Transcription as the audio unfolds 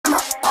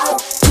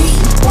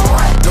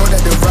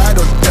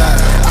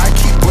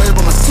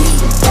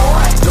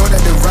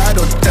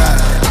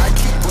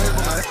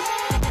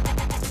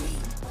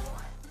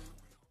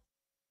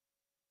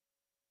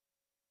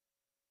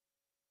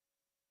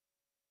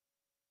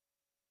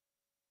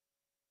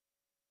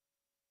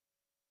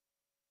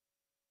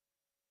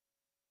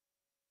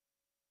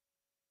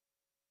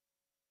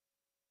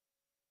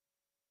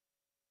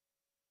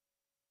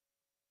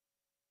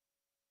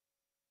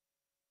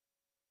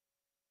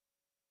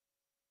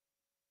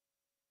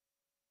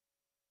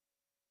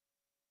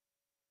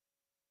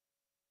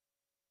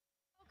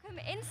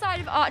Welcome inside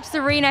of Archers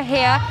Arena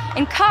here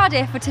in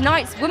Cardiff for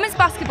tonight's Women's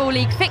Basketball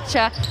League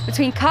fixture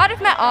between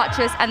Cardiff Met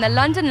Archers and the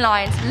London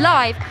Lions,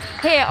 live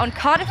here on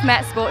Cardiff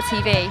Met Sport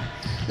TV.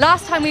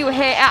 Last time we were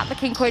here at the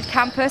Kincroyd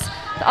campus,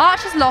 the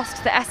Archers lost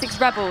to the Essex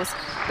Rebels,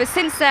 but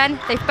since then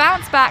they've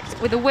bounced back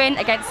with a win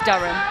against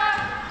Durham.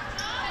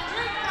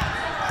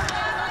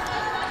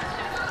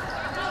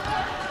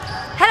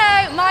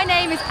 Hello, my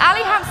name is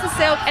Ali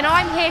Hampson-Silk and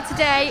I'm here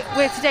today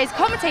with today's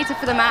commentator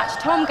for the match,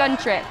 Tom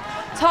Guntrip.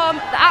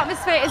 Tom, the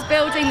atmosphere is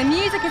building, the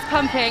music is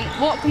pumping.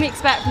 What can we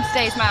expect from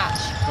today's match?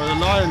 Well, the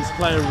Lions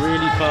play a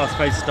really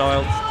fast-paced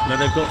style.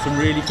 They've got some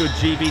really good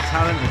GB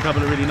talent, a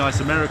couple of really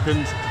nice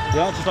Americans. The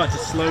Archers like to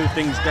slow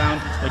things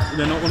down.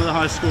 They're not one of the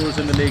highest scorers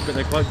in the league, but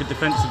they're quite good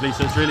defensively,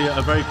 so it's really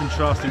a very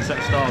contrasting set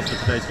of styles for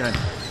today's game.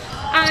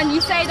 And you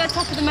say they're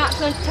top of the match,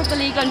 top of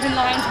the league, London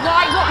Lions.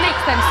 Why? What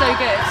makes them so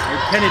good?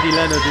 Kennedy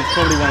Leonard is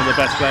probably one of the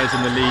best players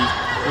in the league,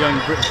 a young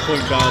British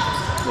point guard.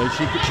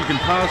 She can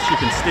pass, she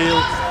can steal,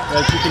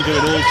 she can do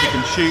it all, she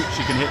can shoot,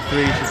 she can hit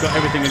threes, she's got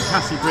everything, and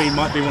Cassie Green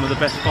might be one of the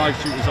best 5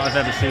 shooters I've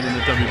ever seen in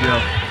the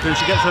WBL. When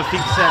she gets her feet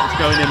set, it's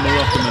going in more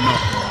often than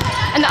not.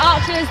 And the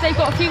Archers, they've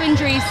got a few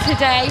injuries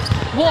today.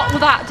 What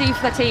will that do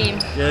for the team?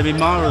 Yeah, I mean,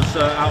 Mara's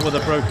out with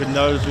a broken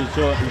nose. She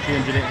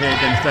injured it here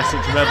against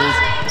Essex Rebels.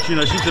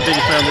 She's the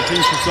biggest player on the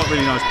team. She's got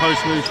really nice post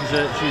moves.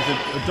 She's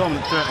a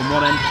dominant threat on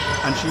one end,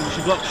 and she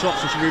blocks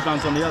shots and she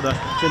rebounds on the other.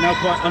 So now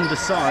quite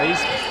undersized,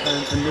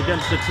 and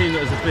against a team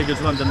that is as big as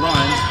London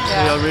Lions,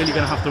 we are really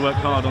going to have to work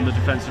hard on the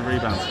defensive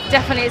rebounds.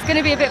 Definitely, it's going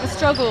to be a bit of a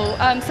struggle.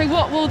 So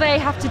what will they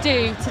have to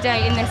do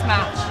today in this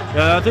match?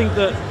 Yeah, I think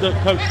that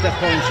Coach Steph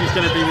Collins, she's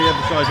going to be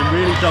re-emphasising,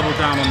 really double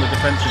down on the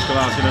defensive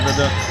glass.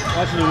 They're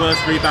actually the worst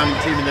rebounding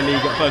team in the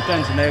league at both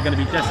ends, and they're going to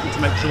be desperate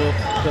to make sure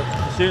that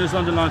as soon as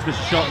London Lions miss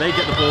a shot, they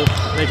get the ball,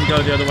 they can go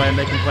the other way and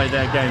they can play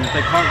their game. If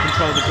they can't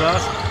control the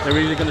glass, they're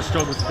really going to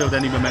struggle to build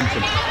any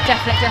momentum.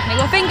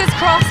 Definitely. Well, fingers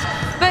crossed.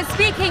 But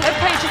speaking of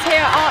coaches here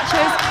at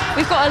Archers,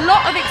 we've got a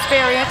lot of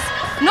experience,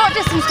 not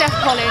just in Steph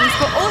Collins,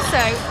 but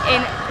also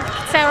in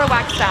Sarah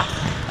Wagstaff.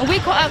 And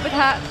we caught up with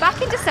her back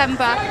in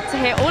December to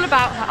hear all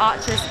about her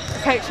Archers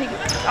coaching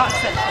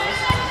essentials.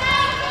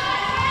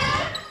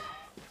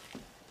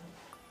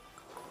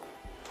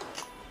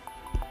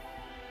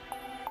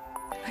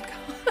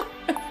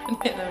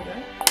 There we go.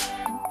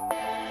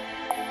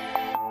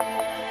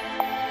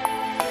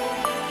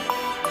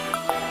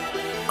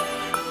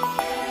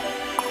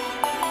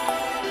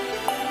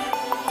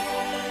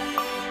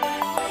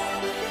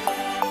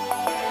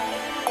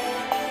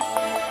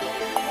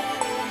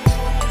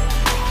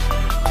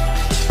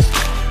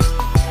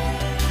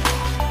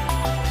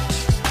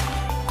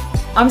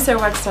 I'm Sarah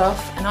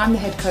Wagstaff and I'm the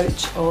head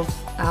coach of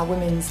our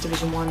Women's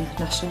Division 1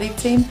 National League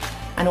team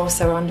and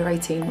also our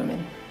under-18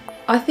 women.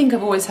 I think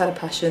I've always had a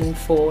passion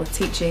for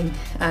teaching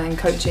and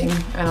coaching,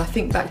 and I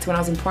think back to when I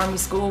was in primary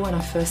school when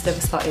I first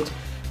ever started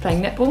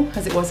playing netball,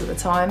 as it was at the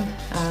time,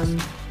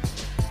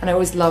 and I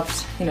always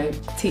loved,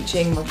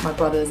 teaching my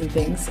brothers and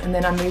things. And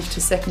then I moved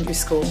to secondary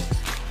school,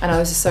 and I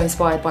was just so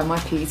inspired by my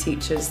PE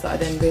teachers that I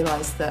then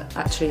realised that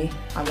actually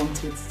I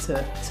wanted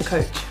to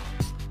coach.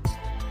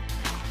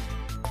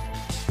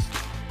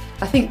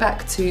 I think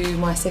back to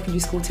my secondary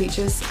school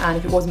teachers, and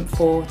if it wasn't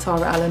for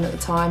Tara Allen at the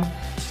time,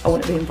 I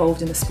wouldn't have been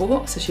involved in the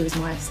sport, so she was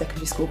my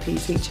secondary school PE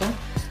teacher.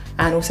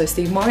 And also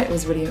Steve Morritt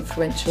was really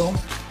influential.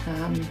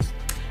 And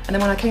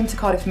then when I came to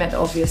Cardiff Met, the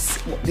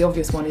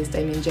obvious one is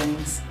Damien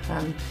Jennings.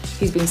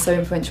 He's been so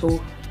influential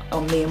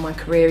on me and my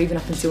career, even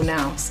up until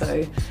now, so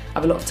I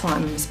have a lot of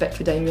time and respect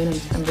for Damien,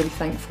 and I'm really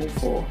thankful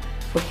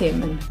for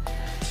him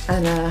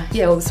and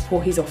all the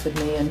support he's offered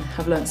me, and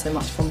I've learned so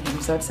much from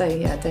him. So I'd say,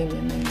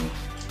 Damien mainly.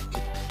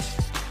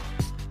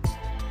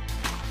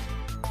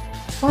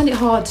 I find it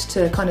hard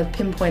to kind of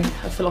pinpoint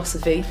a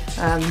philosophy.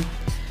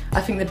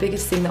 I think the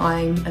biggest thing that I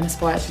aim and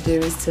aspire to do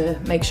is to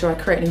make sure I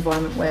create an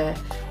environment where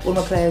all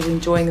my players are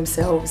enjoying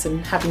themselves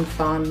and having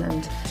fun,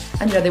 and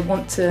they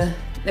want to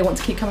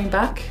keep coming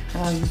back.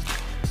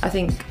 I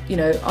think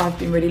I've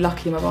been really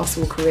lucky in my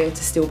basketball career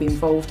to still be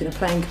involved in a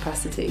playing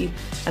capacity,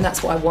 and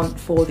that's what I want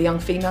for the young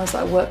females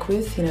that I work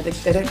with.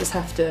 They don't just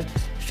have to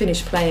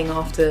finish playing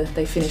after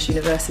they finish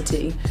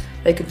university.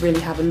 They could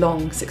really have a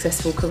long,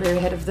 successful career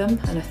ahead of them,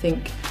 and I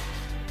think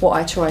what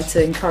I try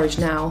to encourage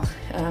now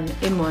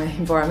in my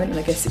environment, and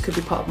I guess it could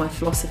be part of my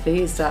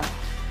philosophy, is that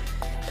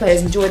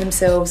players enjoy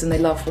themselves and they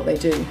love what they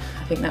do.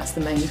 I think that's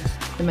the main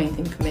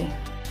thing for me.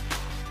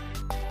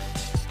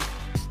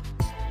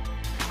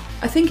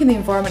 I think in the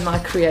environment that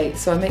I create,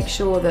 so I make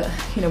sure that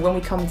when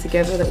we come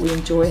together that we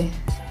enjoy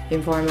the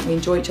environment, we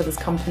enjoy each other's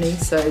company.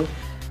 So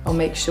I'll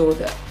make sure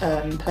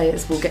that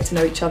players will get to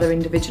know each other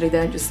individually. They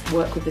don't just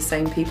work with the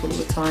same people all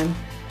the time.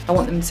 I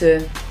want them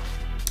to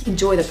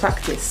enjoy the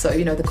practice, so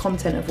the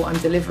content of what I'm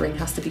delivering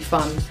has to be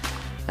fun.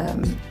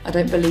 I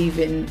don't believe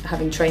in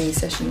having training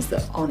sessions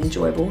that aren't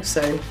enjoyable,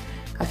 so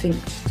I think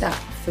that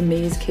for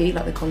me is key,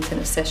 like the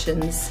content of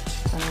sessions.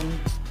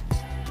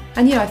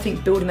 And I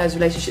think building those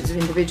relationships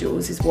with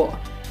individuals is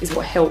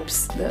what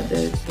helps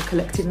the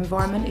collective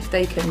environment. If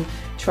they can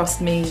trust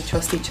me,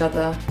 trust each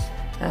other,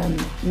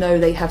 know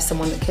they have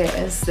someone that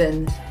cares,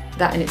 then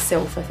that in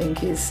itself, I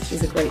think,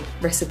 is a great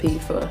recipe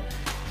for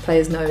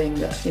players knowing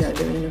that, you know,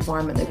 they're in an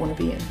environment they want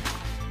to be in.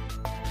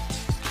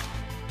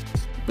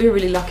 We were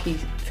really lucky,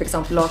 for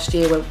example, last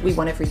year where we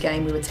won every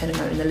game. We were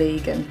 10-0 in the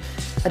league, and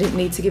I didn't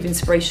need to give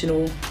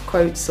inspirational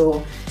quotes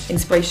or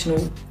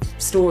inspirational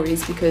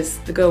stories because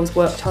the girls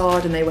worked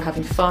hard and they were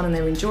having fun and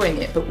they were enjoying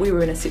it, but we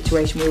were in a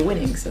situation we were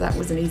winning, so that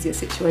was an easier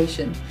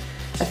situation.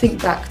 I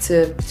think back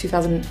to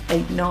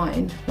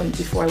 2008-09,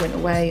 before I went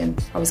away,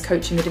 and I was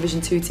coaching the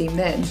Division 2 team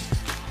then,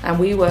 and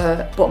we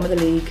were bottom of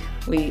the league.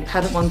 We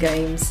hadn't won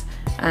games,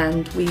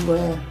 and we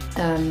were,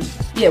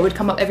 we'd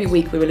come up every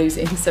week we were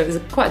losing, so it was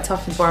quite a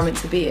tough environment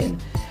to be in.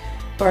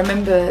 But I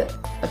remember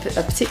a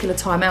particular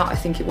time out, I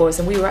think it was,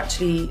 and we were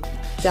actually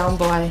down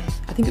by,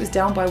 I think it was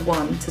down by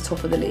 1 to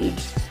top of the league,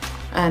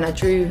 and I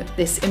drew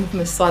this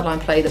infamous sideline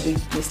play that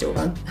we still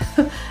run,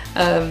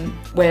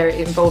 where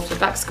it involved a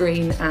back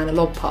screen and a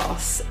lob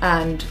pass,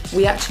 and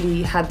we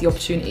actually had the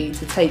opportunity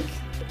to take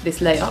this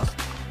layup,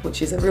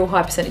 which is a real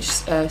high percentage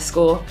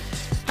score.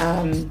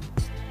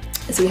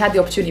 So we had the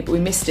opportunity, but we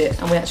missed it,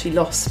 and we actually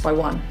lost by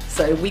 1.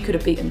 So we could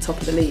have beaten top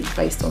of the league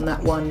based on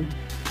that one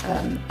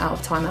out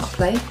of timeout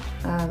play,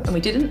 and we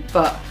didn't.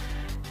 But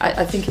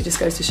I think it just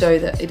goes to show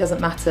that it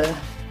doesn't matter,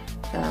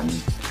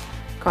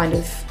 kind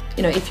of,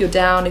 you know, if you're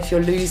down, if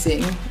you're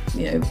losing,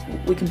 you know,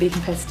 we can be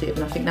competitive,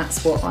 and I think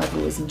that's what I've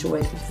always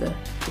enjoyed with the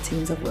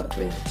teams I've worked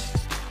with.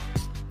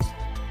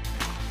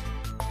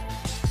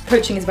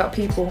 Coaching is about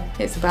people.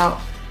 It's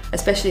about,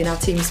 especially in our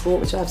team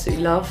sport, which I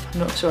absolutely love. I'm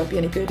not sure I'd be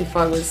any good if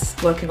I was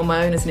working on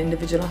my own as an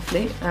individual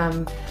athlete.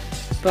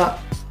 But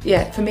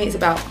yeah, for me it's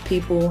about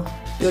people,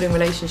 building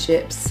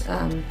relationships,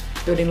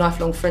 building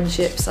lifelong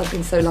friendships. I've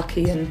been so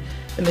lucky, and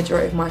the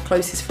majority of my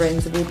closest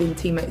friends have all been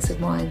teammates of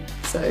mine.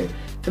 So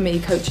for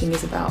me, coaching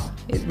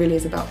it really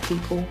is about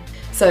people.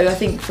 So I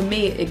think for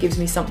me, it gives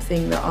me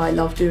something that I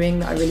love doing,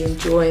 that I really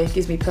enjoy. It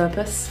gives me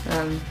purpose.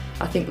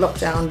 I think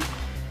lockdown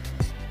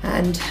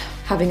and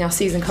having our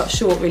season cut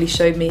short really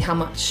showed me how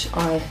much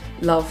I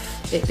love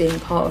it being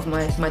part of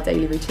my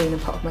daily routine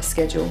and part of my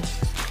schedule.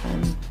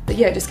 But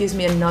yeah, it just gives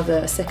me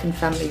a second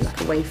family,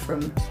 like away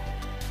from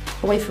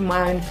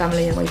my own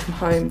family and away from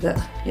home,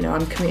 that, you know,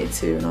 I'm committed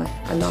to, and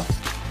I love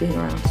being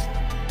around.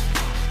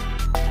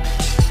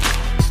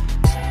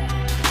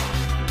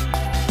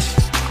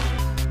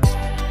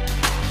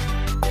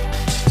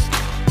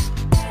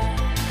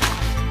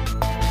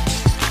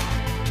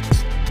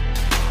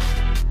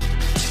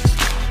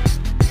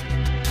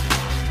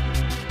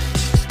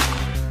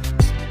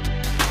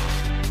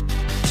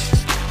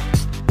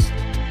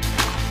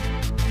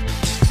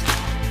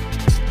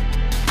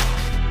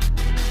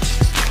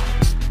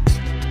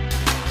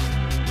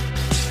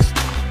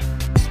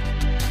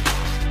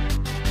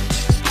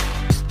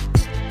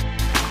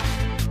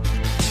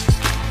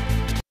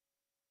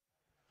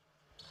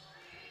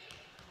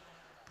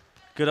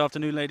 Good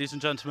afternoon, ladies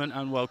and gentlemen,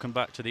 and welcome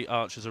back to the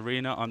Archers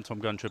Arena. I'm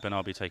Tom Guntrip, and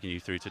I'll be taking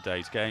you through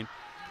today's game.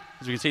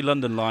 As we can see,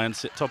 London Lions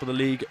sit top of the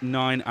league,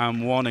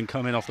 9-1, and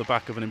coming off the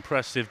back of an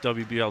impressive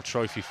WBL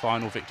Trophy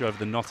final victory over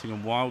the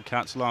Nottingham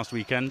Wildcats last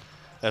weekend,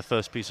 their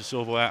first piece of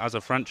silverware as a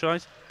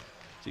franchise.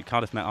 See,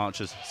 Cardiff Met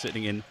Archers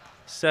sitting in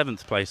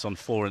 7th place on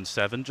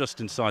 4-7,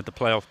 just inside the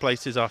playoff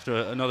places after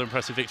another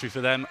impressive victory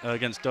for them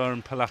against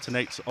Durham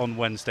Palatinates on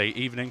Wednesday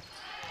evening.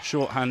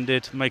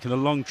 Short-handed, making a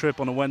long trip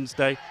on a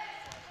Wednesday,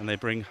 and they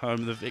bring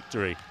home the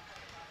victory.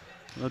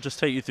 I'll just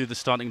take you through the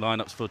starting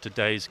lineups for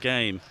today's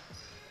game.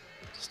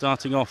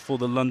 Starting off for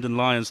the London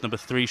Lions, number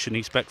 3,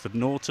 Shanice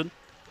Beckford-Norton,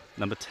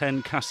 number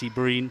 10, Cassie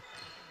Breen,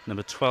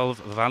 number 12,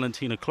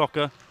 Valentina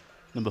Clocker,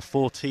 number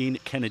 14,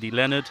 Kennedy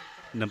Leonard,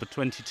 number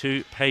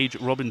 22, Paige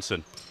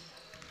Robinson.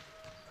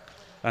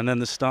 And then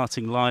the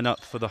starting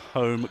lineup for the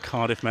home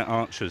Cardiff Met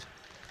Archers.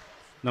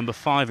 Number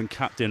 5 and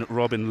captain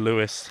Robin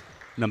Lewis,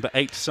 number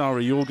 8,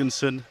 Sarah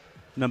Jorgensen,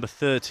 number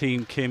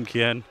 13, Kim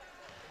Kien,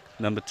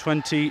 number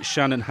 20,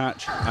 Shannon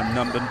Hatch, and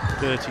number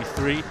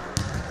 33,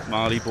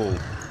 Marley Ball.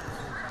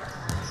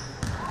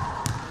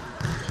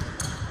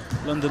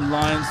 London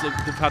Lions,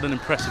 they've had an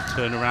impressive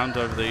turnaround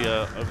over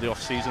the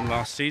off-season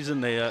last season.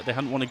 They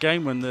hadn't won a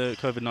game when the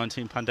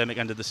COVID-19 pandemic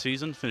ended the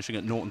season, finishing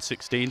at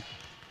 0-16.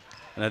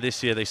 And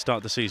this year they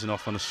start the season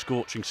off on a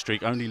scorching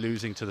streak, only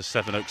losing to the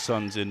Sevenoaks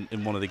Suns in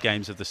one of the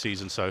games of the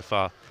season so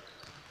far.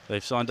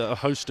 They've signed a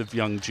host of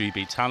young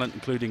GB talent,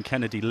 including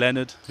Kennedy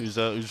Leonard,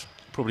 who's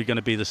probably going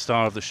to be the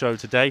star of the show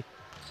today.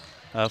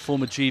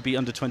 Former GB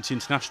under-20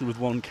 international with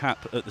 1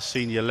 cap at the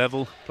senior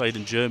level, played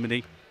in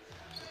Germany,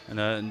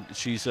 and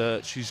she's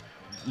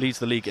leads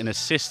the league in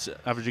assists,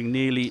 averaging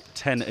nearly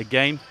 10 a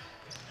game.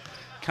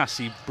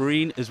 Cassie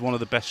Breen is one of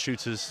the best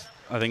shooters,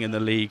 I think, in the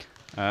league,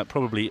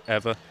 probably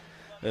ever.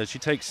 She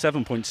takes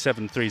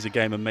 7.7 threes a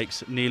game and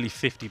makes nearly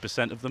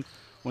 50% of them.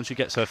 Once she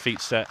gets her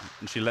feet set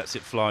and she lets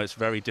it fly, it's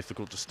very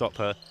difficult to stop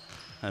her.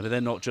 But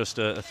they're not just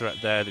a threat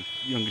there. The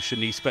younger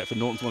Shanice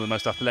Beckford-Norton's one of the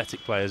most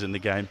athletic players in the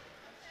game.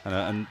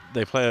 And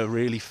they play a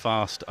really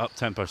fast,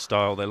 up-tempo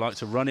style. They like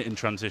to run it in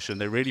transition.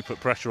 They really put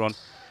pressure on.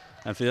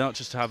 And for the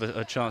Archers to have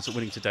a chance at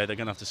winning today, they're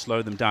going to have to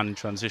slow them down in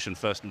transition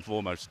first and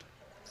foremost.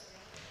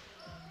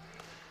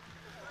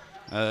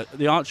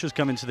 The Archers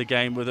come into the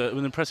game with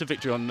an impressive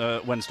victory on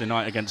Wednesday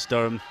night against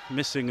Durham,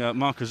 missing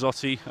Marco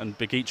Zotti and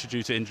Begica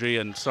due to injury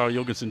and Sarah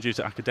Jorgensen due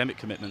to academic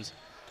commitments.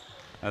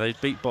 They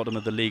beat bottom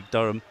of the league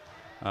Durham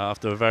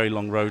after a very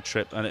long road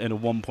trip and in a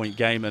 1-point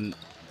game, and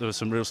there was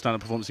some real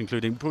standout performance,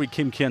 including probably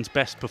Kim Kien's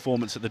best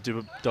performance at the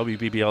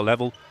WBBL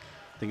level.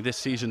 I think this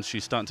season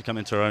she's starting to come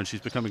into her own.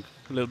 She's becoming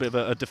a little bit of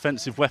a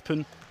defensive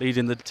weapon,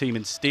 leading the team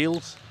in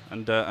steals,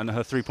 and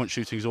her three-point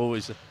shooting is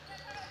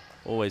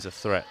always a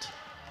threat.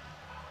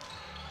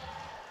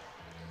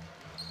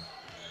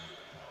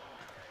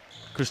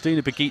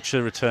 Christina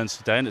Begica returns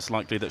today, and it's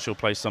likely that she'll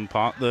play some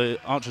part. The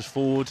Archers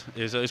forward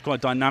is quite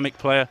a dynamic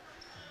player.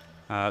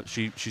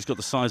 She's got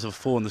the size of a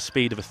 4 and the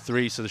speed of a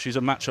 3, so she's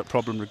a matchup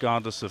problem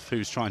regardless of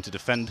who's trying to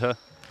defend her.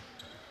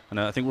 And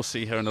I think we'll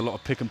see her in a lot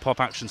of pick and pop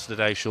actions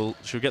today. She'll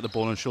get the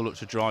ball and she'll look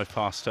to drive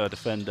past her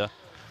defender,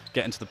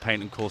 get into the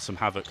paint and cause some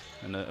havoc.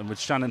 And with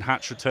Shannon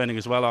Hatch returning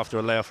as well after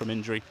a layoff from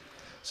injury,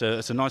 so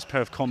it's a nice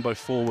pair of combo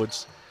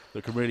forwards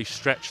that can really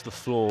stretch the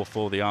floor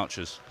for the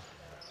Archers.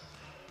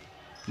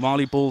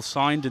 Marley Ball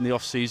signed in the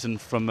off-season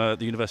from the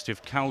University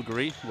of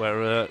Calgary,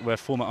 where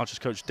former Archers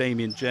coach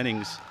Damien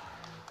Jennings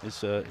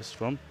is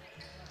from.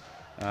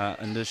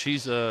 And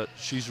she's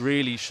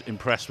really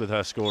impressed with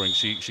her scoring.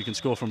 She can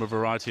score from a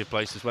variety of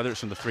places, whether it's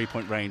from the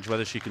three-point range,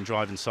 whether she can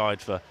drive inside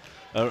for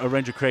a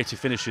range of creative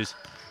finishes.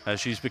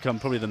 She's become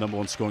probably the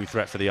 #1 scoring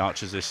threat for the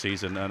Archers this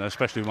season, and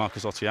especially with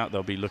Marcus Zotti out,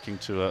 they'll be looking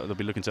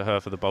to her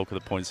for the bulk of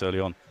the points early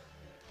on.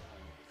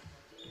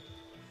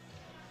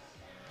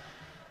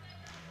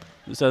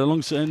 So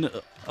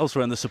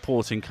elsewhere in the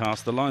supporting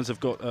cast, the Lions have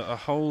got a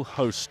whole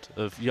host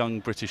of young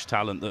British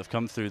talent that have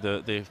come through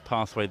the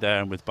pathway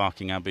there, and with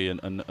Barking Abbey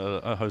and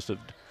a host of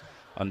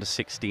under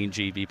 16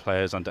 GB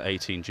players, under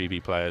 18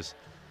 GB players.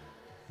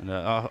 And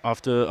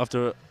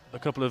after a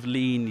couple of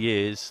lean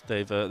years,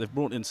 they've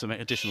brought in some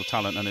additional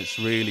talent, and it's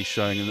really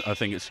showing. And I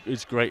think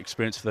it's great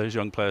experience for those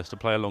young players to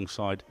play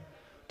alongside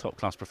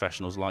top-class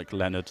professionals like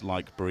Leonard,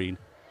 like Breen,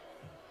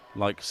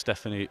 like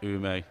Stephanie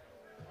Ume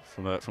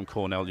from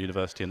Cornell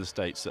University in the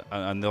States,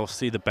 and they'll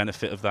see the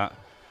benefit of that.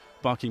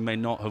 Barking may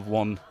not have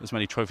won as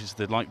many trophies as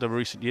they'd liked over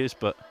recent years,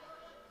 but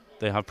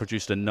they have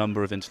produced a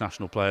number of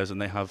international players,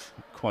 and they have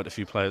quite a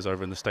few players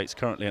over in the States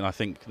currently, and I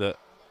think that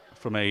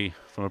from a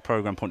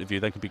programme point of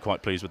view, they can be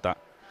quite pleased with that.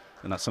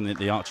 And that's something that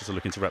the Archers are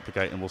looking to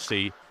replicate, and we'll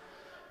see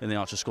in the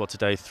Archer squad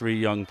today 3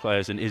 young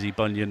players in Izzy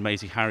Bunyan,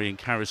 Maisie Harry and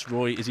Caris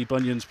Roy. Izzy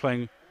Bunyan's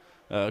playing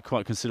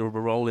quite a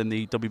considerable role in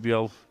the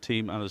WBL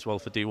team and as well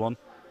for D1.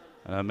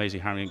 Maisie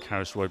Harry and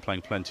Caris Roy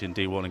playing plenty in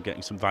D1 and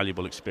getting some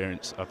valuable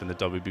experience up in the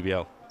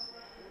WBBL.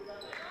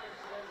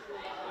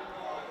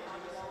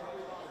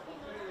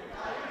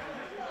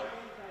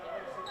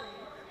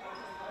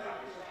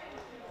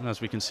 And as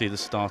we can see, the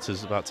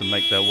starters about to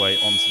make their way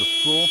onto the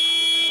floor.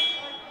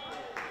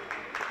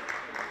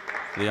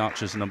 The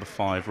Archers, number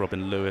 5,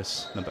 Robin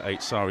Lewis, number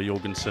 8, Sarah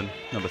Jorgensen,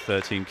 number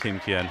 13, Kim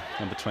Kien,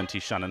 number 20,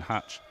 Shannon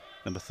Hatch,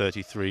 number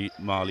 33,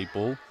 Marley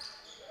Ball.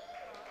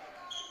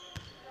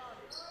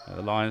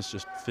 The Lions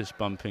just fist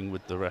bumping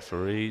with the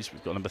referees.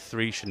 We've got number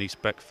 3, Shanice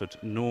Beckford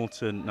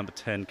Norton, number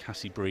 10,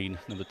 Cassie Breen,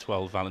 number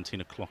 12,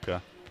 Valentina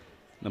Clocker,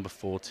 number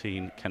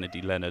 14,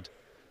 Kennedy Leonard,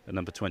 and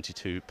number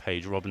 22,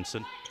 Paige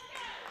Robinson.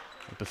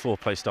 Before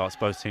play starts,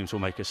 both teams will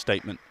make a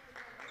statement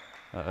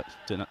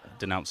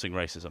denouncing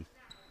racism.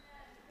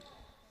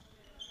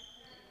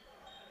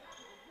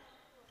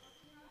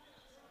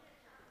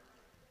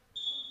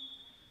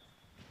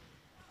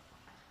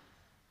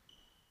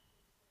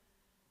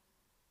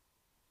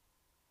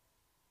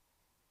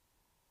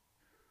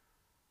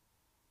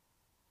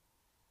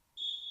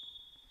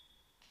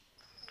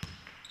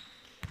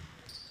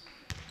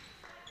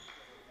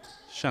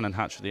 Shannon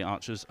Hatch for the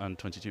Archers and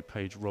 22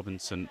 Paige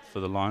Robinson for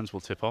the Lions will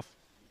tip off.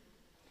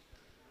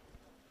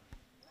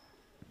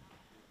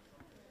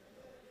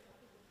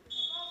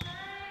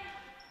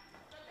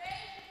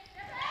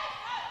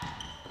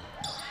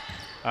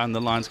 And the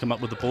Lions come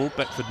up with the ball.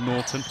 Beckford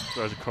Norton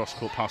throws across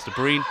court past to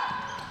Breen.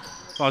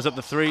 Fires up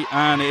the 3,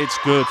 and it's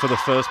good for the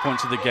first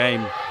points of the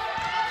game.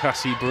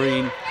 Cassie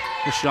Breen,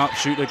 the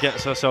sharpshooter,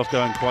 gets herself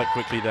going quite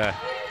quickly there.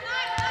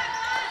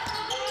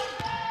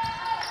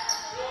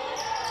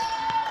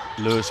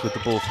 Lewis with the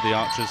ball for the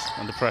Archers,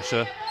 under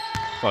pressure.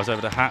 Fires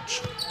over to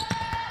Hatch.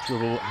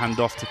 Dribble hand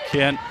off to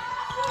Kien.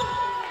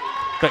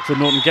 Beckford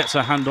Norton gets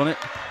her hand on it.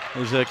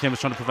 As Kien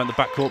was trying to prevent the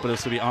backcourt, but it'll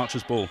still be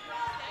Archers' ball.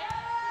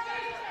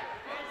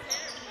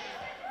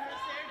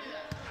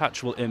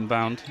 Hatch will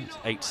inbound. It's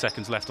 8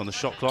 seconds left on the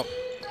shot clock.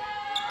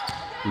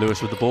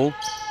 Lewis with the ball.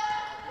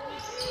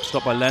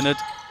 Stopped by Leonard.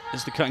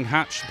 Is the cutting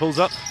Hatch. Pulls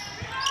up.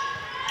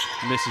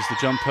 Misses the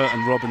jumper,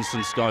 and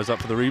Robinson skies up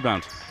for the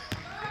rebound.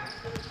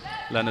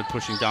 Leonard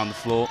pushing down the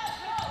floor.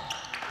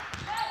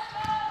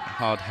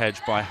 Hard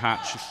hedge by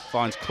Hatch.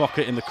 Finds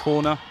Clocker in the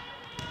corner.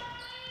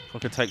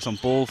 Clocker takes on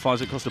ball,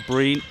 fires it across to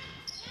Breen.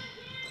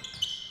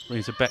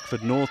 Breen to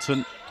Beckford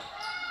Norton.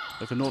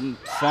 Look, Norton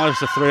fires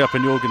the 3 up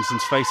in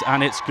Jorgensen's face,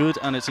 and it's good,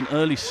 and it's an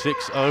early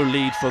 6-0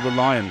 lead for the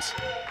Lions.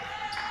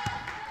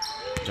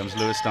 Here comes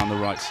Lewis down the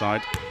right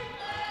side.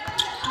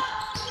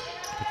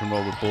 Pick and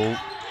roll with ball.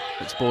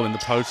 It's ball in the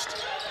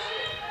post.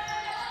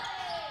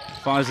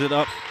 Fires it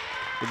up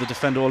with the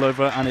defender all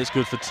over, and it's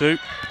good for 2.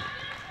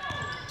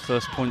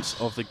 First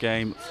points of the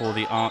game for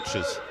the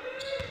Archers.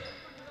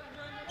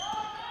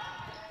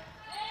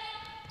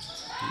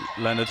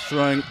 Leonard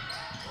throwing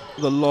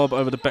the lob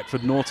over to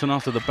Beckford Norton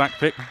after the back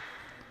pick.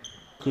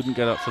 Couldn't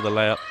get up for the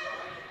layup.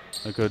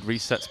 A good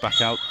resets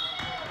back out.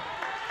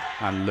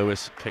 And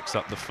Lewis picks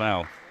up the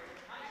foul.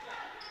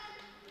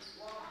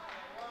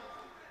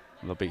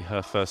 That'll be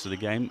her first of the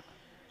game.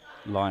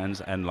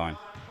 Lions end line.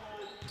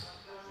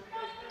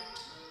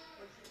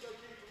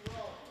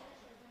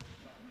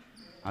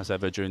 As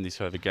ever during these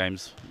further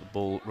games, the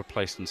ball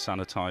replaced and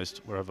sanitized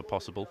wherever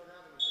possible.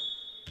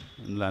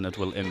 And Leonard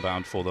will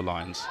inbound for the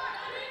Lions.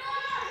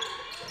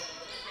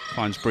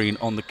 Finds Breen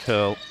on the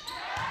curl.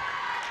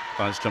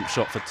 Lions jump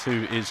shot for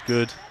 2 is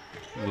good.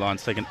 The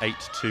Lions take an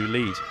 8-2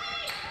 lead.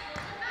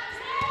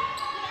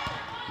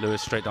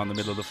 Lewis straight down the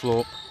middle of the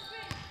floor.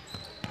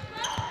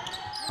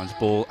 Finds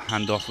ball,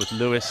 handoff with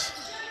Lewis.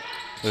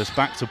 Lewis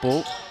back to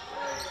ball.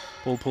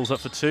 Ball pulls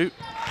up for 2.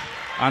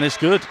 And it's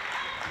good.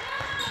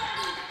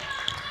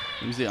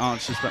 Moves the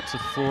Archers back to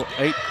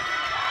 4-8.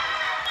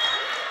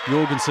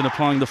 Jorgensen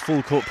applying the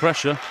full court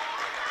pressure.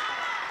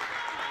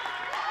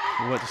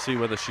 We'll wait to see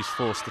whether she's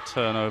forced the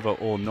turnover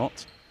or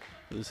not.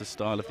 This is the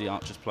style of the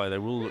Archers play. They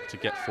will look to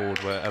get forward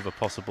wherever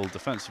possible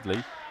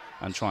defensively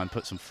and try and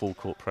put some full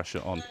court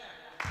pressure on.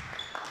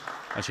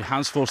 And she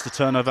has forced the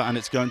turnover, and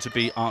it's going to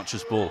be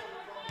Archers' ball.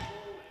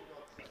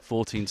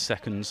 14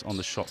 seconds on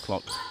the shot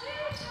clock.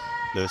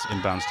 Lewis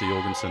inbounds to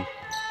Jorgensen.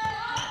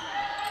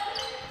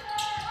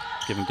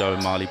 Give and go,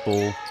 Marley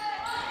ball.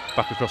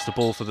 Back across the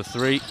ball for the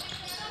 3.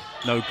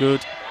 No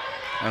good.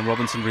 And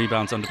Robinson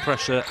rebounds under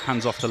pressure.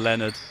 Hands off to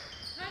Leonard.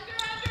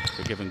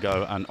 The give and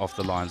go, and off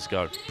the Lions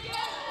go.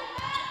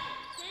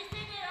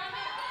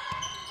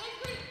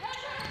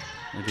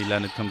 Maybe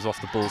Leonard comes off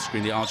the ball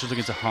screen. The Archers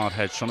looking to hard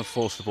hedge, trying to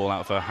force the ball out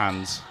of her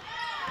hands.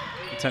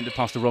 Attempted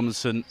pass to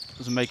Robinson.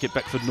 Doesn't make it.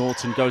 Beckford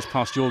Norton goes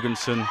past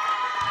Jorgensen.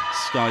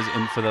 Skies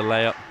in for the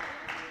layup.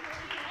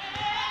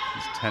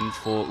 It's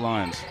 10-4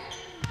 Lions.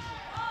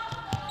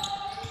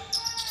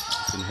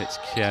 Hits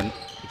Kien,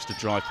 looks to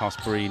drive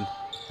past Breen.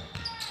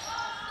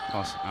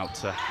 Pass out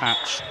to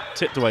Hatch,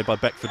 tipped away by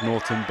Beckford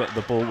Norton, but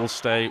the ball will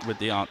stay with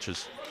the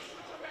Archers.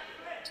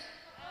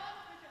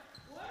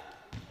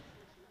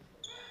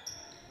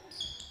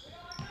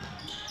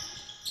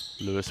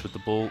 Lewis with the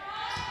ball.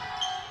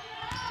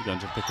 They're going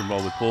to pick and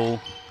roll with ball.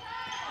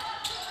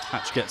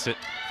 Hatch gets it,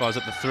 fires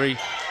up the 3,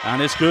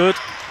 and it's good.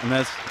 And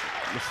there's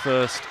the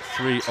first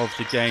 3 of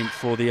the game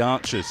for the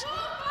Archers.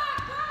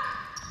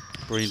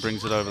 Breen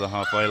brings it over the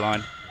halfway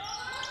line.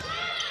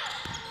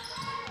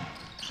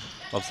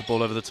 Lobs the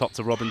ball over the top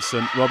to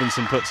Robinson.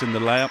 Robinson puts in the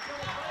layup.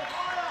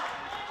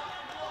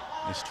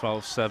 It's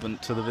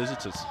 12-7 to the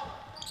visitors.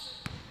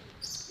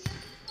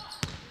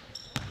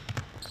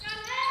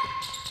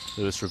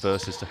 Lewis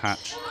reverses to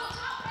Hatch.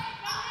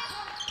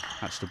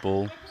 Hatch the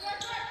ball.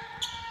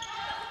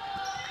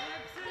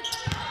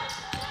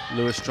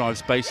 Lewis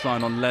drives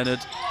baseline on Leonard.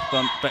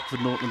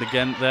 Beckford Norton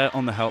again there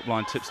on the help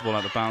line, tips the ball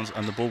out of bounds,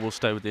 and the ball will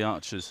stay with the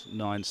Archers.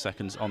 9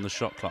 seconds on the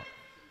shot clock.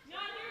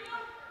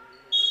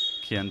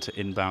 Kien to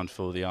inbound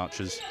for the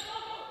Archers.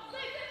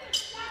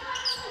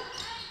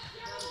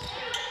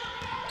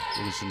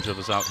 Wilson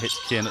dribbles out, hits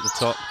Kien at the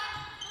top.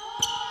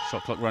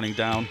 Shot clock running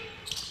down.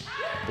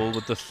 Ball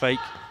with the fake,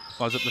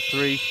 fires up the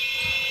 3.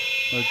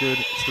 No good,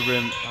 it's the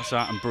rim, that's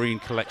out, and Breen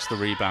collects the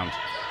rebound.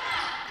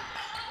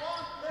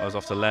 Fires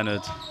off to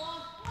Leonard.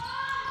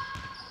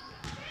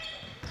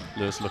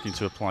 Lewis looking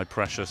to apply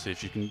pressure, see if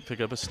she can pick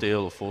up a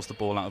steal or force the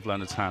ball out of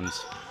Leonard's hands.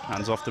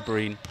 Hands off to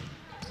Breen.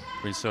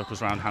 Breen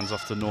circles round, hands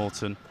off to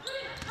Norton.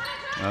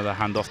 Another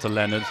hand off to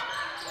Leonard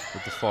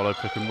with the follow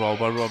pick and roll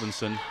by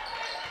Robinson.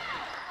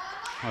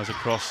 Fires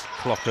across,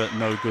 Clocker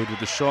no good with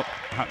the shot.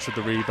 Hatch with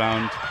the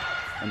rebound,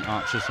 and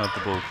Archers have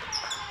the ball.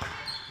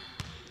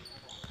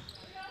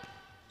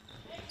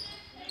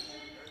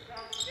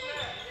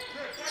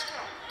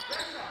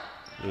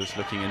 Lewis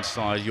looking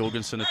inside.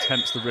 Jorgensen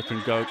attempts the rip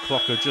and go.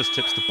 Clocker just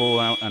tips the ball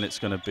out, and it's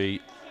going to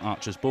be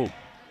Archer's ball.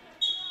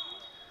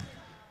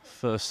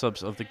 First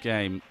subs of the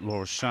game.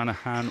 Laura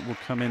Shanahan will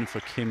come in for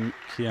Kim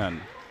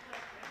Kien.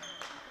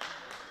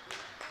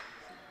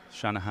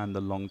 Shanahan, the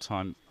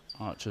long-time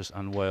Archers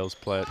and Wales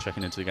player,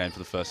 checking into the game for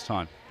the first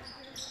time.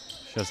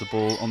 She has the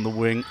ball on the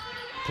wing.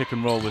 Pick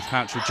and roll with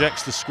Hatch.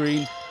 Rejects the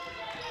screen.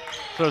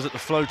 Throws at the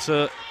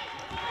floater.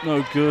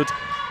 No good.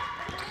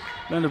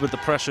 Leonard with the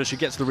pressure, she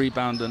gets the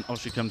rebound, and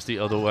off she comes the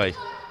other way.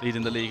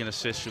 Leading the league in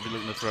assists, she'll be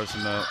looking to throw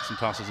some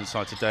passes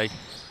inside today.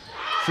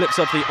 Flips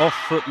up the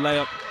off-foot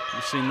layup.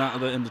 We've seen that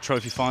in the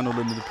trophy final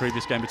in the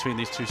previous game between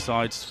these two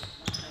sides.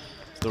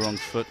 It's the wrong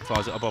foot,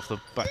 fires it up off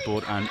the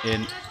backboard and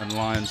in, and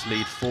Lions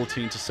lead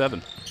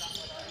 14-7.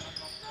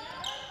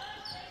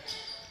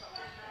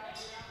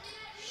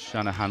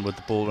 Shanahan with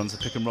the ball, runs the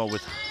pick and roll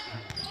with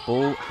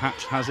ball.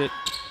 Hatch has it.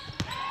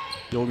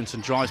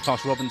 Jorgensen drives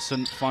past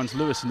Robinson, finds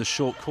Lewis in the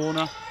short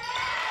corner.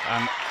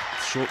 And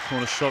the short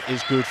corner shot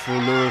is good for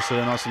Lewis.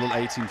 A nice little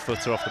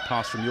 18-footer off the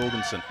pass from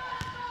Jorgensen.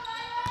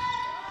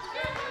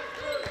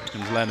 Here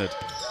comes Leonard.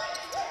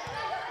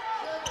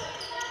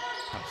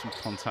 Have some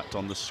contact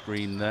on the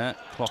screen there.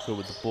 Clocker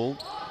with the ball.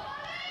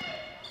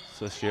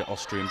 Associate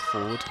Austrian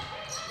forward.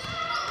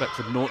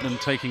 Beckford Norton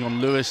taking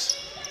on Lewis.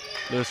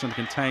 Lewis trying to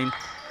contain.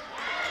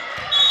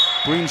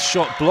 Breen's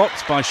shot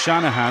blocked by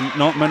Shanahan.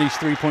 Not many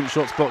three-point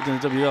shots blocked in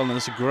the WBL, and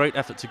it's a great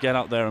effort to get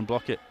out there and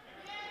block it.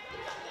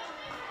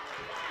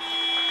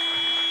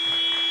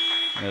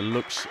 It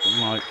looks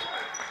like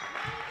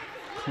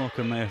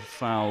Clocker may have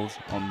fouled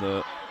on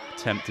the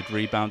attempted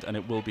rebound, and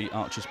it will be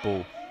Archer's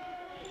ball.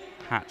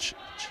 Hatch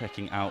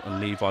checking out, and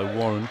Levi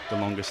Warren, the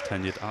longest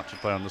tenured Archer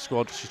player on the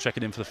squad. She's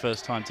checking in for the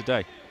first time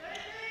today.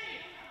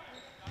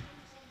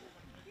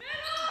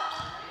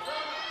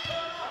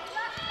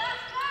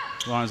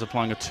 Lions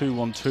applying a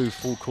 2-1-2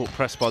 full court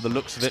press by the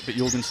looks of it, but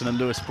Jorgensen and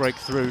Lewis break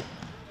through.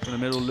 From the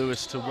middle,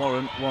 Lewis to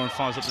Warren. Warren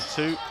fires up the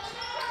 2.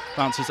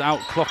 Bounces out,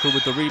 Clocker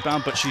with the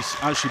rebound, but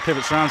as she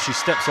pivots around, she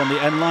steps on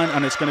the end line,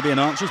 and it's going to be an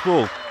Archer's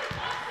ball.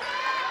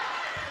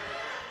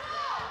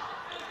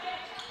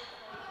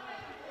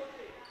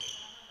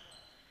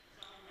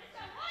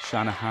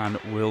 Shanahan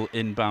will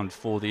inbound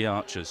for the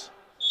Archers.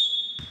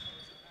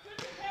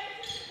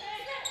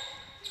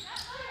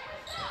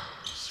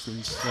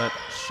 Screen set,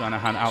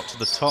 Shanahan out to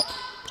the top.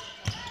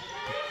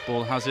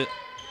 Ball has it,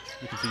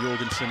 looking for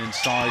Jorgensen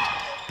inside.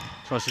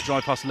 Tries to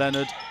drive past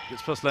Leonard,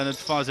 gets past Leonard,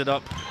 fires it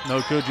up.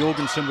 No good,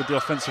 Jorgensen with the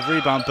offensive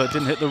rebound, but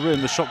didn't hit the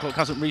rim. The shot clock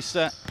hasn't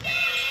reset,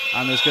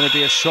 and there's going to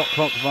be a shot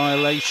clock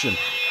violation.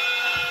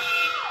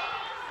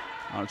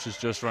 Archer's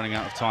just running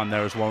out of time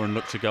there as Warren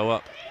looked to go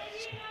up.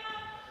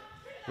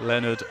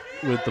 Leonard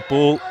with the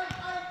ball.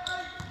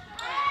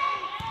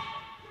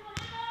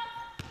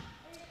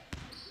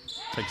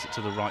 Takes it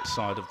to the right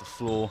side of the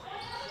floor.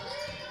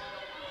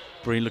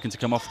 Breen looking to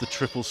come off the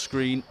triple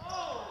screen.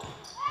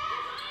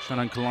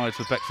 Shanahan collides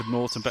with Beckford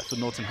Norton. Beckford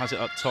Norton has it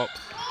up top.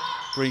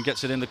 Breen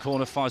gets it in the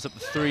corner, fires up the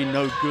 3,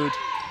 no good.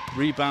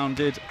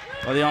 Rebounded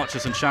by the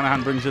Archers, and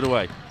Shanahan brings it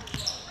away.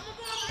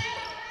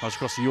 Pass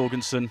across to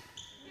Jorgensen.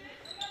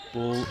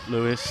 Ball,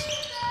 Lewis.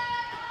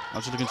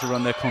 Archers looking to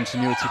run their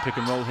continuity pick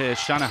and roll here.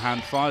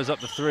 Shanahan fires up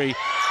the 3,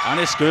 and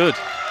it's good.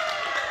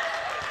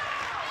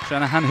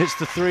 Shanahan hits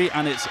the 3,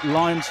 and it's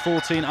Lions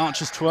 14,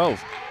 Archers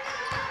 12.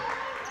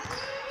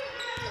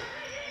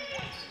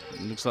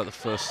 It looks like the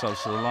first subs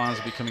for the Lions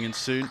will be coming in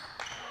soon.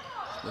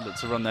 They look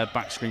to run their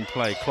back screen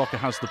play. Clocker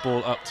has the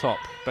ball up top.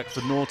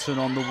 Beckford Norton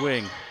on the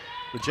wing.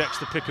 Rejects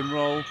the pick and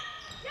roll.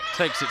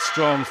 Takes it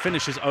strong,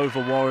 finishes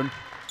over Warren.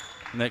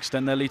 And they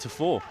extend their lead to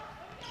 4.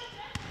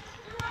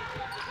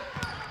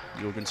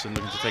 Jorgensen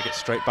looking to take it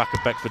straight back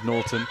at Beckford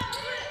Norton.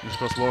 Moves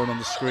across Warren on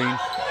the screen.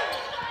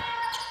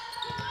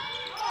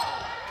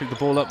 Pick the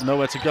ball up,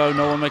 nowhere to go,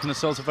 no one making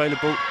themselves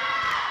available.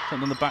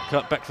 Sent on the back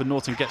cut, Beckford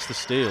Norton gets the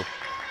steal.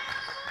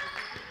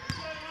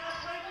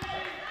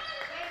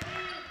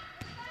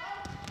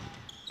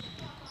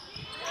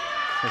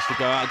 Has to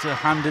go out to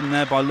hand in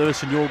there by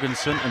Lewis and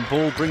Jorgensen, and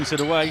ball brings it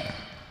away.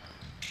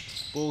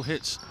 Ball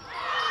hits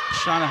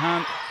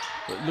Shanahan.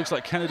 It looks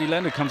like Kennedy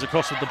Leonard comes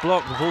across with the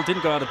block. The ball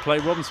didn't go out of play.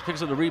 Robinson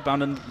picks up the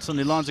rebound, and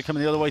suddenly Lions are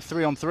coming the other way,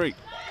 3-on-3.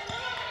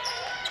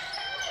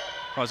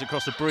 Fires it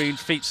across to Breen,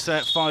 feet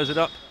set, fires it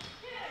up.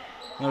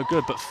 No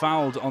good, but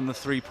fouled on the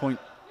 3-point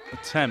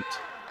attempt.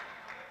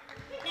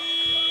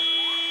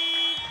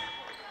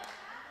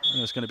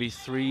 There's going to be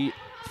 3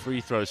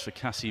 free throws for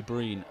Cassie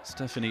Breen.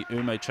 Stephanie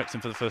Ume checks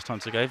in for the first time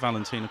today.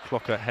 Valentina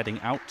Clocker heading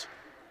out.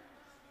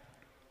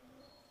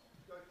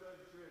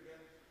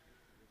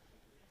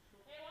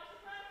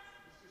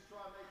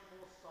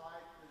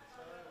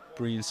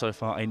 Breen so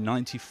far a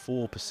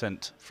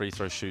 94% free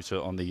throw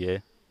shooter on the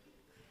year.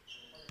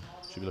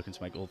 She'll be looking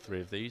to make all 3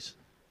 of these.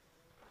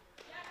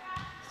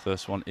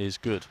 First one is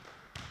good.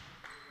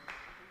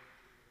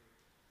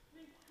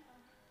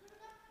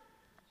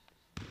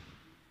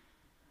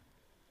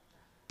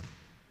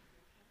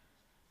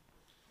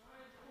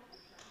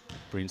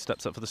 Breen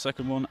steps up for the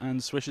second one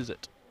and swishes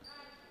it.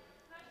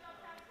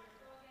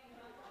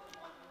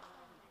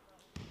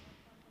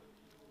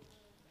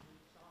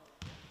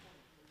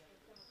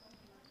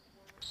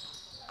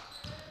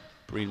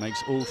 Breen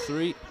makes all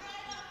 3,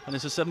 and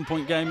it's a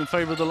 7-point game in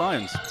favour of the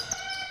Lions.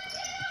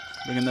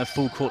 Bringing their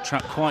full court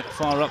trap quite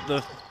far up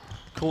the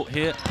court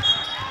here.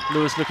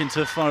 Lewis looking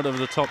to fire it over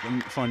the top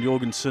and find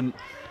Jorgensen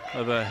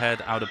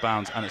overhead, out of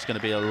bounds, and it's going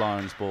to be a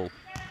Lions ball.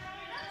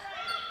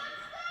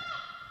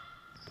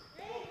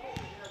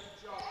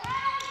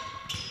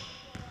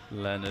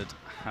 Leonard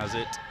has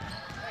it.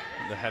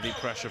 The heavy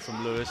pressure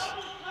from Lewis.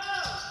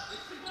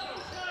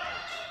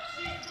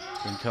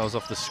 Breen curls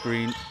off the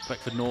screen.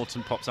 Beckford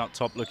Norton pops out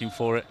top looking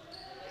for it.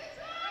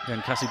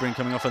 Again, Cassie Breen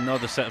coming off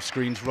another set of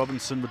screens.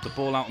 Robinson with the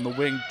ball out on the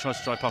wing. Tries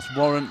to drive past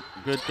Warren.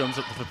 Good, comes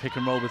up for pick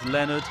and roll with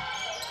Leonard.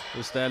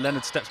 was there.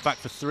 Leonard steps back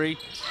for 3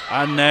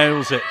 and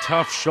nails it.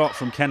 Tough shot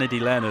from Kennedy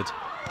Leonard.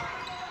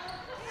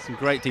 Some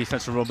great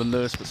defense from Robin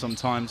Lewis, but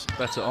sometimes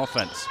better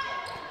offense.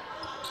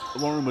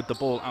 Warren with the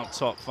ball out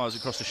top, fires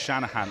across to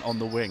Shanahan on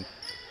the wing.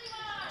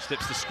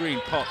 Slips the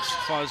screen, pops,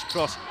 fires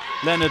across.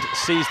 Leonard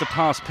sees the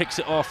pass, picks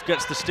it off,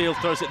 gets the steal,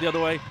 throws it the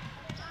other way.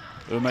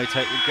 Ume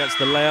gets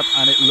the layup,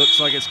 and it looks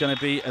like it's going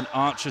to be an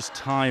Archers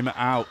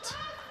timeout.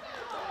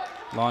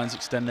 Lions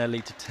extend their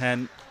lead to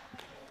 10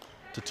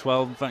 to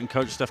 12, and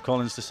coach Steph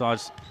Collins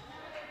decides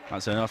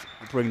that's enough.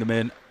 Bring them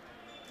in.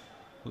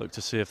 Look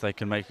to see if they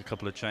can make a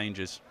couple of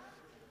changes.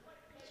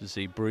 To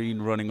see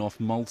Breen running off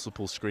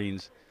multiple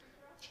screens.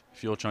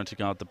 If you're trying to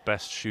guard the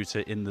best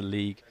shooter in the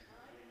league,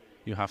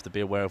 you have to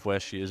be aware of where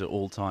she is at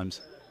all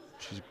times.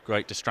 She's a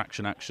great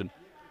distraction action.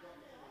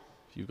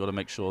 You've got to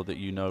make sure that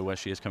you know where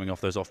she is coming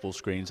off those off-ball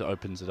screens. It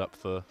opens it up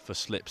for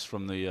slips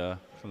from the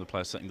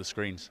players setting the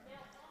screens.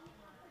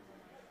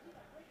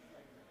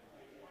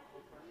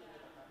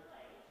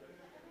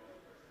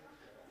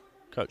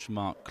 Coach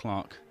Mark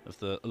Clark of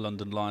the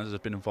London Lions has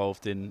been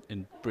involved in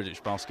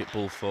British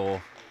basketball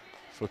for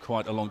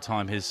quite a long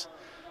time. His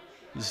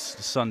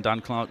son Dan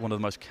Clark, one of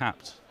the most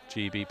capped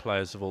GB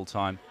players of all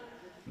time.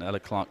 And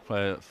Ella Clark,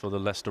 player for the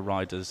Leicester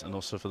Riders and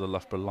also for the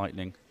Loughborough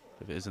Lightning,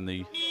 if it is in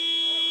the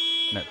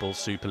Netball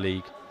Super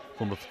League.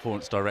 Former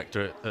performance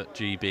director at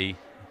GB.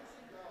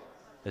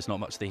 There's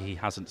not much that he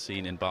hasn't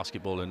seen in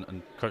basketball,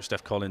 and Coach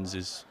Steph Collins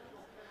is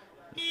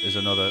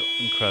another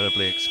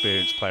incredibly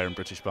experienced player in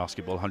British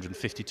basketball.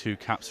 152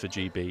 caps for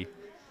GB,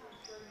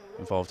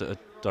 involved at a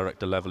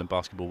director level in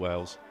Basketball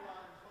Wales.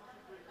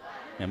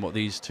 And what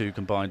these two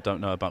combined don't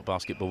know about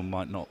basketball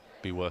might not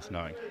be worth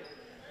knowing.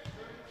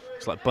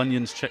 Looks like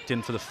Bunyan's checked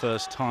in for the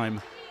first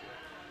time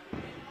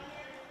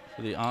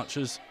for the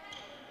Archers,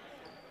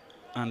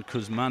 and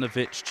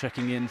Kuzmanovic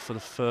checking in for the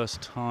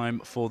first time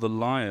for the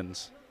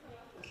Lions.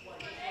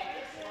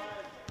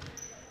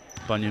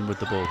 Bunyan with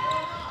the ball.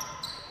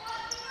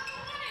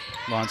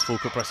 Lions full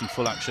court pressing,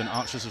 full action.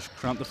 Archers have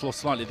cramped the floor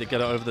slightly. They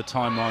get it over the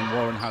timeline.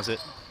 Warren has it.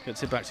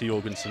 Gets it back to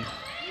Jorgensen.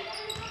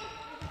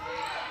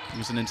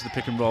 Using into the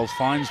pick and roll.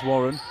 Finds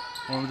Warren.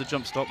 Warren with the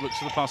jump stop. Looks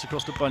for the pass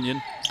across to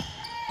Bunyan.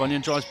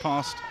 Bunyan drives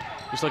past.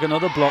 Looks like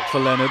another block for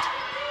Leonard.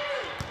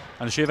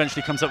 And she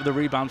eventually comes up with the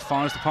rebound.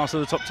 Fires the pass to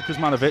the top to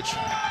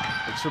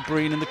Kuzmanovic. Looks for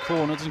Breen in the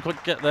corner. Doesn't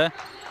quite get there.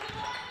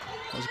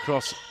 Goes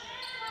across.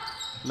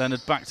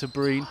 Leonard back to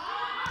Breen.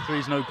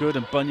 Three's no good,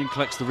 and Bunyan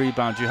collects the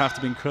rebound. You have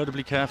to be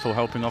incredibly careful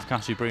helping off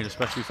Cassie Breen,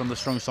 especially from the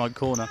strong side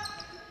corner.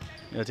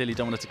 You ideally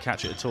don't want her to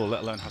catch it at all,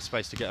 let alone have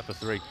space to get up a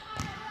 3.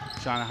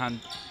 Shanahan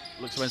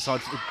looks to inside.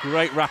 A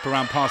great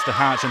wraparound pass to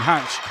Hatch, and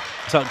Hatch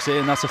tucks it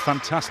in. That's a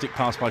fantastic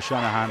pass by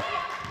Shanahan,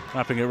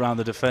 wrapping it around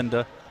the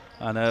defender.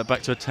 And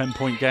back to a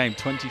 10-point game,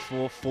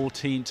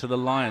 24-14 to the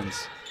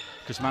Lions.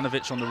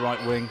 Kuzmanovic on the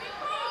right wing.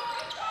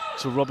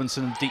 So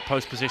Robinson in deep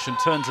post position,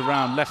 turns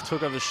around, left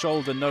hook over the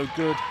shoulder, no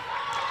good.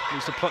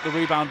 Needs to pluck the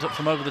rebound up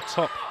from over the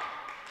top.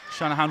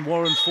 Shanahan,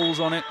 Warren falls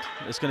on it.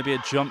 It's going to be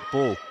a jump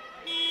ball.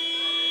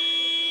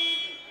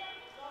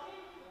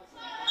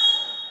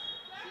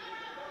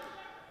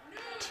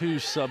 Two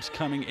subs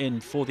coming in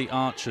for the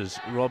Archers.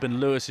 Robin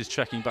Lewis is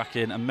checking back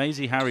in, and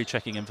Maisie Harry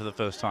checking in for the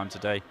first time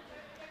today.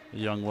 A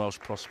young Welsh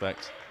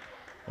prospect,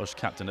 Welsh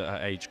captain at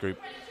her age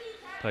group,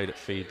 played at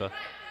FIBA.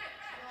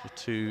 With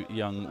 2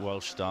 young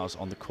Welsh stars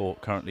on the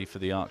court currently for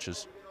the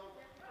Archers.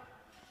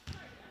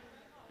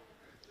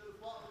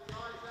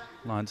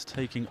 Lions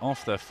taking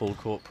off their full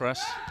court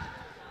press,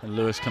 and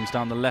Lewis comes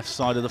down the left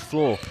side of the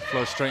floor,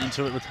 flows straight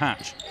into it with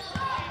Hatch.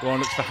 Warren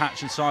looks for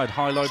Hatch inside,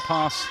 high-low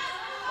pass.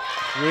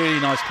 Really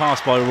nice pass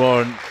by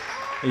Warren.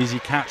 Easy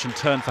catch and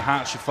turn for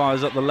Hatch. She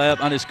fires up the layup,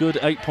 and it's good.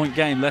 8-point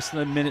game, less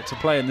than a minute to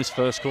play in this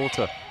first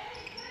quarter.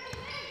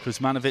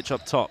 Kuzmanovic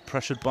up top,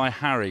 pressured by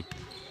Harry.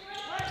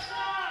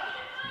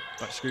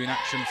 Back screen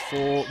action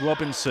for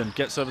Robinson,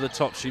 gets over the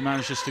top. She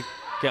manages to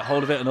get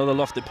hold of it, another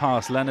lofted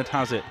pass. Leonard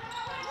has it.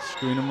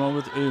 Screen and roll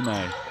with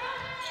Ume.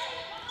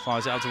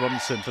 Fires it out to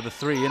Robinson for the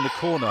 3 in the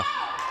corner.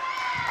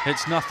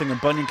 Hits nothing, and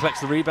Bunyan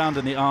collects the rebound,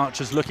 and the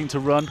Archers looking to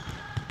run.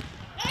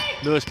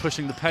 Lewis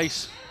pushing the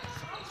pace.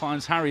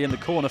 Finds Harry in the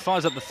corner,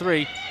 fires up the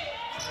 3.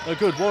 Oh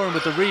good, Warren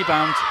with the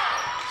rebound.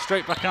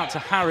 Straight back out to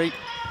Harry.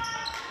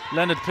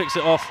 Leonard picks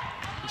it off.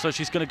 So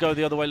she's going to go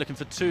the other way looking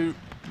for 2.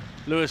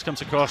 Lewis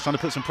comes across trying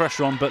to put some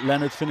pressure on, but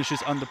Leonard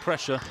finishes under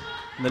pressure,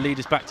 and the lead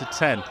is back to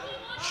 10.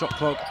 Shot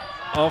clock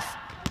off.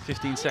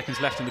 15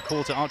 seconds left in the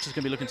quarter. Archer's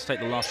going to be looking to take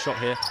the last shot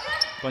here.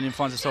 Bunyan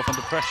finds herself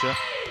under pressure.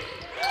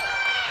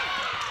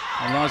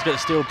 And Lions get the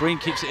steal. Breen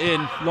keeps it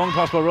in. Long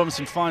pass by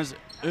Robinson, finds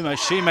Ume.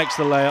 She makes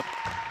the layup.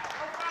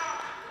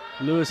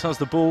 Lewis has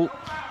the ball.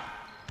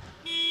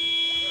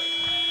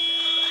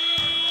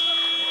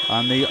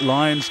 And the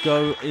Lions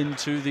go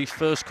into the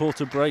first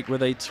quarter break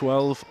with a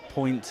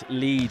 12-point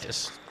lead.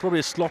 It's probably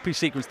a sloppy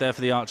sequence there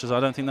for the Archers.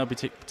 I don't think they'll be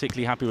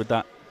particularly happy with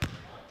that.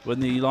 When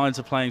the Lions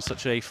are playing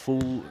such a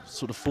full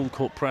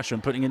court pressure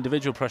and putting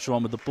individual pressure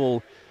on with the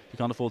ball, you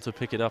can't afford to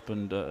pick it up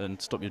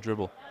and stop your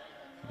dribble.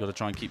 You've got to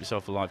try and keep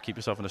yourself alive, keep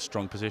yourself in a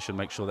strong position,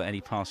 make sure that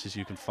any passes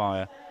you can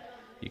fire,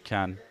 you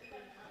can.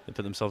 They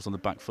put themselves on the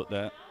back foot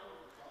there.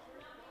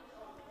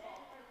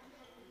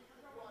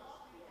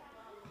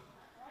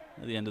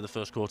 At the end of the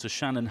first quarter,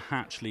 Shannon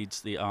Hatch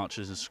leads the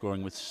Archers in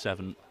scoring with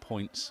 7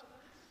 points.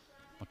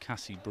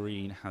 Cassie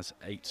Breen has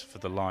 8 for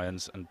the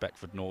Lions, and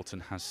Beckford Norton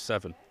has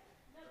 7.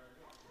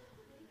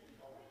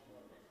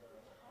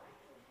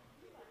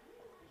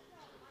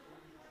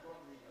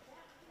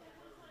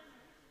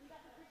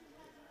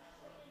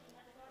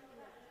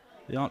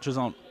 The Archers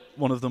aren't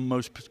one of the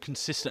most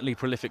consistently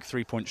prolific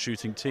three-point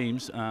shooting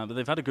teams, but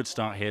they've had a good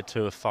start here,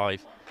 2 of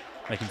 5,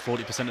 making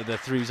 40% of their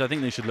threes. I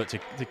think they should look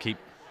to keep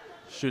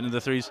shooting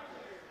the threes.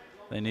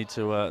 They need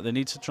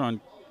to try and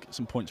get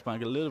some points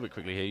back a little bit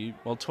quickly here.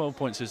 While 12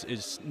 points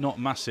is not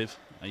massive,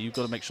 you've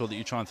got to make sure that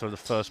you try and throw the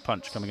first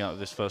punch coming out of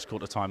this first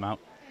quarter timeout.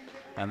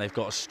 And they've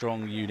got a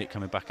strong unit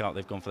coming back out.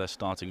 They've gone for their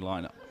starting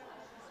lineup.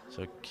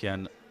 So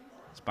Kien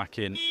is back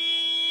in,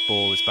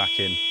 Ball is back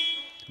in.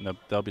 And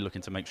they'll be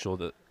looking to make sure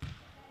that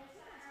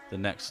the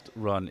next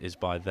run is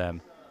by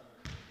them.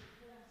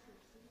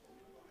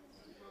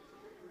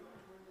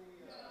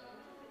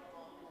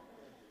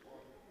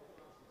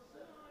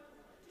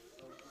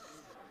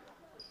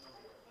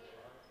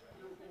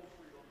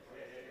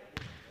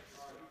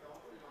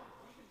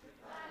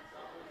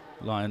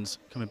 Lions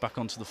coming back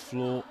onto the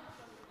floor.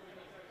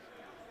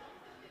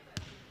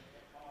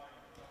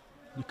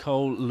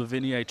 Nicole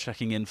Lavinier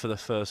checking in for the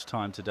first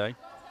time today.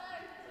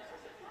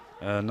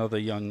 Another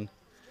young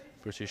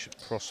British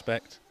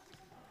prospect.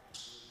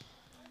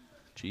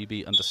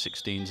 GB under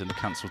 16s in the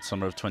cancelled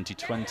summer of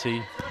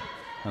 2020.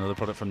 Another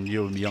product from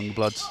Newham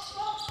Youngbloods.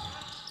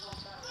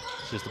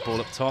 This is the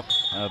ball up top.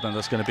 Then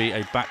there's going to be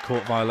a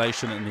backcourt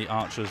violation and the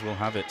Archers will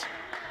have it.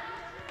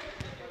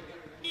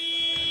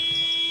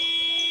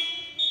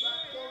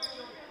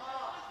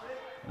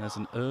 There's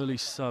an early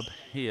sub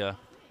here.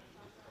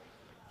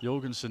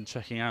 Jorgensen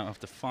checking out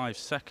after 5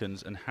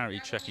 seconds and Harry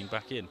checking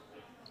back in.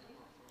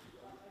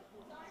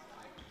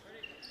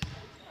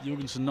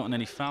 Jorgensen not in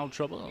any foul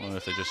trouble. I don't know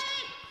if they just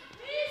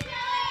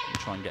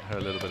try and get her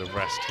a little bit of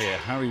rest here.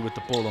 Harry with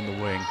the ball on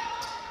the wing.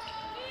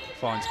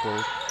 Finds ball.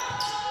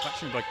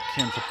 Backshooting by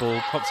Kim for ball.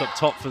 Pops up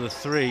top for the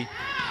 3.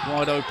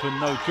 Wide open,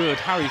 no good.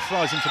 Harry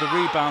flies in for the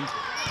rebound.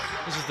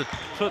 This is the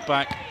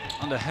putback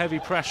under heavy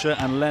pressure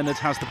and Leonard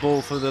has the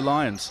ball for the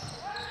Lions.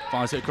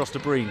 Fires it across to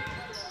Breen.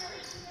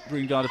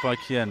 Breen guarded by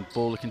Kien.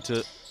 Ball looking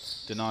to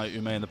deny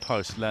Ume in the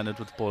post. Leonard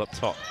with the ball up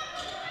top.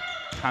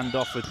 Hand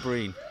off with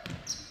Breen.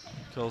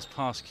 Curls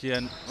past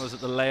Kien. Was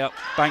it the layup?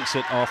 Banks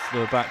it off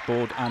the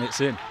backboard and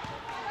it's in.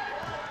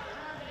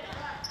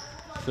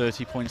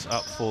 30 points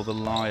up for the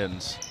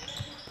Lions.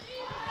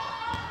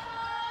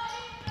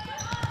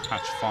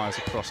 Hatch fires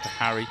across to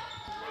Harry.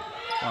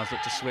 Lions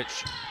look to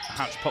switch.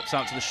 Hatch pops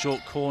out to the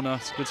short corner.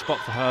 It's a good spot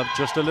for her.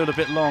 Just a little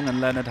bit long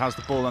and Leonard has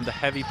the ball under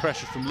heavy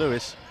pressure from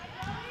Lewis.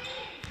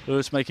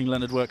 Lewis making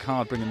Leonard work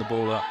hard, bringing the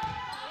ball up.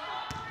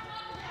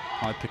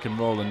 High pick and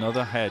roll,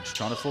 another hedge,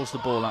 trying to force the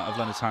ball out of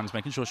Leonard's hands,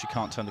 making sure she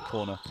can't turn the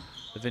corner.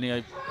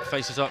 Lavinia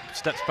faces up,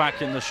 steps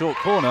back in the short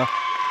corner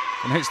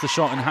and hits the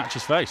shot in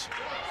Hatch's face.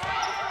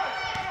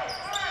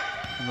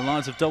 And the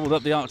Lions have doubled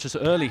up the Archers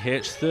early here.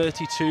 It's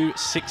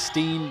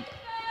 32-16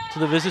 to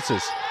the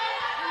visitors.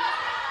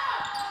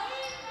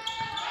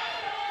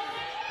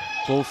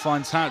 Ball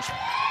finds Hatch.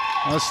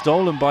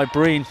 Stolen by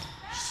Breen.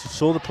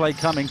 Saw the play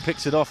coming,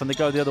 picks it off, and they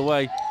go the other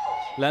way.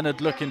 Leonard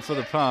looking for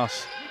the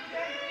pass.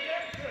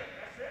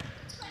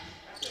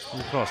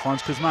 Across,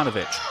 finds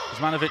Kuzmanovic.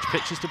 Kuzmanovic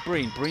pitches to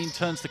Breen. Breen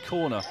turns the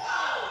corner.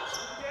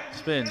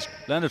 Spins.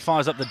 Leonard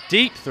fires up the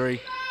deep 3.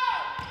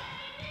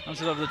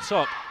 Comes it over the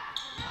top.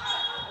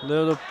 A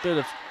little bit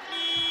of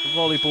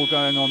volleyball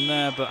going on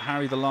there, but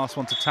Harry the last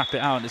one to tap it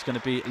out, and it's going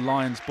to be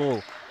Lions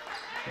ball.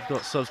 We've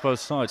got subs both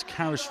sides.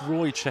 Karis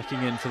Roy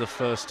checking in for the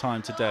first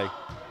time today.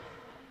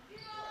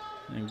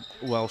 And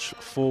Welsh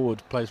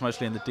forward, plays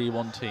mostly in the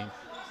D1 team.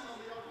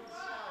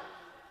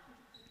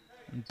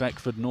 And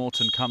Beckford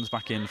Norton comes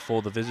back in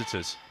for the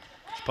visitors.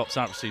 She pops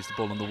out, receives the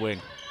ball on the wing.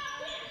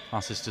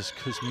 Passes to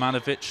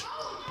Kuzmanovic.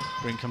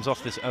 Breen comes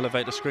off this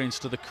elevator, screens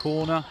to the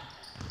corner.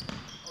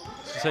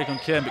 To take on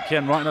Kien, but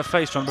Kien right in her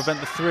face, trying to prevent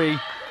the 3.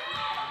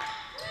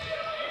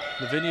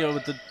 Lavinia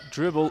with the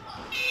dribble.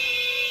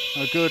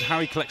 No good.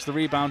 Harry collects the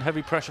rebound.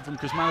 Heavy pressure from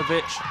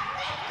Kuzmanovic.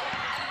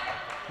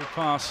 Good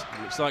pass.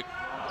 Looks like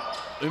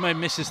Ume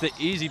misses the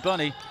easy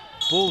bunny.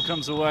 Ball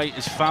comes away,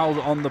 is fouled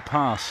on the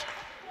pass.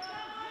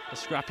 A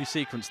scrappy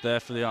sequence there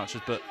for the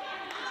Archers, but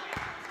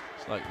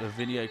it's like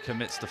Lavinia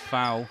commits the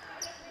foul,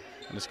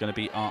 and it's going to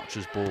be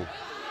Archers ball.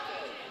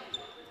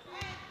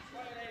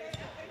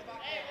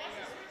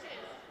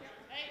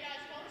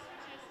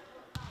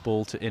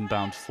 Ball to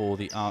inbound for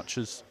the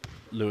Archers.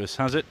 Lewis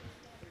has it.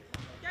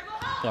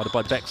 Guarded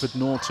by Beckford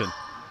Norton.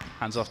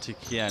 Hands off to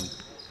Kien.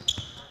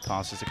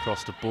 Passes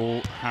across the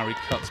ball. Harry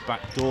cuts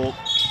back door.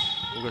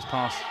 Ball goes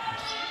past.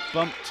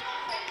 Bumped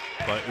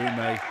by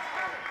Ume.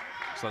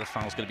 Looks like the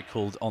foul's going to be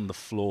called on the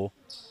floor.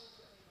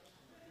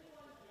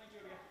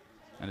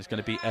 And it's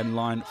going to be end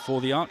line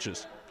for the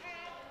Archers.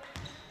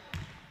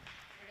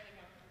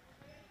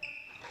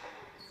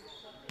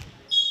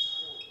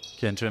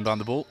 Kien to inbound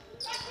the ball.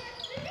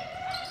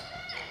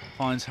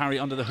 Finds Harry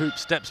under the hoop,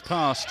 steps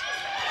past.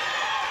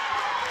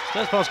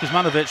 Steps past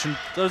Kuzmanovic and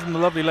does in the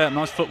lovely layup.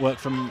 Nice footwork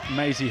from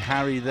Maisie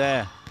Harry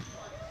there.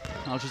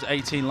 Archers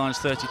 18, Lions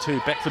 32.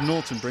 Beckford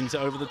Norton brings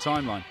it over the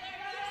timeline.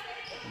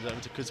 Comes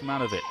over to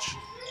Kuzmanovic.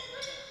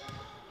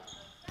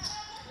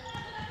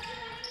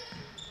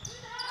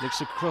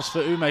 Looks across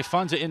for Ume,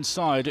 finds it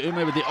inside.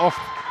 Ume with the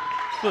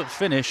off-foot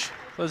finish.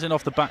 Throws in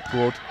off the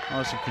backboard.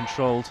 Nice and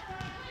controlled.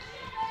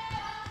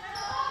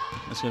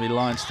 That's going to be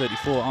Lions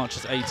 34,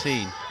 Archers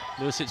 18.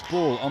 Lewis hits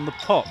ball on the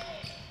pop.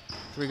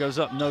 Three goes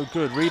up, no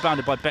good.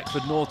 Rebounded by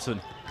Beckford Norton.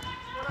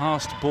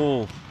 Passed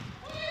ball.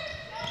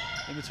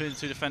 In between the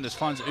two defenders,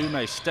 finds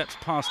Ume, steps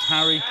past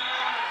Harry.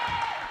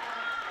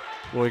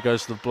 Roy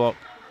goes to the block.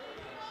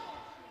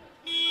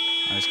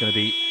 And it's going to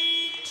be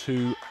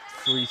 2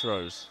 free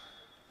throws.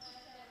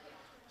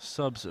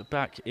 Subs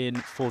back in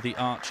for the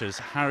Archers.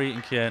 Harry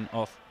and Kien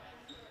off.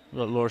 We've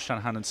got Laura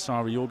Shanahan and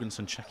Sarah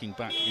Jorgensen checking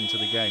back into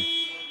the game.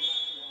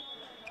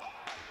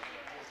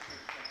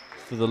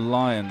 For the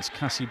Lions,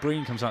 Cassie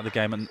Breen comes out of the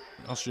game and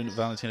Austrian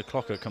Valentina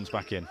Klocker comes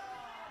back in.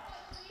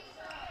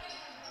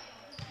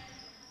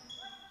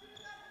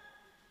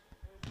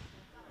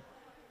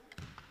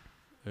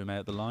 Ume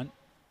at the line.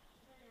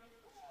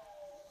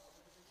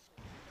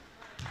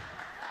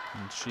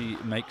 And she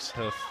makes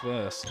her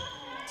first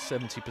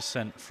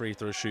 70% free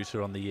throw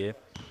shooter on the year.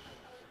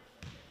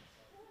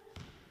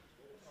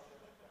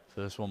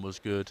 First one was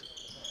good.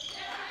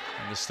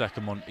 And the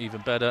second one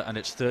even better, and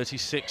it's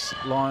 36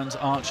 Lions,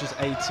 Archers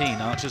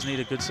 18. Archers need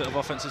a good set of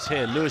offences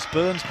here. Lewis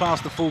burns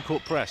past the full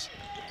court press.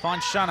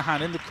 Finds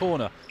Shanahan in the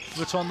corner,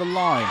 foot on the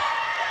line.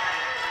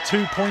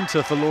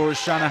 2-pointer for Laura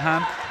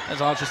Shanahan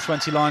as Archers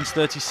 20, Lions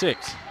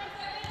 36.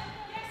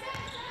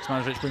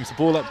 Smanovic brings the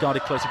ball up,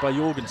 guarded closely by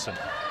Jorgensen.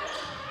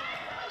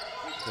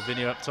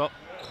 Lavinia up top,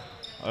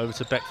 over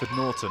to Beckford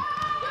Norton.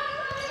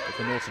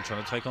 Beckford Norton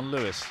trying to take on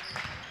Lewis.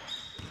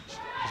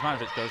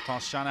 Smanovic goes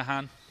past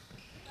Shanahan.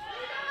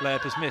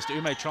 Layup is missed.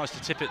 Ume tries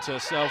to tip it to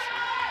herself.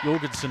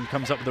 Jorgensen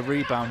comes up with a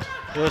rebound.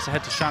 Bursts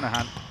ahead to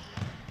Shanahan.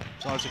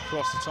 Drives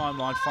across the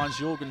timeline, finds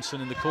Jorgensen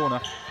in the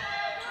corner.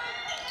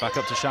 Back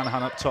up to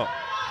Shanahan up top.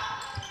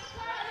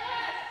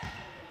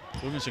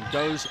 Jorgensen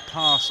goes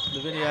past.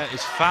 Lavinia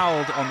is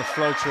fouled on the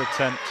floater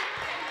attempt.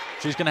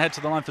 She's going to head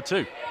to the line for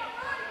 2.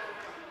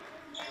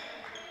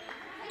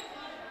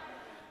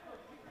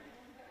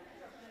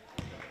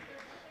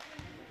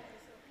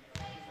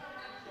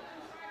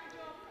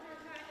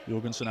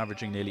 Jorgensen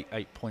averaging nearly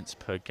 8 points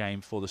per game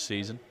for the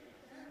season.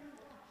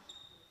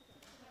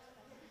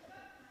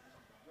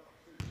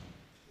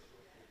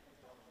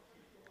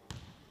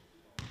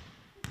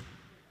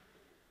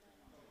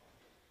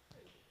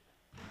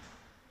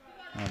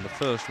 And the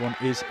first one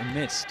is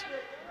missed.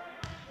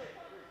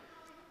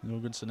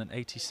 Jorgensen an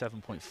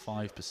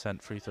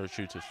 87.5% free throw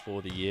shooter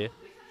for the year.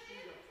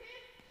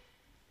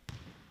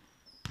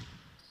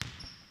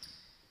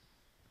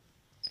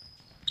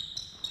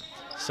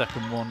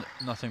 Second one,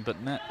 nothing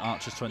but net.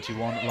 Archers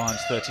 21, Lions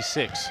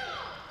 36.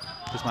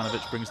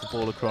 Kuzmanovic brings the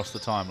ball across the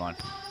timeline.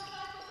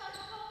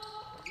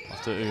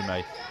 After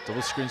Ume.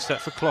 Double screen set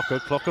for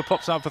Klocker. Klocker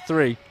pops out for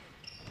 3.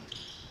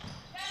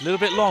 A little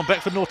bit long.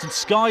 Beckford Norton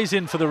skies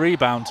in for the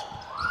rebound.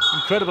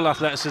 Incredible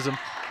athleticism.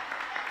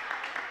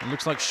 It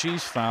looks like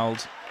she's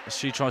fouled as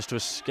she tries to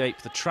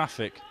escape the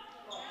traffic.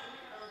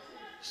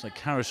 Looks like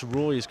Karis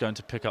Roy is going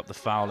to pick up the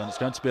foul, and it's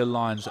going to be a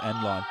Lions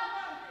end line.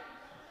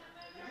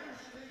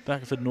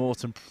 Beckford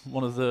Norton,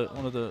 one of the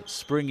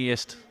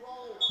springiest,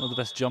 one of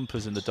the best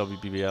jumpers in the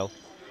WBBL.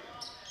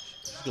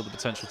 She's got the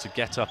potential to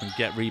get up and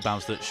get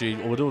rebounds that she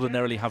would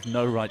ordinarily have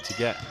no right to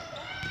get.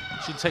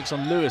 She takes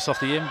on Lewis off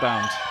the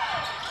inbound.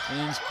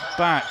 Leans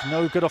back,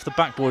 no good off the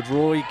backboard.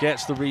 Roy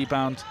gets the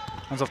rebound,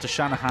 hands off to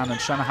Shanahan, and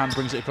Shanahan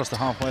brings it across the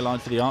halfway line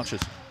for the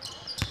Archers.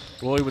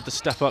 Roy with the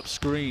step-up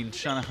screen.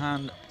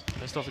 Shanahan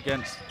faced off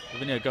against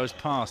Lavinia, goes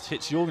past,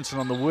 hits Jorgensen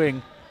on the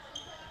wing.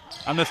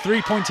 And the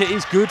three-pointer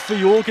is good for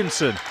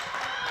Jorgensen.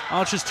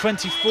 Archers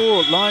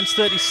 24, Lions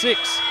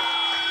 36.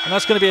 And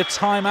that's going to be a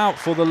timeout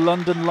for the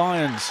London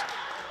Lions.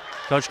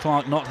 Coach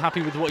Clark not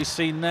happy with what he's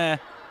seen there.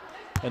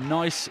 A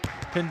nice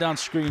pin-down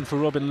screen for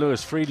Robin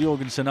Lewis. Freed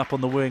Jorgensen up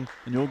on the wing.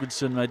 And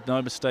Jorgensen made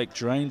no mistake,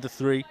 drained the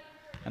 3.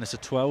 And it's a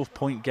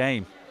 12-point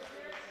game.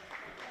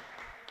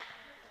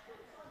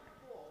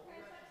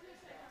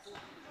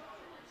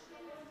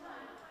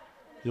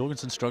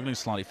 Jorgensen struggling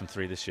slightly from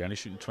 3 this year, only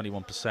shooting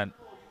 21%.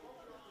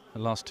 The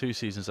last 2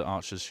 seasons at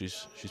Archers,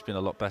 she's been a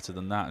lot better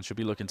than that, and she'll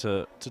be looking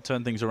to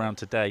turn things around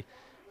today,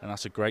 and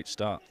that's a great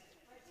start.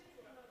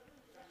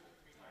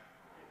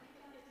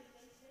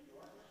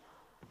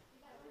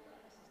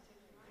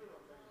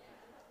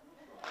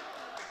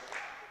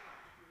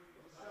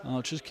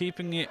 Archers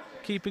keeping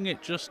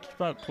it just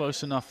about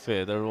close enough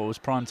here. They're always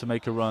primed to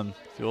make a run.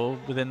 If you're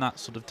within that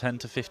sort of 10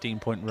 to 15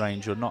 point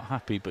range, you're not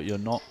happy, but you're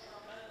not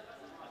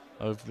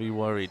overly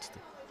worried.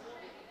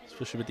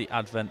 Especially with the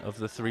advent of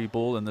the 3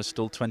 ball, and there's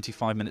still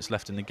 25 minutes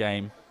left in the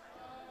game.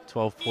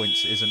 12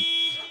 points isn't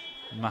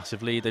a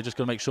massive lead. They're just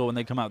going to make sure when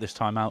they come out this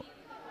timeout,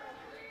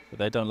 but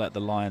they don't let the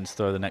Lions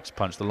throw the next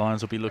punch. The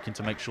Lions will be looking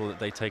to make sure that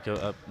they take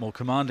a more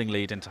commanding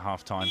lead into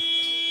half-time.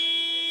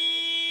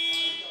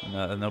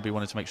 And they'll be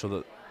wanting to make sure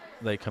that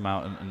they come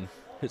out and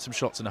hit some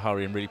shots in a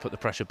hurry and really put the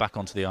pressure back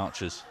onto the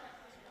Archers.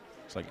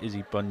 It's like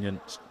Izzy Bunyan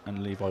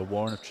and Levi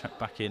Warren have checked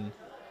back in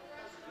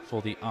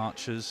for the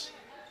Archers.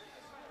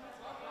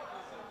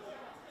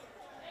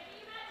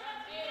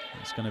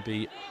 It's going to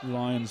be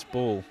Lions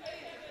ball.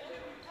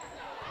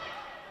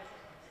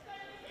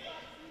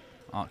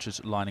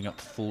 Archers lining up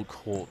full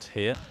court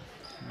here.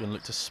 We're going to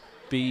look to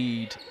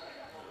speed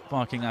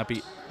Barking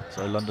Abbey.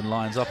 So London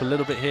Lions up a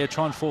little bit here,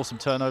 try and force some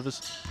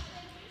turnovers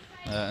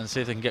and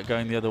see if they can get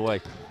going the other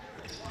way.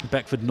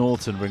 Beckford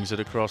Norton brings it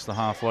across the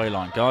halfway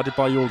line, guarded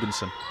by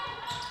Jorgensen.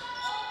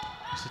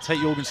 So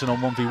take Jorgensen on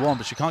 1v1,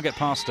 but she can't get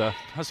past her.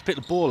 Has to pick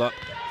the ball up,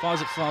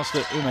 fires it fast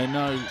at Ume,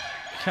 no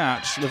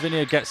catch.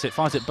 Lavinia gets it,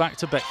 fires it back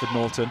to Beckford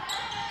Norton.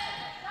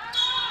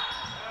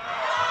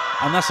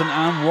 And that's an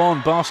and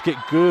one, basket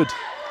good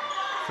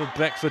for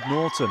Beckford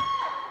Norton.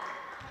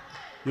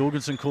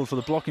 Jorgensen called for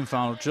the blocking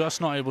foul, just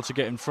not able to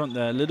get in front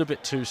there, a little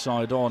bit too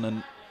side on,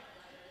 and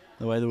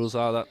the way the rules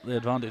are, that the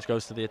advantage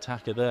goes to the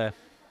attacker there.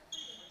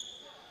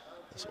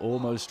 It's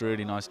almost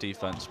really nice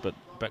defense, but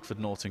Beckford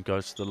Norton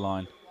goes to the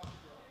line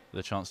with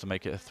a chance to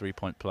make it a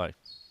three-point play.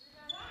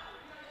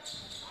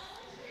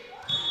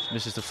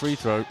 Misses the free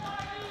throw,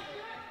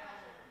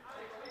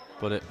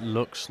 but it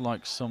looks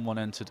like someone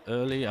entered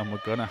early and we're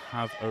gonna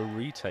have a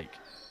retake.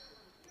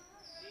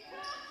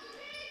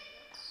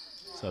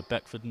 So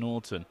Beckford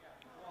Norton,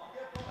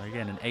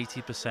 again an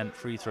 80%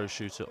 free throw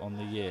shooter on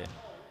the year.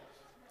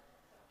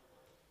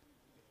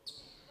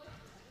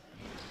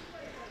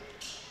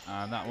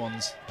 And that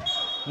one's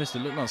missed. It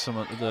looked like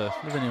someone,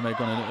 Lavinia may have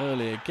gone in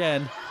early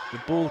again. The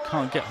ball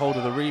can't get hold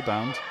of the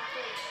rebound.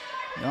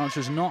 The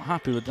Archer's not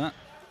happy with that.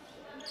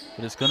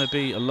 But it's going to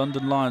be a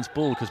London Lions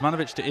ball.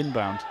 Kuzmanovic to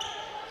inbound.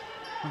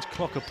 And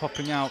Clocker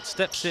popping out.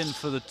 Steps in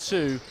for the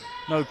two.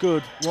 No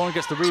good. Warren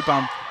gets the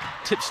rebound.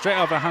 Tipped straight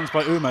out of her hands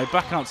by Ume.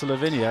 Back out to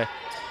Lavinia.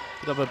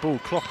 Good up her ball.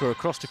 Clocker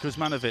across to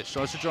Kuzmanovic.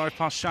 Tries to drive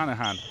past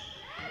Shanahan.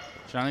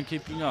 Shannon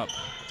keeping up.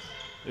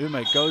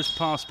 Ume goes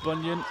past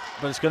Bunyan.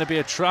 But it's going to be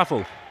a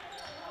travel.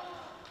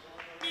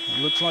 It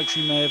looks like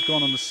she may have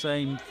gone on the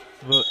same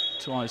foot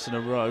twice in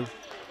a row.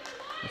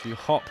 If you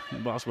hop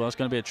in basketball, it's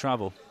going to be a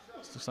travel.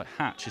 It looks like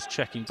Hatch is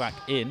checking back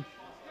in.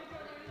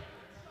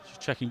 She's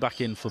checking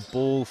back in for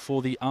ball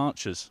for the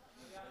Archers.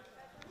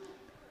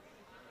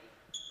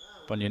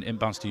 Bunyan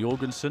inbounds to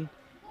Jorgensen.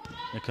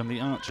 Here come the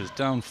Archers,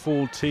 down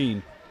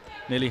 14,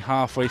 nearly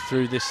halfway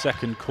through this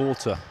second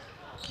quarter.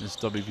 This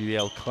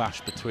WBBL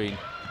clash between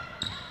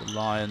the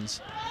Lions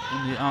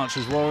and the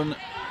Archers. Warren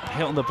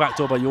hit on the back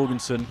door by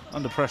Jorgensen,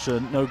 under pressure,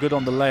 no good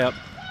on the layup,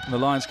 and the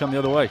Lions come the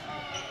other way.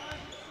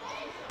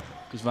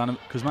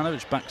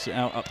 Kuzmanovic backs it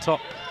out up top.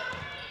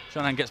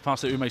 Shanahan gets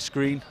past the Ume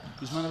screen.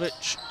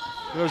 Kuzmanovic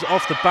goes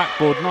off the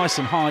backboard, nice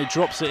and high,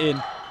 drops it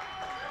in.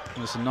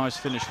 And it's a nice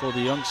finish for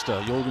the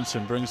youngster.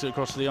 Jorgensen brings it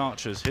across to the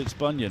Archers, hits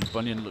Bunyan.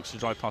 Bunyan looks to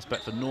drive past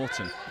Beckford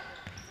Norton.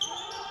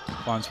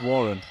 Finds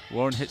Warren.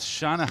 Warren hits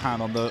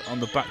Shanahan on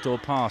the backdoor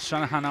pass.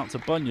 Shanahan out to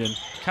Bunyan.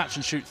 Catch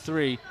and shoot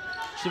three.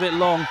 Just a bit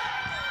long.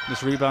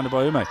 This rebounded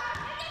by Ume.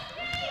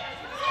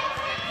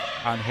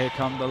 And here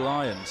come the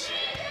Lions.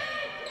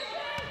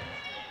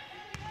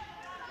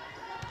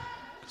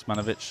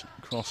 Kuzmanovic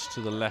across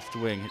to the left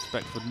wing. Hits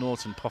Beckford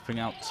Norton popping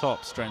out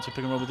top. Straight into pick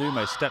and roll with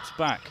Ume. Steps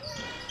back.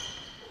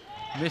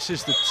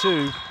 Misses the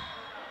two.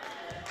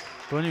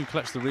 Bunyan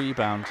collects the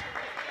rebound.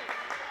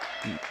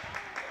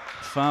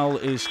 Foul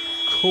is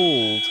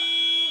called.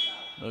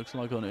 Looks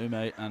like on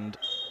Ume, and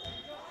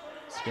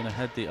it's going to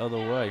head the other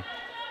way.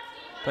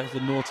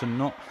 Beckford Norton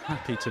not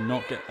happy to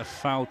not get a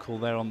foul call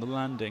there on the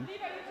landing.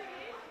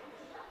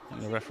 I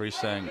think the referee's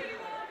saying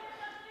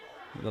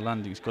the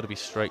landing's got to be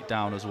straight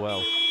down as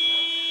well.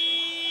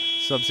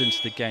 Subs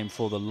into the game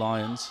for the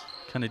Lions.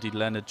 Kennedy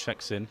Leonard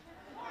checks in,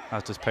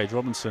 as does Paige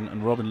Robinson,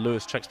 and Robin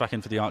Lewis checks back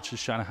in for the Archers.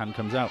 Shanahan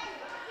comes out.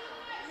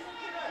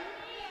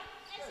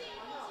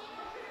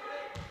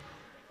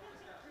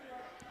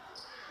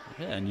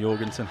 Yeah, and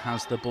Jorgensen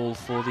has the ball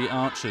for the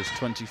Archers,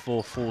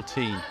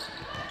 24-14.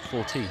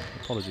 14,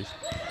 apologies.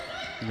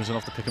 He goes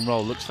off the pick and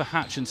roll, looks for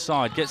Hatch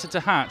inside, gets it to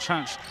Hatch.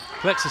 Hatch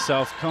collects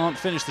herself, can't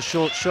finish the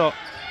short shot.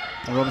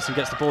 And Robinson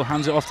gets the ball,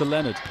 hands it off to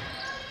Leonard.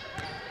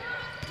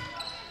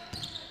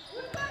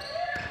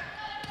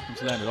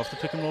 Comes Leonard off the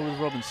pick and roll with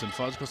Robinson,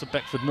 fires across to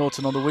Beckford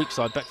Norton on the weak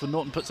side. Beckford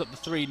Norton puts up the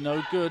three,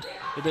 no good.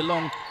 A bit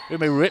long.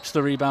 Ume rips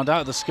the rebound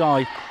out of the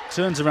sky,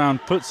 turns around,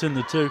 puts in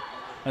the two.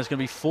 And it's going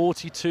to be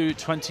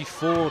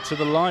 42-24 to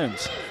the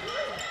Lions.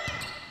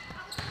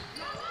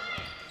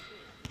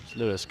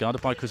 Lewis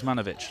guarded by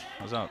Kuzmanovic.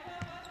 Goes out.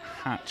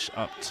 Hatch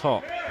up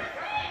top.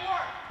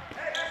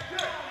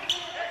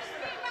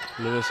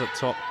 Lewis up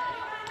top.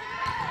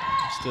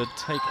 Just to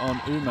take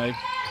on Ume.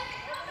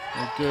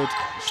 A good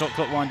shot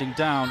clock winding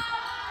down.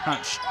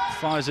 Hatch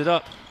fires it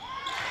up.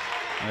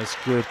 That's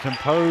good.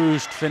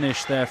 Composed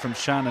finish there from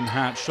Shannon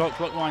Hatch. Shot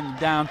clock winding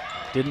down.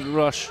 Didn't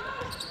rush.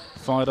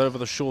 Fired over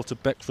the short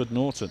of Beckford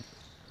Norton.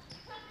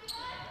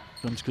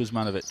 Comes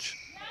Kuzmanovic.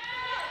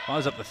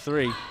 Fires up the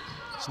 3.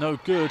 It's no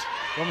good.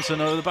 Robinson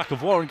over the back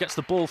of Warren, gets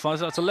the ball,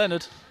 fires out to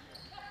Leonard.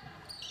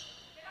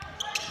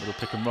 Little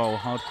pick and roll,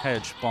 hard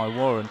hedge by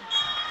Warren.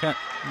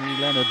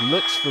 Leonard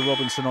looks for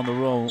Robinson on the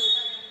roll.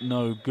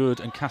 No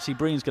good. And Cassie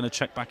Breen's going to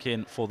check back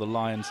in for the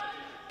Lions.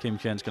 Kim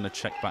Kien's going to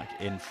check back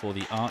in for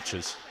the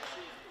Archers.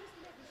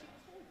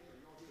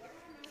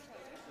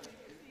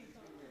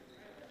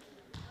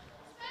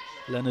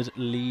 Leonard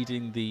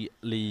leading the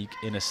league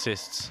in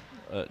assists,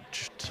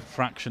 just a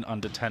fraction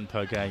under 10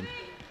 per game.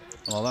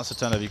 Well, that's a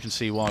turnover. You can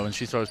see why when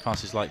she throws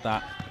passes like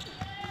that.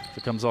 If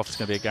it comes off, it's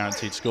going to be a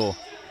guaranteed score.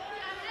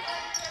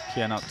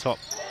 Kien out top.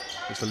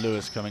 It's for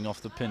Lewis coming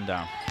off the pin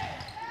down.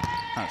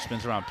 Hatch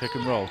spins around, pick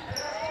and roll.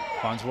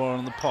 Finds Warren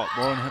on the pot.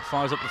 Warren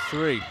fires up the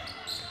 3.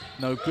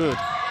 No good.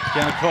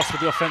 Again across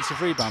with the offensive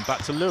rebound.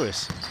 Back to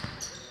Lewis.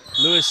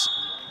 Lewis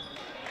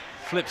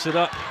flips it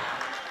up.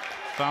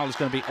 Foul is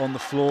going to be on the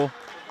floor.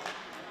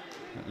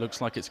 It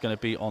looks like it's going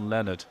to be on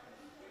Leonard.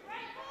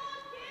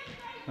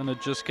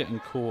 Leonard just getting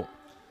caught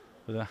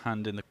with her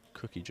hand in the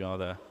cookie jar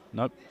there.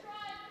 Nope.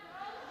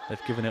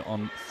 They've given it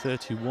on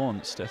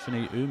 31,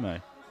 Stephanie Ume.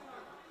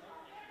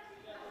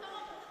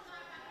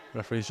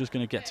 Referee's just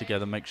going to get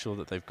together, make sure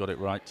that they've got it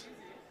right.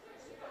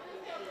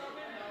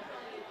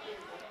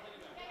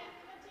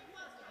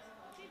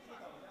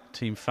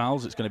 Team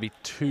fouls. It's going to be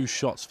 2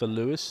 shots for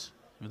Lewis,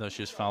 even though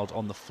she was fouled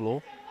on the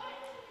floor.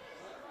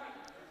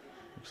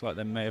 Looks like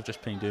they may have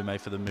just pinged Ume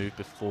for the move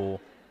before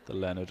the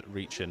Leonard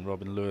reach in.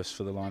 Robin Lewis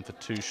for the line for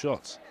 2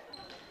 shots.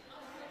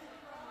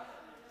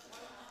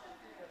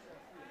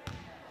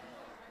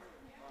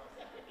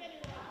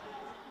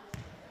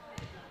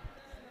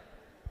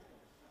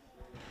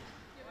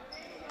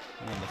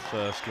 And the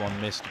first one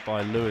missed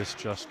by Lewis,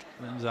 just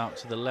runs out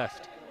to the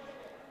left.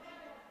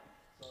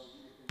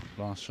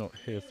 Last shot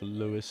here for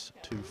Lewis,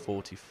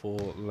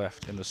 2:44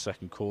 left in the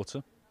second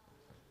quarter.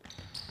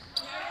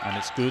 And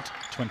it's good,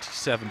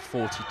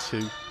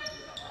 27-42.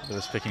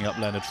 Lewis picking up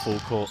Leonard full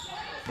court.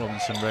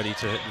 Robinson ready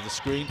to hit with the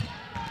screen.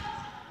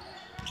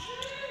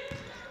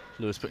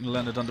 Lewis putting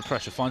Leonard under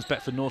pressure, finds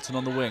Beckford Norton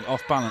on the wing,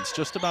 off balance,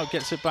 just about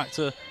gets it back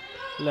to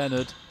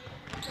Leonard.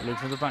 Looking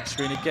for the back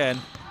screen again.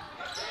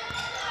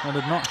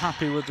 Leonard not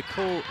happy with the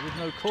call, with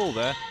no call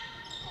there.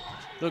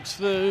 Looks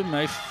for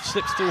Ume,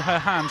 slips through her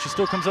hand, she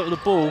still comes up with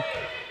the ball.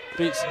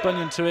 Beats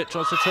Bunyan to it,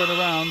 tries to turn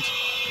around.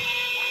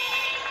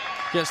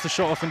 Gets the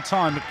shot off in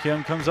time, but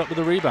Kian comes up with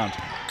a rebound.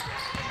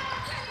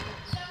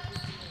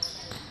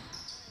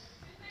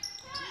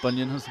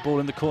 Bunyan has the ball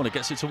in the corner,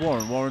 gets it to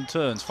Warren. Warren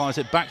turns, fires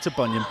it back to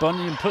Bunyan.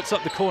 Bunyan puts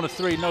up the corner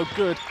 3, no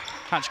good.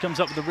 Hatch comes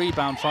up with the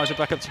rebound, fires it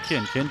back up to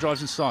Kien. Kien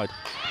drives inside.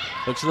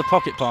 Looks at the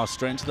pocket pass,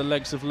 straight into the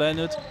legs of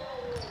Leonard.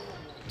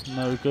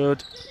 No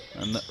good.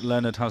 And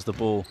Leonard has the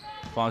ball.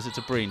 Fires it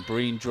to Breen.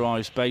 Breen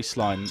drives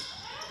baseline.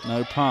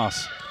 No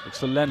pass. Looks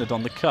for Leonard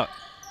on the cut.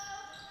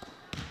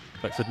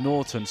 Beckford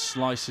Norton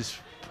slices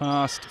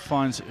past,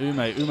 finds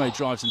Ume. Ume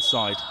drives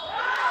inside.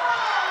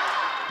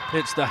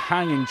 Hits the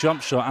hanging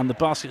jump shot and the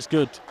basket's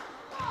good.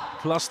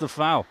 Plus the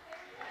foul.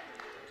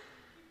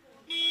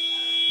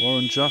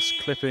 Warren just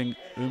clipping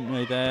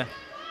Ume there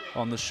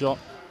on the shot.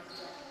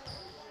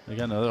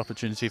 Again, another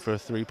opportunity for a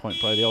 3-point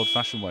play the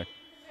old-fashioned way.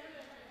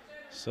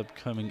 Sub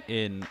coming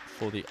in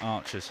for the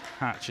Archers.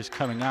 Hatch is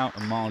coming out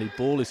and Marley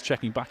Ball is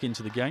checking back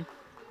into the game.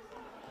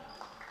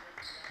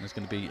 There's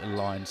going to be a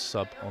line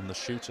sub on the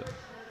shooter.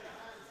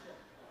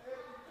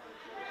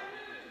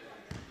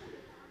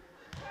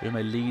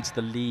 Ume leads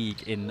the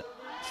league in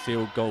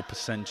field goal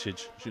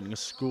percentage, shooting a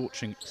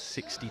scorching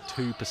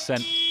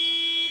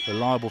 62%.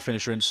 Reliable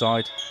finisher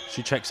inside.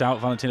 She checks out.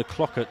 Valentina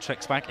Clocker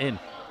checks back in.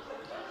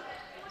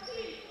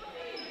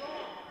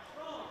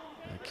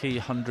 Key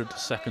 100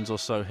 seconds or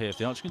so here. If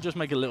the Archers can just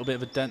make a little bit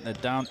of a dent, they're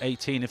down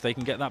 18. If they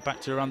can get that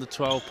back to around the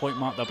 12-point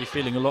mark, they'll be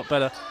feeling a lot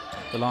better.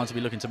 The Lions will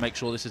be looking to make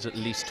sure this is at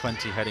least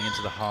 20 heading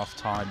into the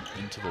half-time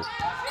interval.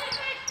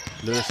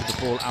 Lewis with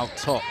the ball out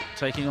top,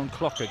 taking on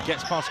Clocker,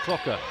 gets past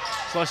Clocker,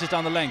 slices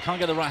down the lane, can't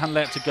get the right-hand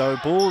layup to go.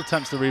 Ball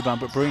attempts the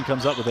rebound, but Breen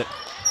comes up with it.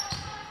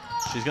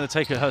 She's going to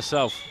take it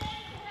herself.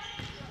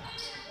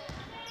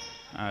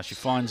 She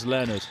finds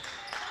Leonard.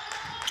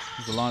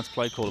 The Lions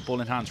play caller, ball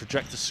in hands,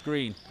 reject the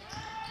screen.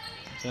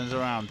 Turns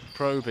around,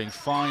 probing,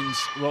 finds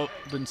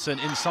Robinson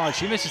inside.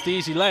 She misses the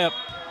easy layup,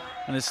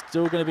 and it's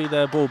still going to be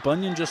their ball.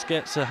 Bunyan just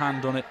gets a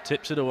hand on it,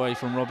 tips it away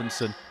from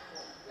Robinson.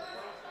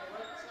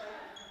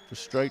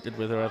 Frustrated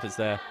with her efforts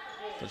there,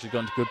 but she's got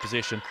into good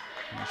position.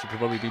 She'll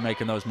probably be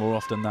making those more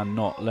often than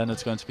not.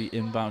 Leonard's going to be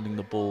inbounding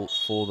the ball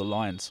for the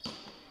Lions.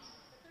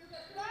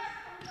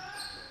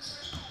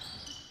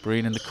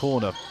 Breen in the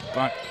corner,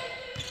 back.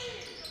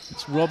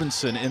 It's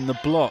Robinson in the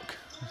block.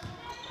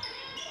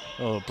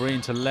 Oh, Breen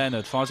to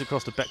Leonard, fires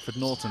across to Beckford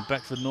Norton.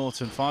 Beckford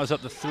Norton fires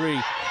up the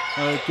 3.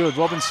 Oh, good.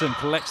 Robinson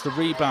collects the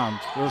rebound,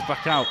 goes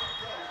back out.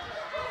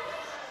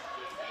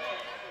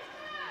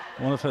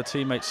 One of her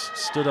teammates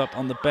stood up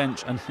on the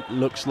bench, and it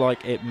looks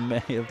like it may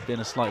have been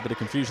a slight bit of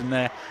confusion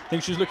there. I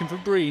think she was looking for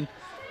Breen,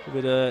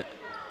 but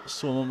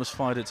someone almost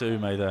fired it to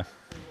Ume there.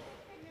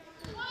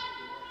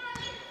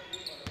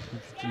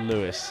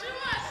 Lewis,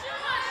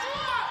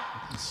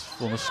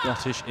 former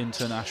Scottish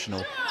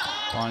international,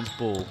 finds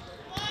ball.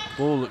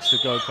 Ball looks to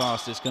go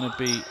past. It's going to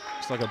be,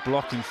 it's like a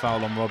blocking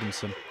foul on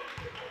Robinson.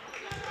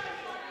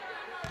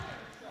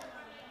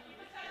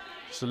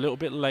 Just a little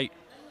bit late.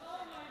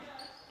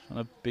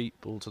 Trying to beat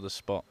ball to the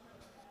spot.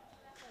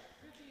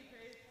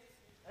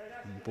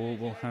 And ball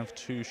will have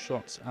 2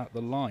 shots at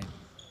the line.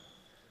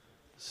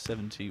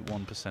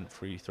 71%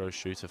 free throw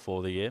shooter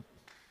for the year.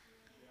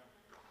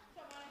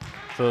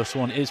 First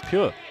one is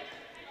pure.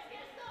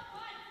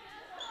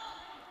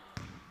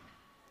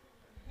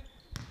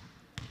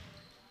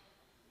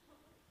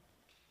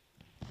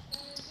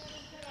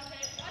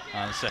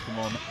 And the second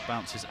one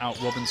bounces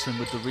out. Robinson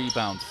with the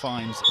rebound,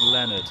 finds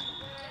Leonard.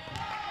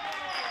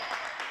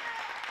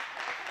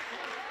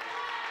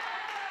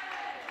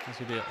 There's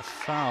going to be a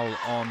foul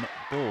on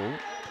ball.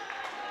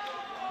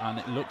 And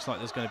it looks like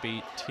there's going to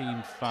be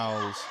team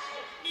fouls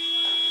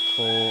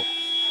for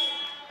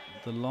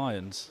the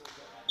Lions.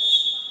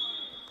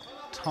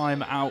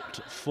 Time out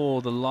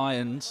for the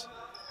Lions.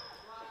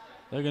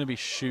 They're going to be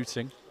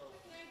shooting.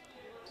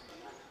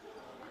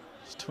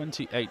 It's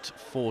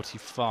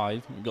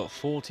 28:45. We've got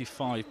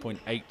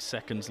 45.8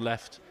 seconds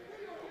left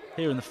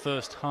here in the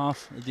first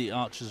half of the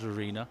Archers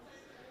Arena.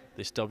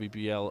 This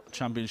WBL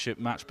Championship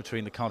match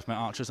between the Cardiff Met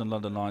Archers and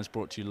London Lions,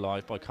 brought to you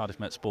live by Cardiff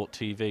Met Sport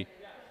TV.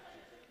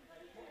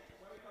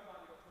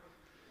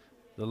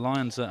 The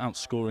Lions are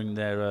outscoring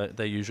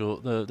their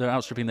usual. They're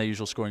outstripping their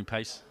usual scoring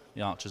pace.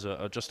 The Archers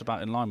are just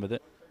about in line with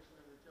it.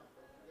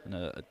 And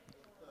I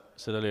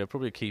said earlier,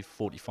 probably a key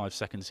 45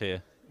 seconds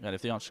here. And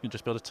if the Archers can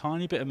just build a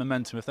tiny bit of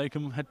momentum, if they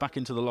can head back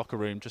into the locker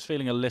room, just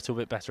feeling a little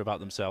bit better about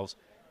themselves,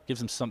 gives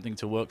them something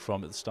to work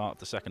from at the start of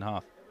the second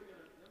half.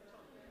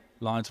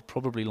 Lions are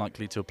probably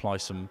likely to apply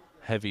some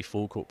heavy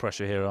full court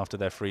pressure here after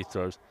their free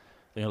throws.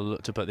 They're going to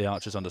look to put the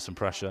Archers under some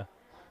pressure.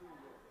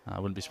 I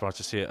wouldn't be surprised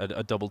to see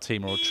a double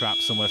team or a trap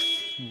somewhere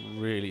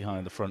really high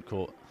in the front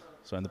court,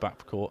 so in the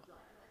back court,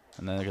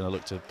 and then they're going to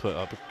look to put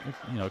up,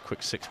 a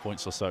quick 6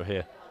 points or so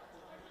here.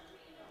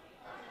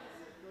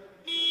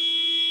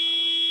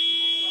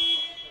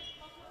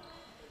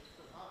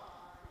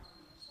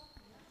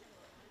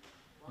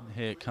 And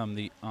here come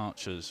the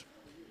Archers.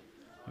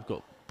 We've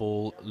got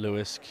Ball,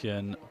 Lewis,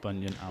 Kien,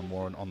 Bunyan, and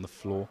Warren on the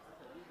floor.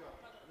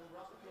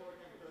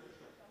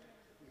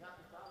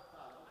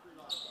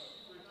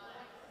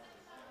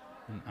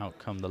 And out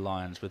come the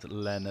Lions with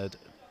Leonard,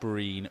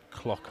 Breen,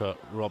 Clocker,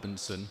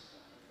 Robinson,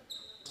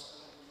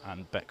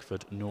 and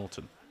Beckford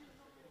Norton.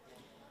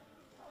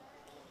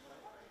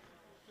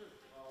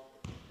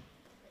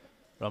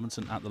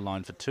 Robinson at the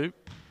line for 2.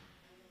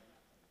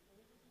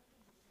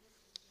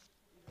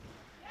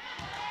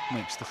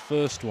 Makes the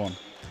first one.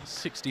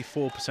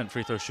 64%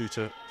 free throw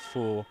shooter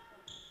for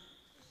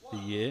the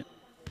year.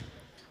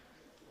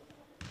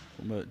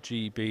 Former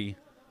GB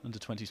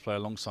under-20s player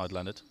alongside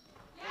Leonard.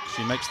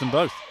 She makes them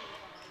both.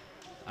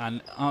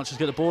 And Archers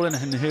get the ball in,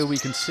 and here we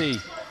can see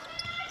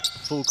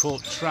full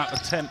court trap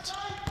attempt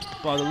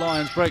by the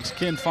Lions. Breaks,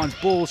 Kien finds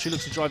ball, she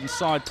looks to drive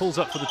inside, pulls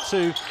up for the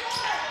 2,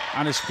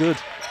 and it's good.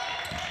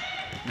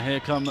 And here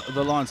come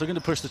the Lions. They're going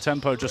to push the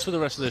tempo just for the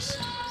rest of this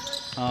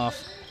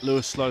half.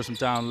 Lewis slows them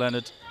down,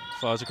 Leonard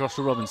fires across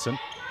to Robinson.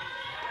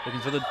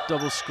 Looking for the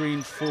double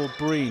screen for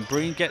Breen.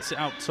 Breen gets it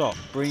out top.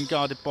 Breen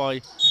guarded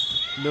by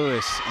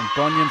Lewis, and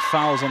Bunyan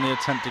fouls on the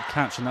attempted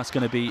catch, and that's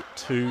going to be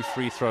 2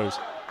 free throws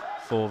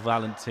for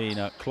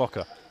Valentina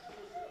Clocker.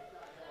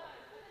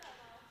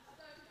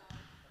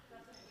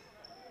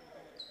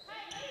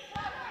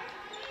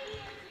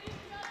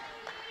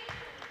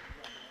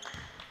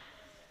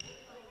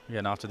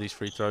 Again, after these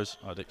free throws,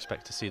 I'd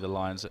expect to see the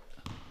Lions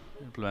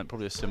implement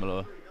probably a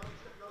similar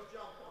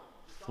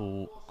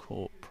full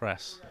court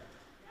press.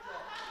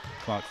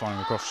 Clark firing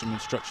across some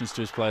instructions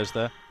to his players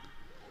there.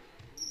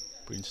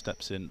 Breen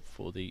steps in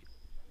for the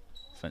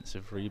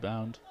offensive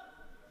rebound.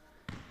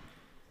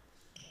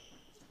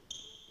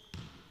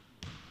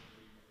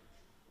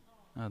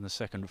 And the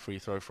second free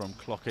throw from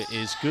Clocker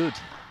is good.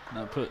 And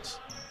that puts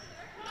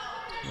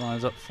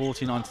Lions up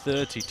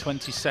 49-30,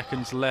 20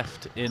 seconds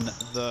left in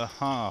the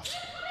half.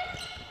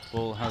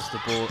 Ball has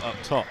the ball up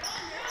top.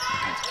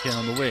 It's Kien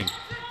on the wing.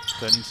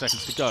 13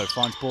 seconds to go.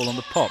 Finds ball on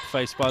the pop,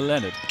 faced by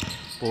Leonard.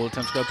 Ball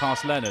attempts to go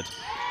past Leonard.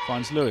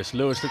 Finds Lewis.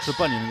 Lewis looks for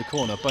Bunyan in the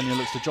corner. Bunyan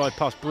looks to drive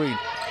past Breen.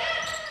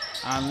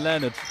 And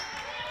Leonard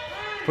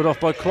put off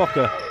by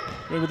Clocker.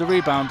 With the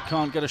rebound,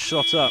 can't get a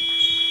shot up.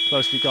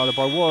 Closely guarded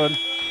by Warren.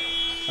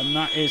 And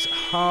that is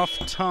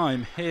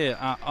half-time here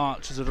at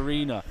Archers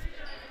Arena.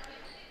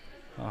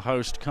 Our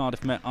host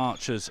Cardiff Met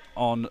Archers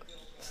on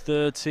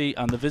 30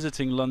 and the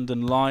visiting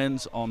London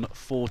Lions on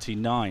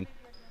 49.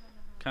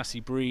 Cassie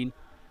Breen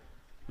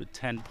with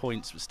 10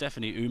 points,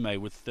 Stephanie Ume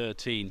with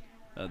 13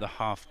 at the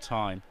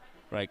half-time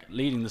break.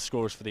 Leading the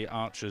scorers for the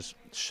Archers,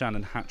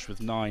 Shannon Hatch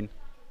with 9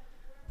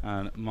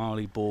 and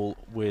Marley Ball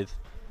with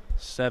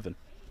 7.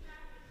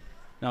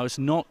 Now, it's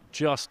not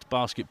just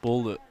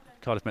basketball that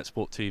Cardiff Met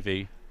Sport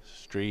TV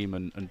stream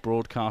and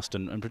broadcast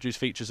and produce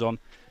features on.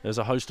 There's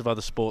a host of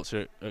other sports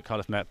here at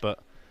Cardiff Met, but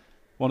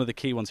One of the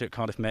key ones here at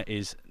Cardiff Met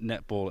is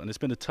netball, and it's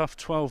been a tough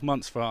 12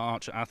 months for our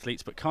Archer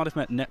athletes, but Cardiff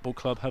Met Netball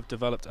Club have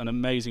developed an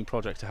amazing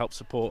project to help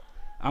support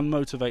and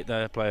motivate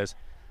their players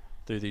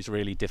through these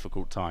really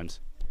difficult times.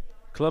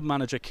 Club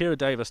manager Kira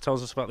Davis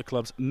tells us about the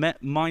club's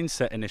Met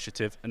Mindset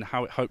initiative and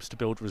how it hopes to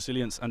build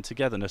resilience and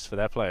togetherness for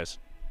their players.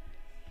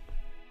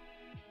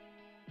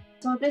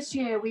 So this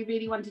year we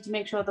really wanted to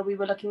make sure that we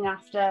were looking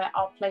after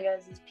our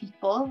players as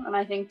people, and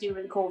I think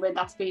during COVID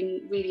that's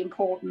been really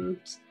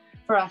important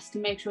for us to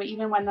make sure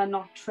even when they're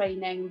not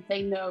training,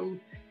 they know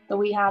that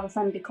we have a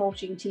friendly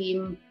coaching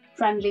team,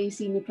 friendly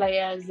senior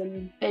players,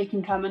 and they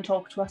can come and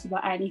talk to us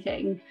about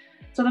anything.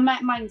 So the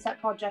Met Mindset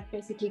project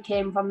basically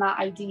came from that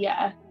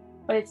idea,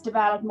 but it's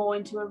developed more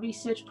into a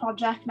research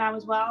project now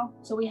as well.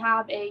 So we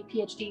have a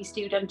PhD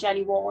student,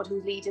 Jenny Ward,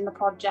 who's leading the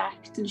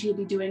project, and she'll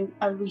be doing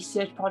a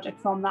research project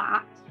from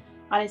that.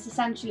 And it's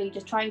essentially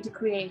just trying to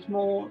create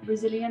more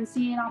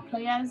resiliency in our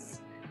players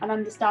and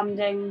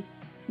understanding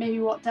maybe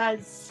what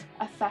does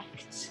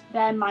affect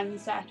their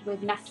mindset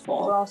with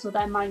netball, also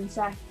their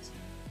mindset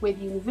with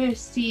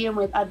university and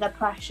with other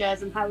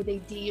pressures and how they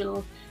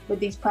deal with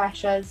these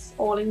pressures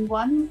all in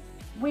one.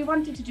 We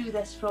wanted to do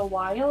this for a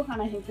while,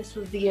 and I think this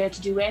was the year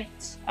to do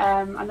it.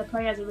 And the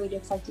players are really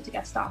excited to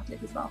get started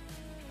as well.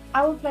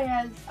 Our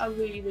players are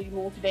really, really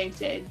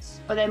motivated,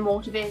 but they're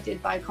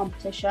motivated by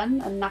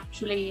competition, and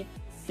naturally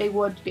they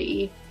would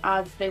be,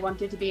 as they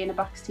wanted to be in a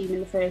Bucks team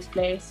in the first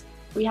place.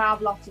 We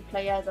have lots of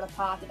players that are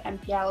part of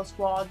MPL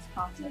squads,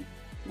 part of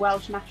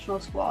Welsh national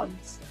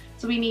squads.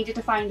 So we needed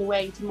to find a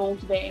way to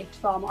motivate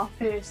from our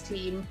first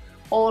team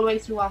all the way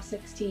through our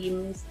 6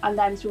 teams and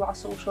then through our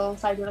social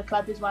side of the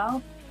club as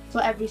well. So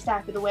every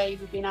step of the way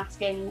we've been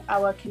asking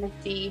our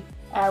committee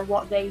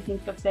what they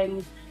think of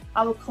things.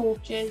 Our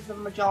coaches are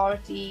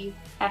majority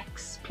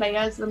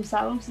ex-players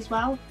themselves as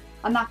well.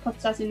 And that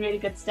puts us in really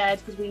good stead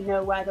because we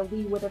know whether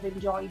we would have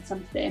enjoyed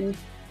something.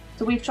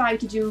 So we've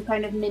tried to do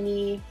kind of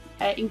mini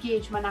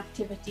engagement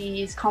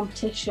activities,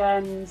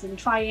 competitions, and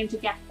trying to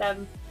get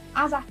them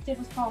as active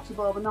as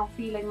possible, but not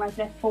feeling like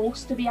they're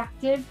forced to be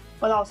active,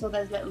 but also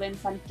there's little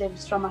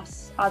incentives from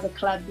us as a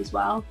club as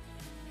well.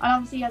 And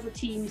obviously as a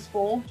team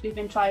sport, we've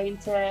been trying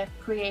to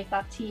create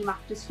that team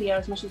atmosphere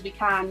as much as we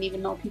can,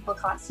 even though people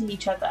can't see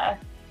each other.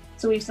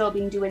 So we've still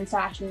been doing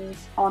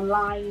sessions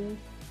online,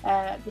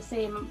 the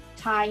same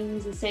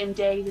times, the same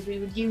days as we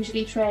would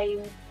usually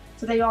train.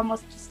 So they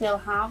almost still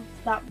have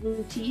that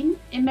routine.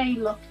 It may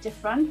look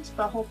different,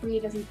 but hopefully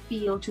it doesn't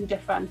feel too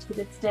different because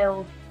it's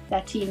still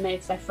their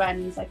teammates, their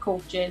friends, their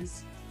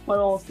coaches.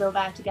 We're all still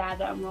there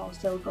together and we're all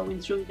still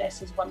going through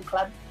this as one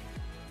club.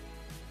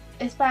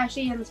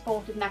 Especially in the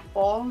sport of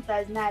netball,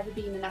 there's never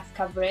been enough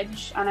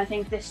coverage, and I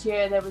think this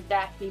year there was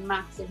definitely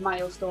massive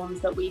milestones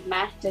that we've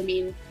met. I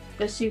mean,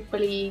 the Super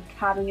League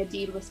having a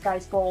deal with Sky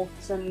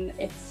Sports, and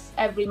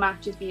every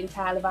match is being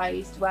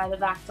televised, whether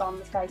that's on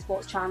the Sky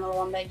Sports channel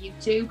or on their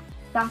YouTube.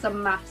 That's a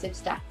massive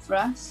step for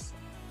us.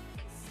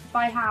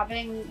 By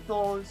having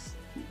those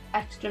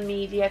extra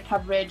media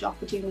coverage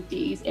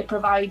opportunities, it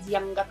provides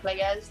younger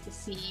players to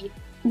see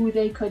who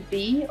they could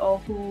be or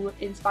who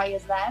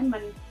inspires them.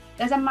 And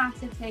there's a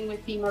massive thing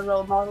with female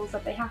role models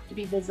that they have to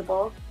be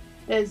visible.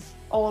 There's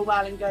all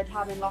well and good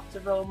having lots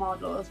of role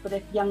models, but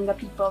if younger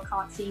people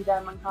can't see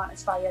them and can't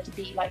aspire to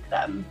be like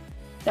them,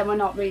 then we're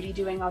not really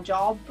doing our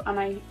job.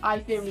 And I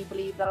firmly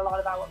believe that a lot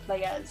of our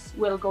players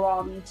will go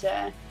on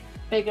to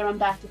bigger and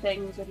better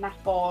things with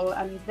netball,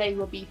 and they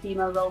will be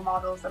female role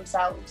models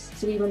themselves.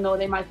 So even though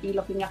they might be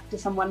looking up to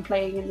someone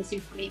playing in the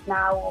Super League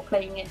now or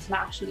playing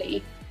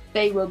internationally,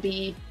 they will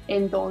be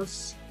in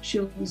those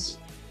shoes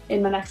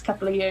in the next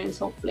couple of years,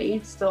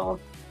 hopefully. So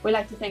we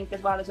like to think,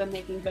 as well as we're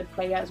making good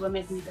players, we're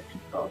making good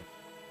people.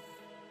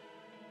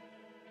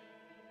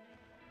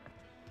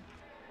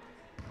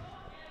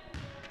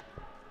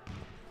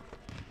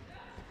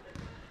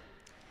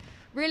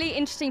 Really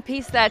interesting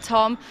piece there,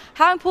 Tom.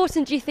 How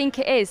important do you think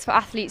it is for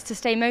athletes to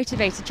stay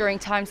motivated during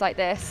times like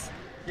this?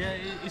 Yeah,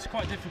 it's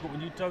quite difficult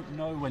when you don't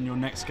know when your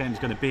next game is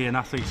going to be, and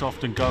athletes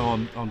often go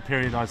on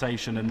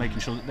periodisation and making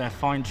sure that they're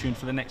fine-tuned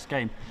for the next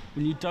game.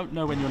 When you don't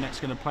know when you're next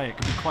going to play, it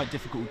can be quite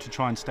difficult to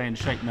try and stay in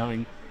shape,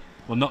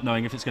 not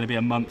knowing if it's going to be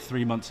a month,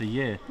 3 months, a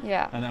year.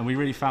 Yeah. And we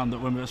really found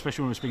that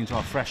especially when we were speaking to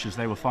our freshers,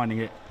 they were finding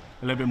it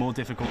a little bit more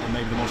difficult than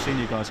maybe the more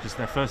senior guys, because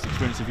their first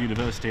experience of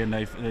university, and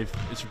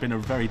it's been a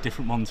very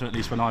different one to at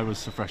least when I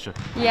was a fresher.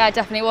 Yeah,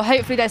 definitely. Well,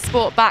 hopefully there's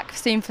sport back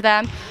soon for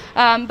them.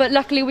 But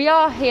luckily we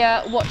are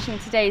here watching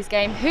today's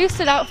game. Who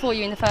stood out for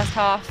you in the first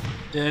half?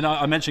 Yeah, and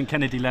I mentioned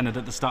Kennedy Leonard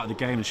at the start of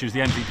the game, and she was the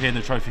MVP in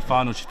the trophy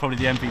final. She's probably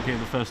the MVP of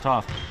the first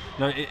half.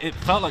 It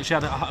felt like she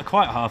had a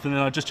quiet half, and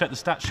then I just checked the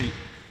stat sheet.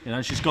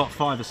 She's got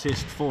 5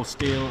 assists,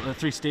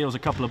 3 steals, a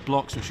couple of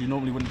blocks, which you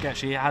normally wouldn't get.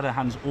 She had her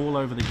hands all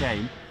over the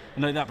game.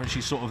 only that, but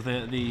she's sort of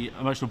the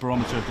emotional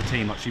barometer of the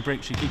team. Like she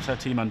keeps her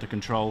team under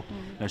control.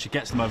 You know, she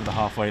gets them over the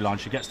halfway line.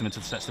 She gets them into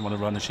the sets they want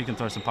to run, and she can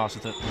throw some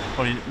passes that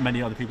probably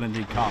many other people in the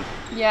league can't.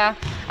 Yeah,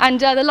 and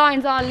the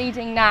Lions are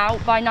leading now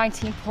by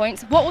 19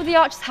 points. What will the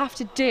Archers have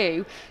to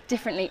do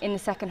differently in the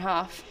second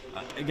half?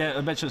 Again,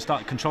 I mentioned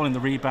start controlling the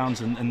rebounds,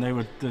 and there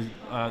were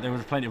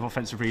plenty of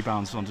offensive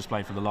rebounds on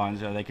display for the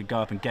Lions. You know, they could go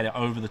up and get it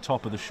over the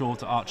top of the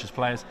shorter Archers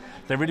players.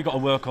 They've really got to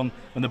work on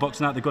when they're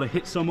boxing out. They've got to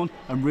hit someone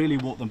and really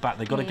walk them back.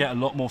 They've got to get a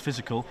lot more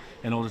physical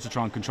in order to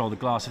try and control the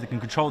glass. If they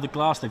can control the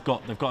glass, they've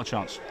got a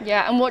chance.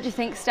 Yeah, and what do you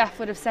think Steph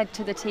would have said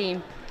to the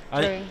team?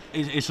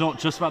 It's not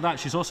just about that.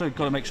 She's also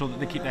got to make sure that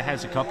they keep their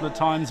heads. A couple of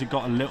times it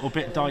got a little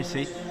bit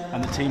dicey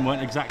and the team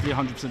weren't exactly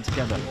 100%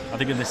 together. I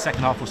think in the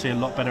second half we'll see a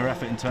lot better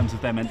effort in terms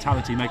of their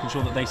mentality, making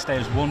sure that they stay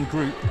as one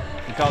group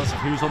regardless of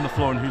who's on the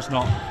floor and who's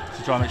not,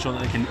 to try and make sure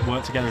that they can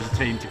work together as a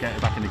team to get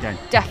it back in the game.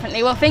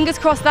 Definitely. Well, fingers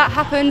crossed that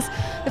happens.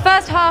 The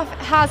first half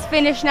has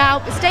finished now,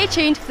 but stay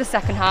tuned for the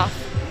second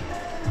half.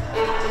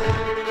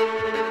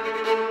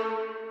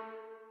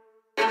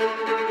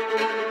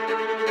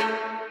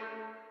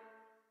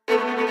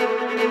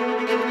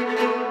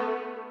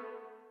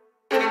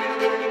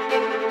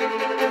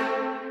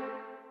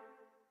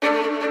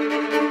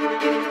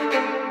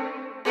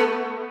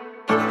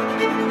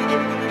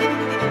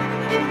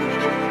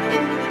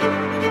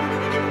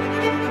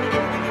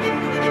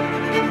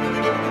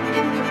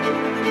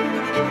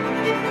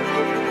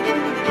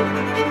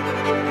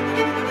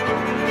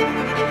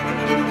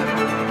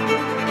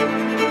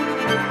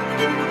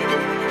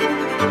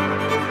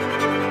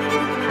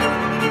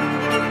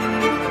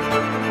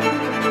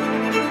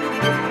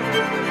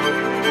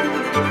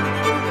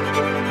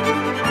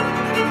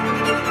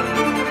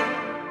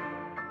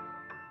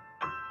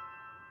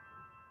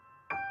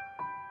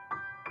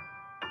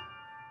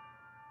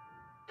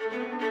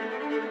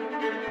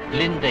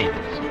 Lynn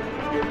Davis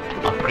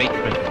of Great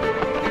Britain.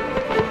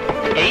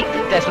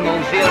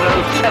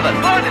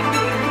 8.07.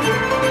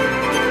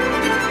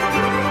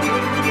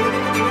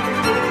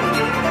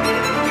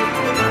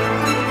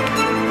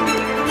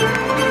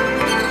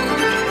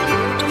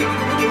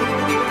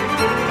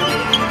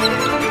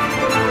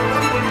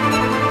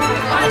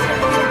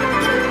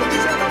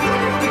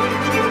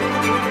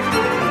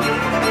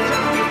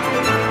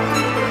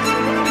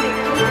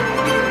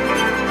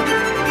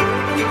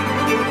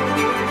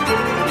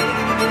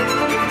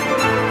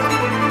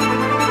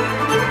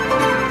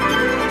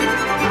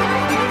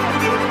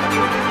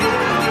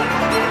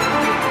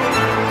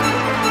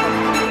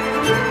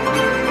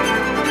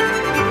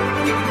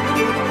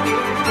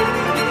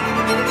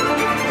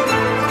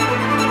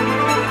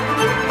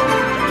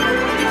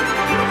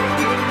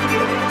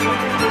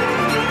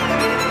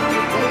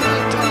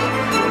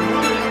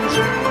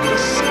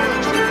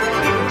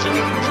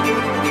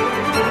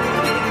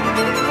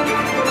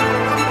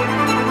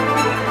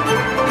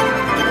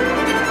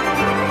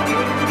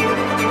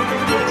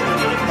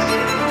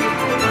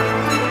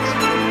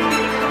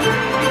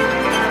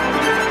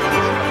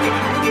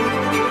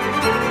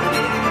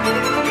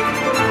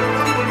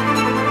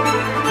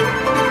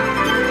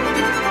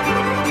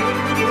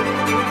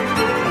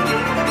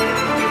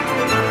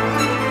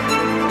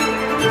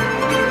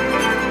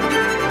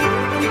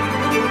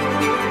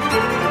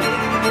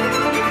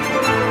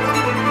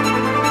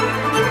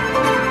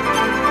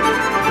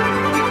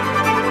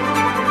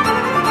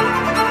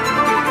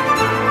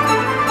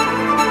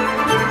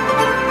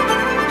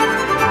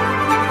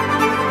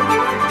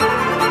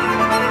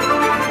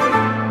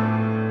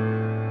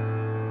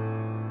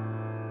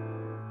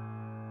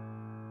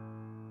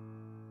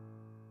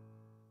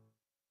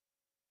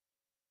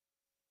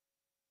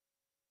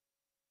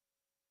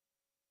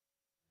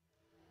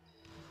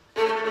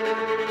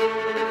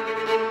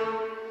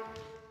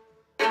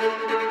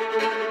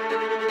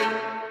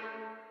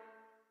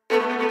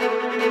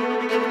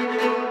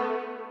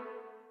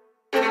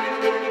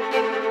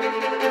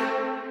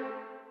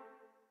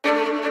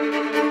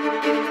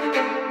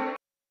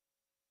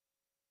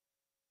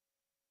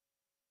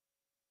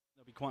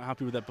 Quite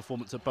happy with their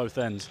performance at both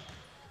ends.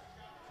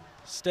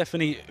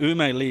 Stephanie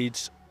Ume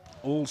leads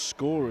all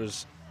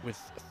scorers with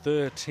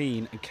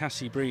 13 and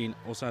Cassie Breen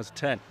also has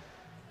 10.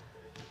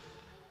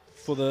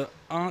 For the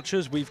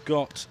Archers we've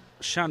got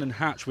Shannon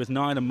Hatch with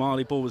 9 and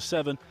Marley Ball with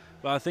 7,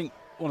 but I think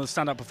one of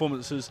the standout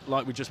performances,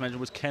 like we just mentioned,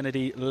 was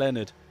Kennedy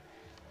Leonard.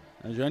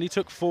 And she only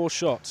took 4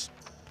 shots,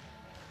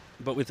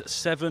 but with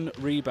 7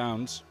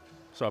 rebounds,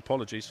 so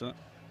apologies for that.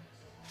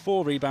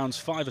 4 rebounds,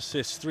 5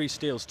 assists, 3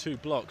 steals, 2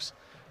 blocks.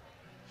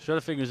 She had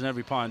her fingers in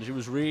every pie, and she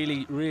was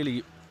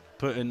really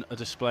putting a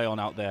display on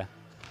out there.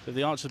 So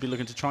the Archers will be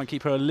looking to try and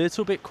keep her a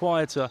little bit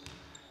quieter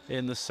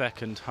in the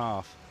second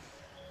half.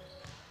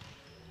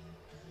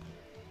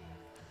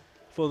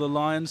 For the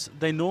Lions,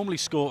 they normally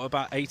score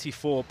about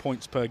 84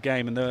 points per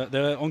game, and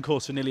they're on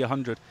course for nearly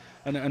 100.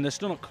 And they're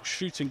still not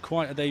shooting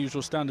quite at their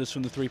usual standards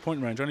from the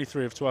three-point range, only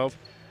 3 of 12,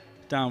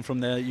 down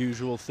from their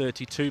usual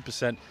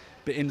 32%.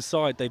 But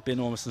inside, they've been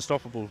almost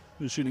unstoppable.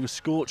 They're shooting a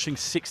scorching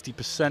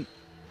 60%.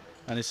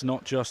 And it's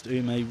not just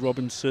Ume,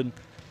 Robinson,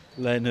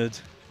 Leonard,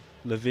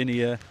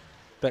 Lavinia,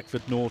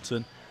 Beckford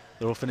Norton.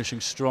 They're all finishing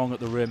strong at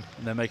the rim,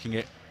 and they're making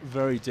it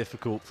very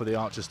difficult for the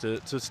Archers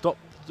to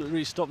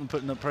really stop them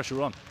putting the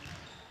pressure on.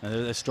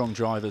 And they're strong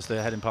drivers.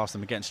 They're heading past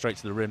them and getting straight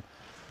to the rim.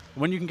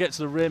 When you can get to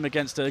the rim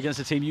against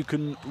a team, you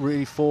can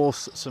really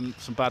force some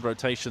bad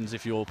rotations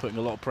if you're putting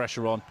a lot of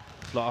pressure on.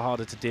 It's a lot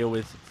harder to deal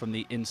with from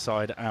the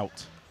inside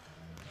out.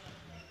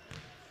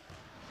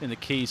 In the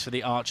keys for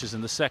the Archers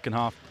in the second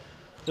half,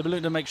 they've been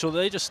looking to make sure that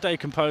they just stay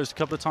composed. A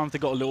couple of times they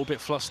got a little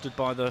bit flustered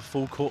by the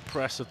full court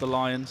press of the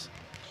Lions.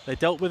 They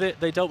dealt with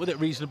it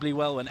reasonably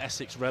well when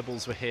Essex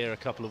Rebels were here a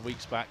couple of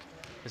weeks back.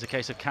 It's a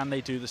case of, can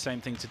they do the same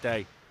thing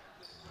today?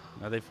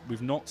 Now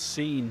we've not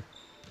seen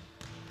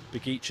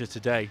Begicha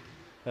today,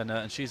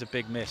 and she's a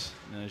big miss.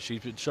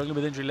 She's been struggling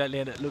with injury lately,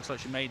 and it looks like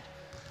she may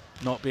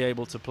not be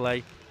able to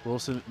play. We're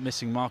also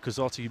missing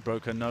Marcozotti, who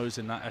broke her nose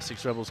in that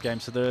Essex Rebels game,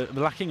 so they're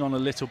lacking on a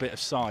little bit of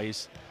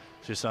size,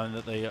 which is something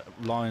that the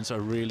Lions are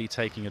really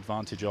taking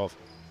advantage of.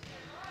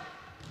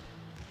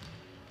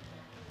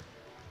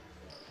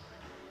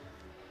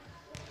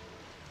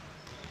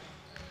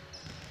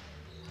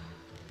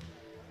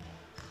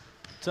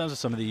 In terms of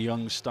some of the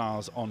young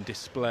stars on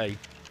display,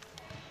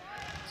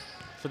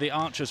 for the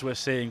Archers we're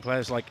seeing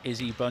players like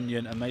Izzy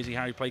Bunyan and Maisie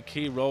Harry play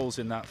key roles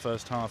in that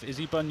first half.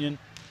 Izzy Bunyan,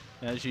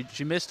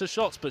 she missed her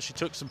shots, but she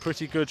took some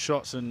pretty good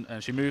shots and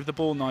she moved the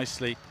ball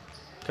nicely.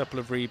 A couple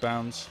of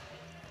rebounds,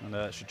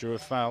 and she drew a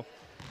foul.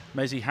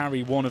 Maisie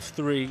Harry, 1 of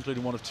 3,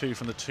 including 1 of 2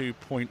 from the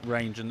 2-point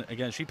range, and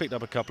again she picked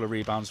up a couple of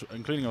rebounds,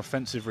 including an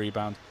offensive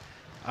rebound.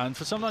 And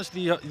for sometimes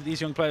these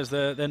young players,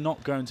 they're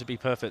not going to be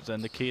perfect,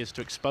 and the key is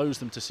to expose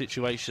them to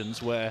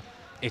situations where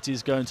it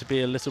is going to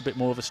be a little bit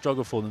more of a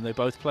struggle for them. They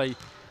both play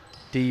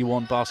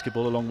D1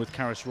 basketball along with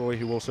Karis Roy,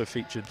 who also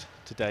featured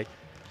today.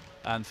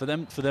 And for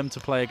them to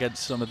play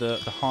against some of the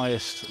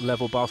highest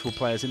level basketball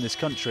players in this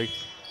country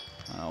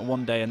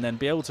one day, and then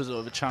be able to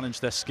sort of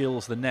challenge their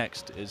skills the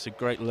next, is a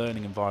great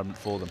learning environment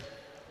for them.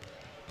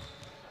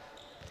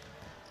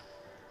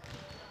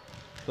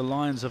 The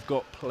Lions have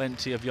got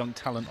plenty of young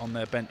talent on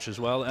their bench as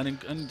well,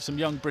 and some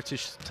young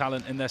British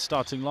talent in their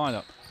starting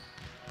lineup.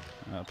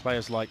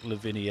 Players like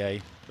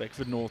Lavinia,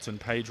 Beckford Norton,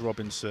 Paige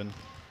Robinson.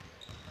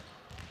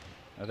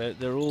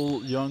 They're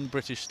all young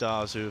British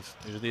stars who've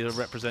either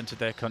represented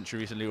their country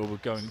recently or were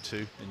going to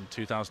in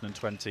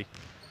 2020.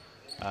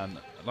 And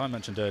like I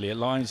mentioned earlier,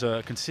 Lions are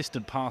a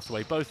consistent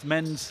pathway, both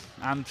men's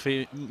and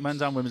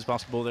women's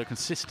basketball. They're a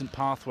consistent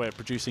pathway of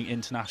producing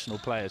international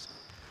players.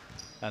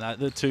 And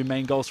the two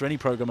main goals for any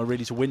program are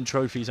really to win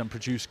trophies and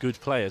produce good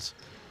players.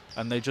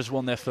 And they just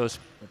won their first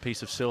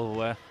piece of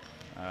silverware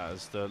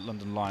as the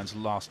London Lions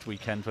last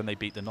weekend when they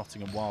beat the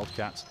Nottingham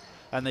Wildcats.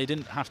 And they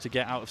didn't have to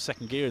get out of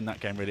second gear in that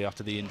game really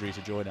after the injury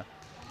to Joyner.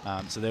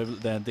 So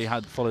they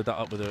had followed that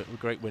up with a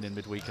great win in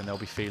midweek, and they'll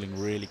be feeling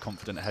really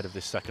confident ahead of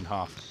this second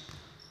half.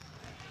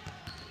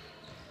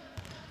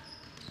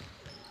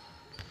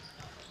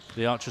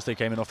 The Archers, they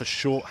came in off a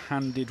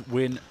short-handed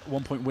win,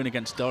 1-point win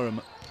against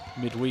Durham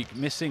midweek,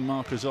 missing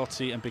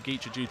Marcozotti and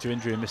Begicha due to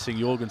injury and missing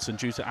Jorgensen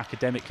due to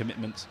academic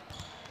commitments.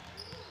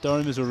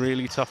 Durham is a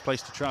really tough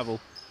place to travel,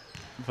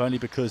 if only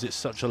because it's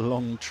such a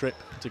long trip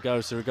to go.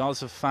 So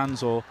regardless of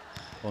fans or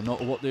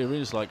not, or what the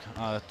arena is like,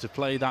 to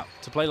play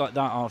like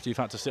that after you've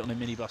had to sit on a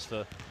minibus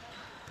for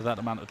that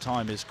amount of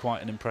time is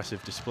quite an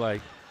impressive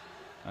display.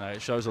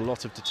 It shows a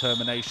lot of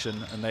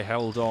determination, and they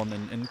held on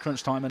in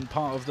crunch time. And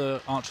part of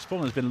the Archers'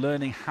 problem has been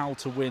learning how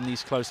to win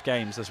these close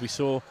games. As we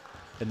saw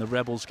in the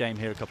Rebels game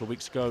here a couple of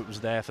weeks ago, it was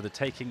there for the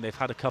taking. They've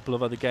had a couple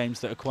of other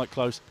games that are quite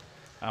close,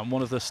 and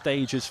one of the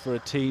stages for a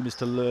team is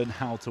to learn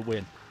how to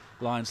win.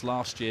 Lions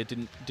last year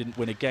didn't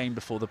win a game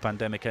before the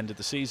pandemic ended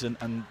the season,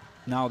 and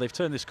now they've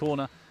turned this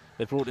corner.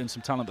 They've brought in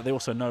some talent, but they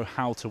also know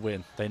how to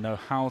win. They know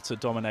how to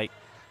dominate.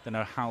 They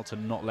know how to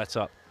not let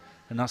up,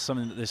 and that's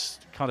something that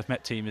this Cardiff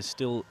Met team is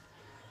still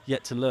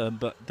yet to learn,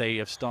 but they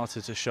have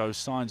started to show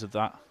signs of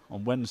that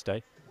on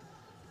Wednesday,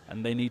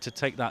 and they need to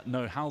take that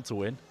know how to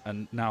win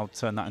and now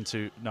turn that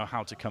into know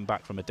how to come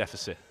back from a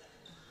deficit.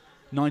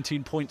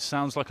 19 points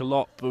sounds like a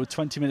lot, but with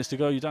 20 minutes to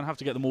go, you don't have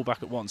to get them all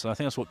back at once, and I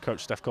think that's what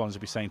Coach Steph Collins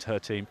will be saying to her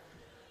team.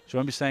 She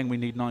won't be saying we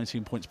need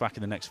 19 points back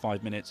in the next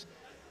 5 minutes.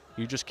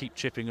 You just keep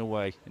chipping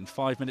away. In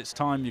 5 minutes'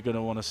 time, you're going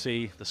to want to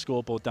see the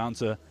scoreboard down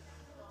to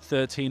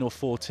 13 or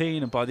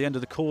 14, and by the end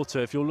of the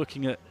quarter, if you're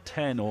looking at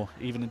 10 or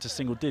even into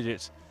single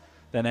digits,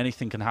 then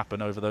anything can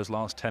happen over those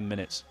last 10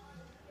 minutes.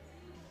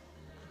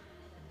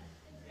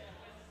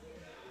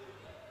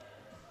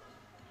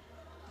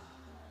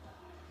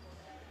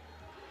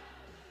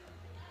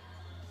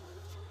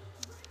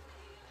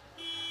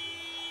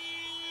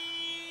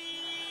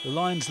 The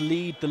Lions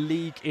lead the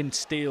league in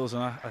steals,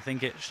 and I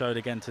think it showed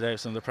again today with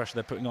some of the pressure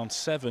they're putting on.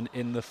 7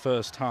 in the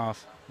first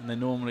half, and they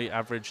normally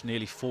average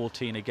nearly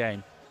 14 a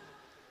game.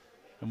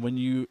 And when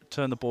you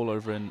turn the ball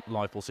over in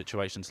live ball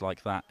situations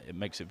like that, it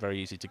makes it very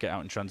easy to get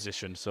out in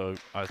transition. So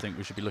I think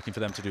we should be looking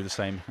for them to do the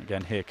same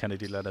again here.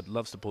 Kennedy Leonard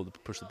loves to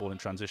push the ball in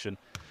transition,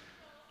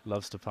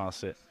 loves to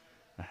pass it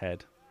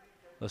ahead,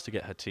 loves to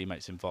get her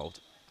teammates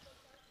involved.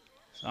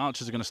 So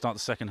Archers are going to start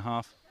the second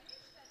half.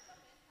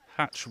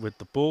 Hatch with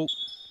the ball.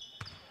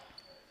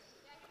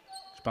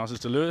 She bounces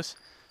to Lewis,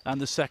 and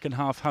the second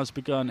half has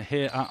begun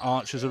here at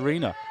Archers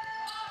Arena.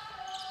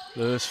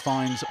 Lewis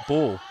finds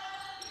ball.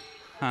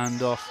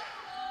 Hand off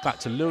back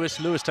to Lewis.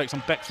 Lewis takes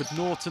on Beckford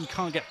Norton,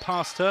 can't get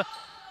past her.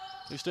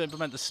 Looks to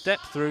implement the step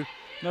through.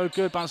 No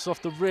good, bounces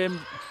off the rim.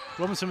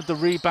 Robinson with the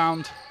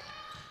rebound.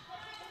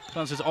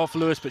 Bounces off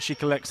Lewis, but she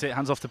collects it.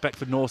 Hands off to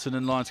Beckford Norton,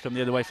 and Lions come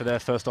the other way for their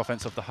first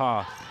offence of the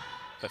half.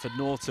 Beckford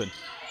Norton.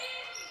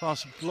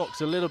 Pass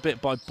blocked a little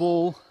bit by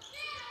Ball.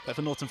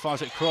 Beckford Norton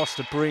fires it across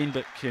to Breen,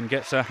 but Kim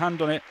gets her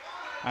hand on it.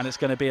 And it's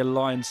going to be a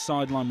Lions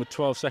sideline with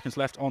 12 seconds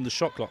left on the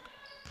shot clock.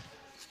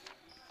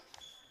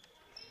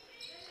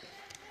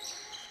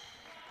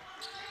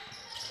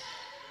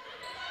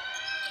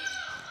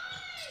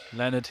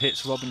 Leonard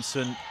hits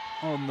Robinson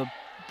on the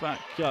back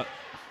gut.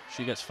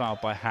 She gets fouled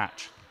by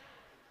Hatch.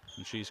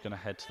 And she's going to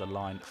head to the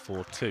line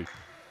for 2.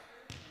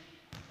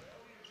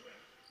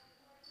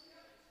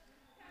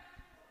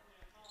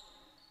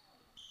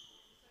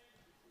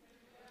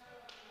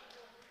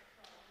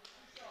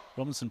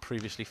 Robinson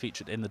previously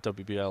featured in the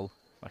WBL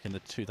back in the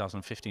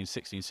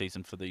 2015-16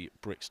 season for the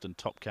Brixton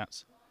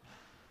Topcats.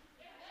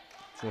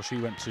 Before she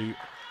went to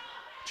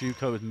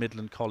JUCO with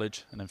Midland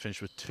College and then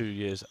finished with 2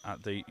 years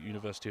at the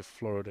University of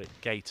Florida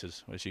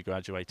Gators, where she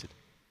graduated.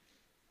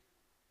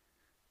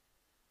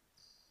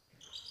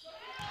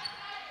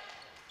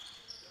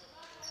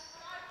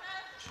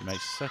 She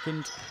makes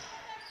second,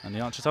 and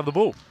the Archers have the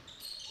ball.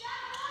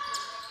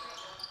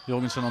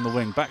 Jorgensen on the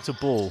wing, back to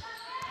Ball.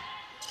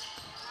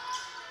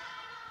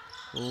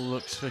 Ball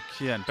looks for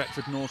Kien.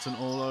 Beckford Norton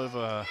all over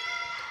her.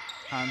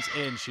 Hands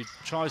in. She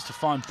tries to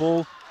find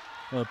Ball.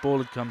 The ball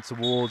had come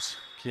towards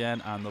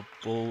Kien, and the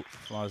ball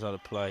flies out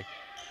of play.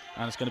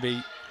 And it's going to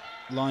be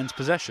Lions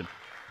possession.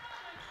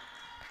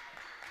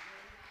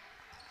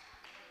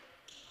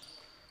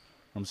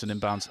 Robinson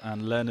inbounds,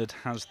 and Leonard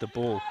has the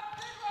ball.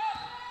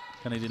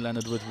 Kennedy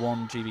Leonard with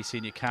 1 GB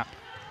senior cap.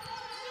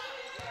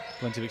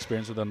 Plenty of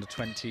experience with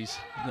under-20s.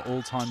 The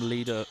all-time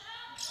leader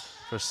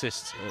for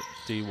assists at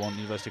D1,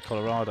 University of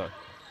Colorado.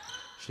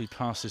 She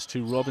passes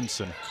to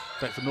Robinson.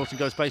 Beckford Norton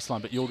goes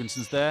baseline, but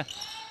Jorgensen's there.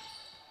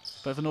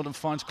 Beckford Norton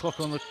finds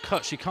Clocker on the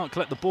cut. She can't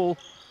collect the ball.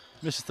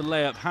 Misses the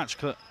layup. Hatch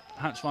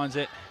finds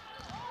it.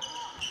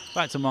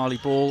 Back to Marley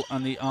Ball,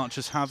 and the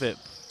Archers have it.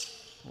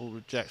 Ball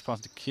rejects,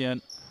 passes to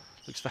Kien.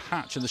 Looks for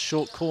Hatch in the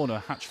short corner.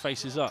 Hatch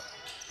faces up.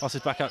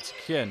 Passes back out to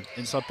Kien.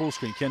 Inside ball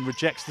screen. Kien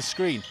rejects the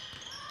screen.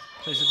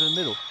 Plays it to the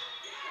middle.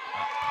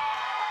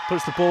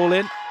 Puts the ball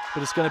in,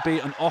 but it's going to be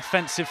an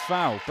offensive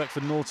foul.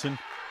 Beckford Norton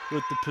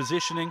with the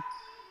positioning.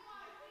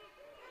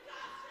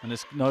 And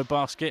there's no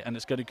basket, and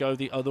it's going to go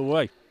the other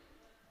way.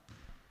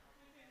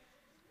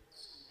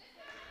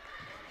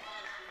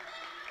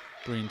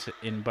 Breen to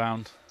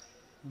inbound.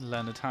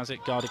 Leonard has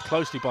it, guarded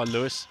closely by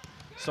Lewis.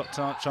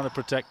 Stockton trying to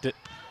protect it.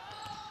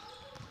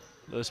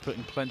 Lewis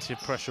putting plenty of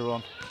pressure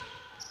on.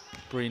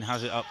 Breen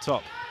has it up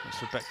top. It's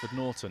for Beckford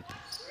Norton.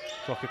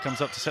 Clocker comes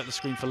up to set the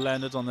screen for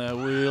Leonard on their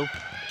wheel.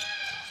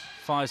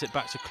 Fires it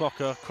back to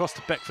Clocker, across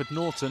to Beckford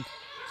Norton.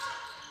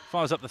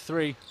 Fires up the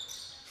 3.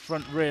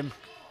 Front rim.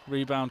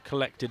 Rebound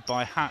collected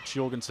by Hatch.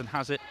 Jorgensen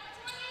has it.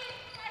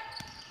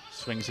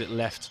 Swings it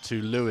left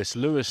to Lewis.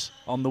 Lewis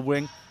on the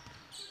wing.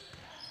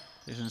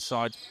 Is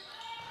inside.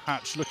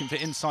 Hatch looking for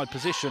inside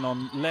position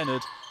on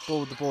Leonard.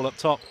 Ball with the ball up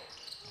top.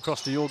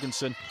 Across to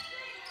Jorgensen.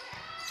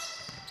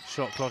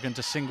 Shot clock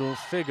into single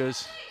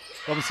figures.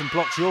 Robinson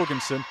blocks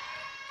Jorgensen.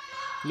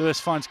 Lewis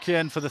finds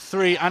Kien for the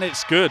 3, and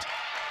it's good.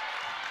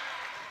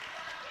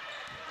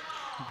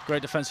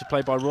 Great defensive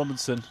play by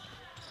Robinson,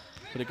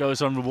 but it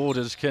goes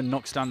unrewarded as Kien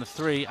knocks down the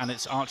 3, and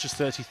it's Archers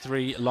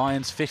 33,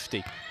 Lions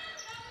 50.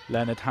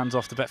 Leonard hands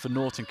off to Beckford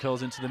Norton,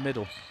 curls into the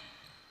middle.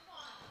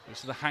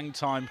 Goes to the hang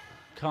time,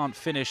 can't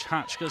finish.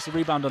 Hatch gets the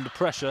rebound under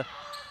pressure,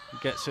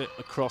 and gets it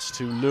across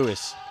to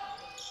Lewis.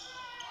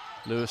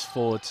 Lewis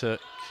forward to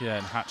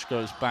Kien. Hatch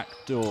goes back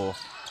door.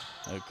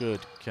 No good.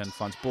 Kien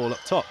finds ball up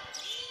top.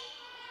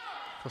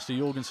 Across to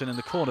Jorgensen in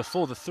the corner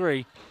for the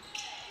 3.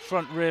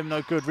 Front rim,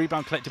 no good.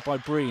 Rebound collected by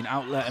Breen.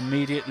 Outlet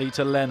immediately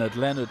to Leonard.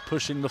 Leonard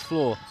pushing the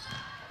floor.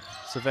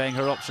 Surveying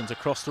her options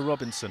across to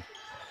Robinson.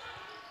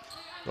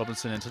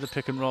 Robinson into the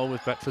pick and roll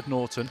with Beckford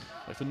Norton.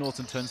 Beckford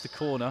Norton turns the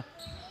corner.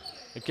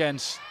 Again,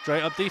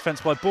 straight up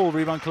defense by Ball.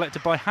 Rebound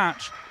collected by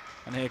Hatch.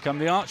 And here come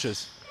the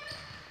Archers.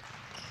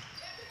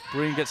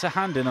 Breen gets a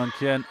hand in on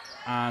Kien.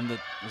 And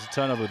there's a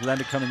turnover with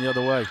Leonard coming the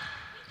other way.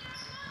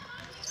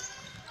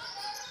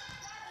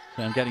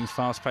 I'm getting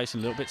fast-paced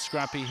and a little bit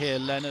scrappy here.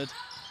 Leonard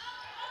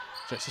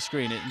checks the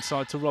screen, it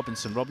inside to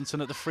Robinson.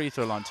 Robinson at the free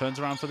throw line, turns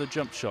around for the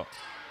jump shot.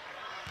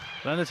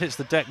 Leonard hits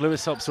the deck,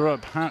 Lewis helps her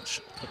up. Hatch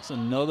gets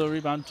another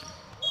rebound,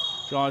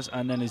 drives,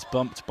 and then is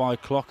bumped by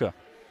Clocker.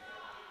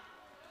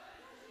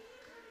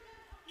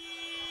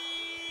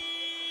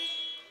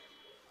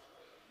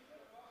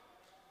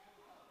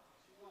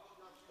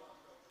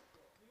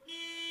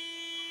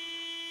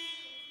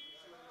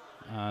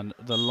 And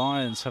the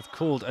Lions have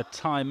called a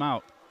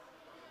timeout.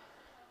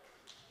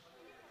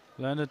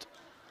 Leonard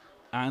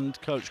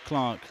and Coach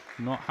Clark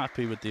not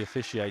happy with the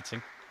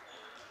officiating,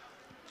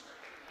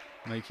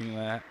 making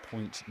their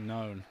point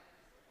known.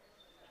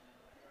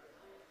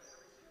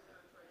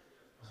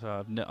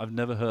 So I've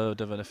never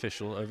heard of an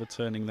official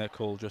overturning their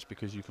call just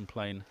because you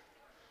complain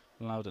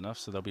loud enough,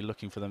 so they'll be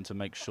looking for them to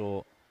make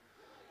sure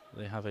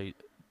they have a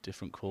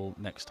different call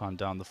next time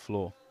down the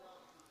floor.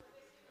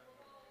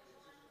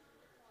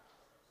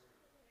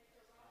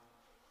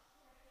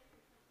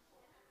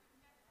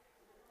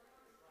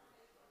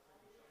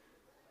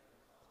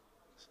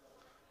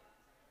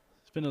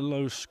 It's been a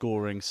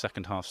low-scoring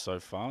second half so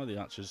far. The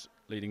Archers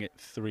leading it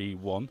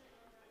 3-1.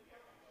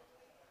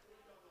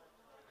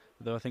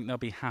 Though I think they'll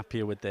be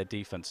happier with their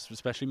defence,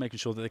 especially making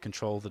sure that they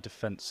control the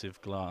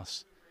defensive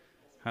glass.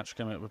 Hatch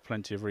coming up with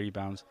plenty of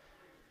rebounds.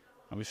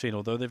 And we've seen,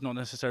 although they've not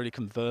necessarily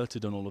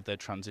converted on all of their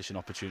transition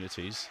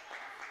opportunities,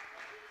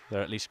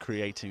 they're at least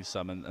creating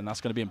some. And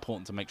that's going to be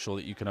important to make sure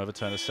that you can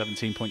overturn a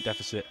 17-point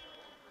deficit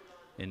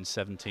in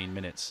 17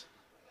 minutes.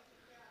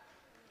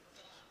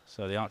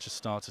 So the Archer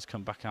starters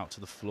come back out to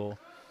the floor.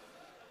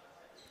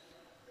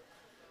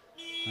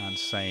 And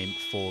same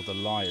for the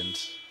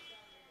Lions.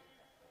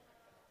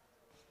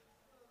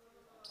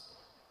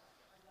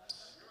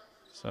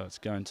 So it's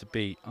going to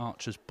be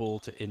Archer's ball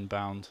to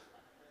inbound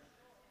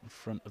in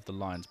front of the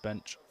Lions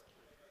bench.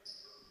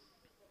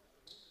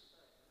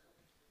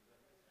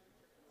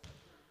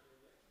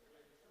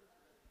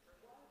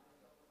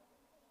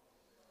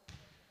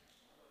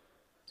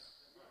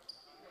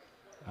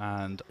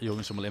 And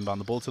Jorgensen will inbound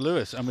the ball to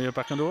Lewis, and we are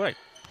back underway.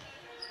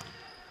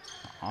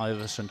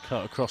 Iverson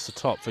cut across the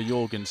top for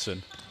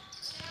Jorgensen.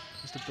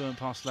 Just a burn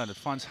past Leonard,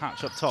 finds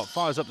Hatch up top,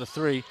 fires up the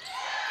three,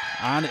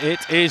 and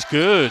it is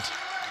good.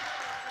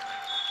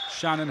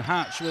 Shannon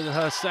Hatch with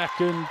her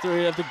second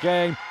three of the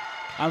game,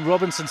 and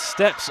Robinson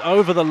steps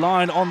over the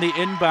line on the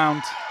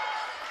inbound.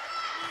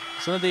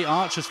 Some of the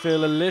Archers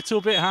feel a little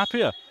bit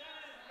happier.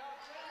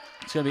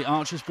 It's going to be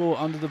Archer's ball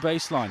under the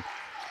baseline.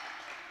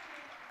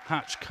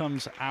 Hatch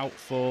comes out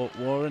for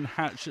Warren.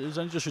 Hatch has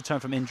only just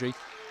returned from injury.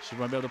 She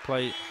won't be able to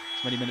play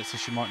as many minutes as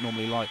she might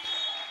normally like.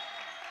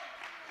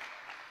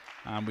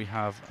 And we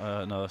have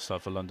another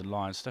sub for London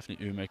Lions. Stephanie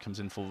Ume comes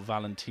in for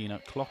Valentina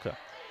Clocker.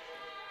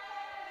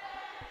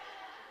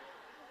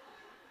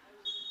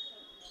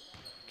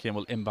 Kim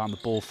will inbound the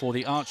ball for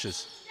the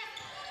Archers.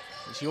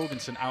 It's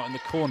Jorgensen out in the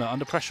corner,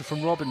 under pressure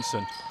from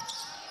Robinson.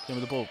 Kim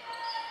with the ball.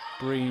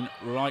 Breen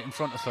right in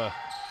front of her.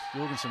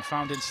 Jorgensen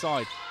found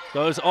inside.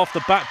 Goes off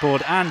the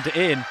backboard and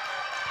in.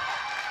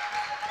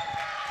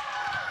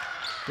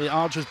 The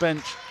Archers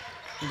bench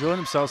enjoying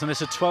themselves, and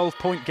it's a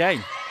 12-point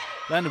game.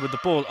 Leonard with the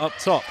ball up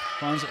top.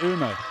 Finds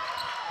Uno.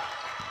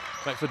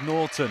 Beckford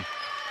Norton.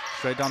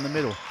 Straight down the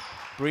middle.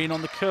 Breen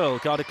on the curl,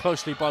 guarded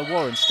closely by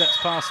Warren. Steps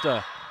past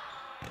her.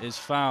 Is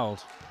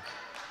fouled.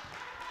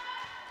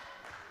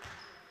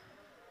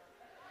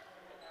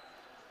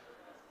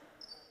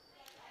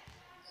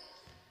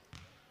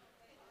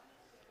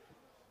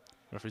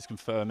 Referee's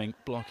confirming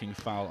blocking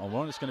foul on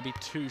Warren. It's going to be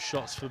 2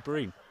 shots for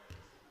Breen.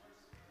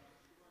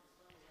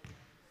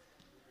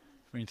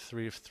 Breen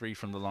 3 of 3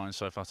 from the line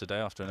so far today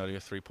after an earlier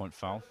 3-point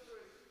foul.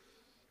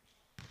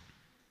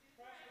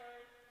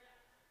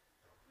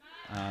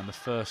 And the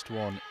first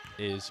one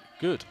is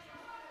good.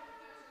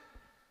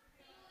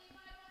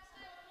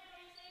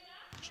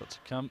 Shot to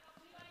come.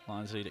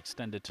 Lions lead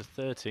extended to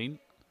 13.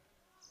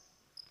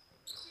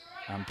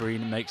 And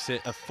Breen makes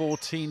it a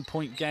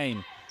 14-point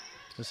game.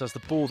 This has the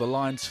ball, the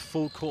Lions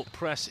full court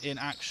press in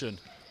action.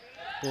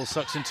 Ball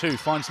sucks in 2,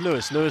 finds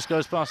Lewis. Lewis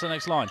goes past the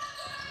next line.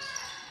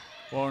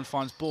 Warren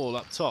finds ball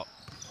up top.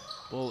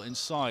 Ball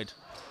inside.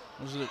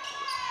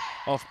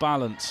 Off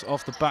balance,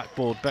 off the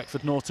backboard.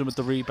 Beckford Norton with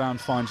the rebound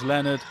finds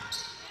Leonard.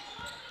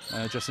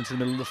 Just into the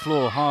middle of the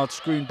floor. Hard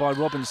screen by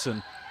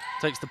Robinson.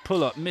 Takes the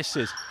pull-up,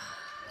 misses.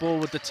 Ball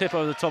with the tip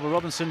over the top of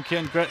Robinson.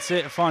 Kian gets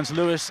it, finds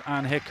Lewis,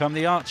 and here come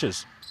the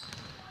Archers.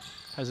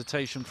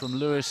 Hesitation from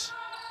Lewis.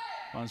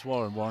 Finds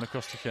Warren. Warren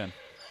across to Kian.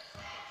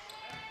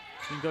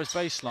 Kian goes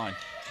baseline.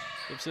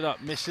 Flips it up,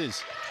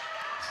 misses.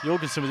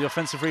 Jorgensen with the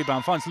offensive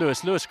rebound. Finds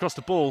Lewis. Lewis across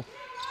the ball.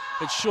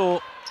 It's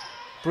short.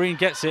 Breen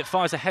gets it.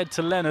 Fires ahead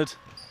to Leonard.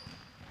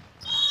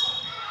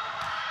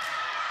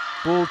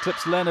 Ball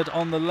clips Leonard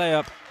on the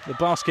layup. The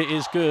basket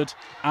is good.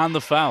 And the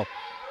foul.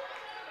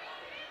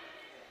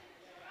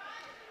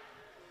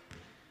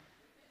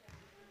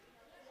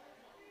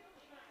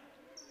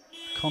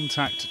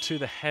 Contact to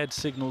the head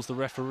signals the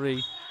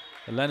referee.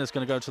 And Leonard's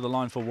going to go to the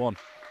line for 1.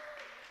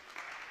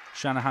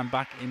 Shanahan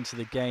back into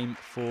the game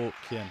for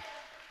Kian.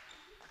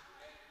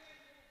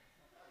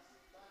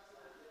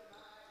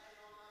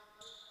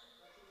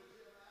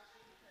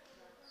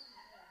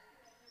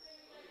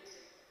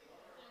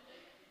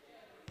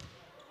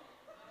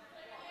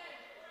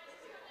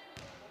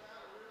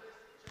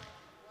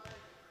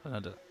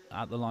 Leonard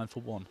at the line for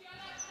 1.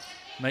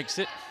 Makes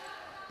it.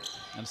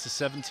 And it's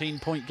a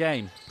 17-point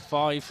game.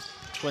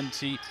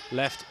 5:20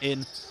 left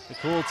in the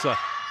quarter.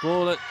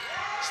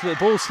 The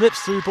ball slips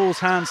through Ball's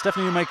hands.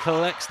 Stephanie Ume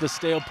collects the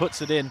steal,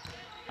 puts it in,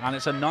 and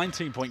it's a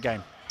 19-point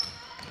game.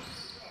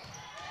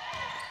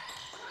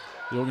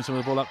 Jorgensen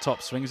with the ball up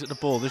top, swings at the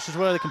ball. This is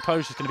where the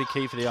composure is going to be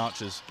key for the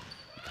Archers.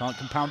 You can't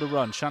compound a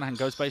run. Shanahan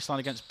goes baseline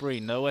against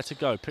Breen, nowhere to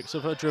go. Picks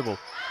up her dribble,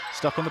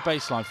 stuck on the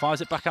baseline,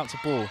 fires it back out to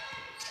Ball.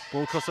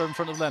 Ball crossed over in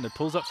front of Leonard,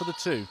 pulls up for the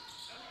 2.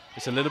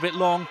 It's a little bit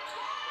long.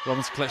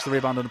 Robinson collects the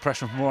rebound under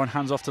pressure from Moore and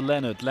hands off to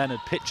Leonard.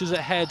 Leonard pitches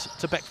ahead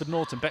to Beckford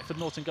Norton. Beckford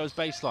Norton goes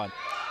baseline.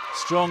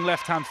 Strong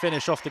left-hand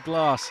finish off the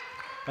glass.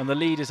 And the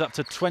lead is up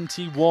to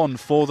 21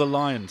 for the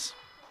Lions.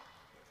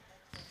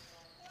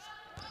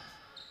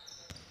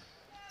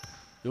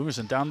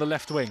 Jorgensen down the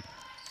left wing.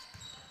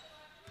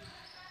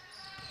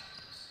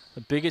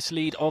 The biggest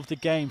lead of the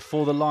game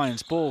for the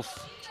Lions. Ball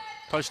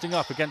posting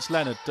up against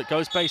Leonard that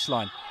goes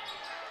baseline.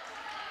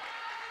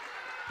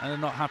 And they're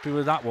not happy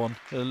with that one.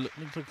 They're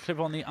looking for a clip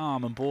on the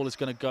arm, and ball is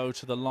going to go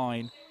to the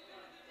line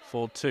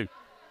for 2.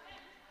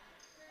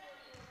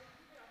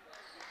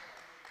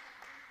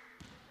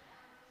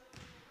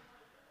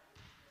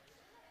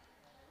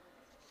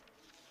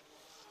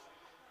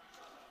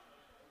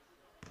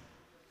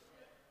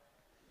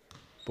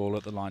 Ball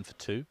at the line for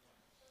 2.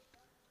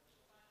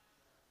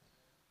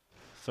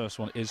 First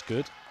one is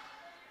good.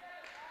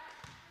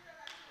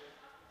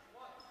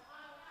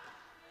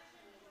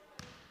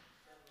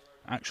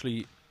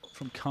 Actually,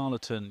 from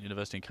Carleton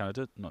University in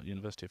Canada, not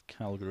University of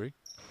Calgary.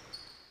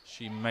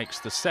 She makes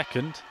the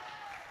second,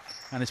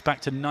 and it's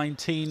back to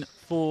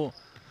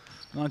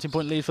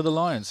 19-point lead for the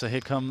Lions. So here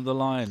come the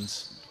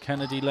Lions.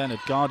 Kennedy Leonard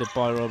guarded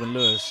by Robin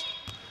Lewis.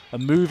 A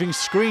moving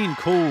screen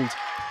called.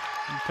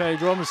 And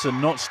Paige Robinson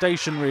not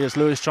stationary as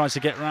Lewis tries to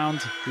get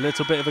round. A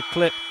little bit of a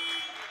clip.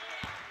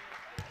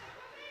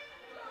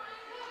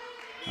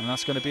 And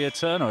that's going to be a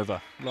turnover.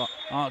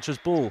 Archer's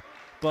ball.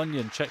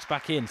 Bunyan checks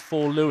back in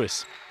for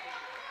Lewis.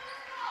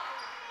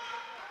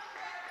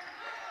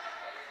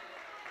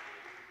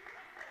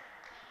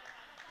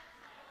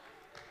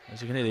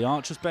 As you can hear, the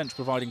Archers bench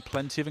providing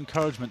plenty of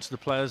encouragement to the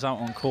players out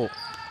on court.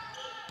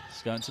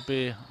 It's going to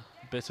be a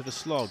bit of a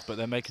slog, but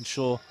they're making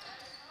sure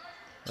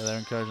that they're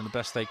encouraging the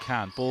best they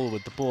can. Ball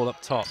with the ball up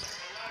top.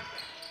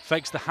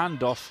 Fakes the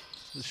handoff.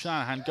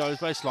 Shanahan goes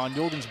baseline.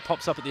 Jorgensen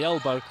pops up at the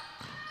elbow.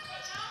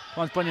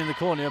 Finds Bunyan in the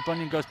corner.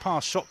 Bunyan goes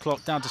past. Shot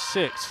clock down to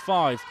 6,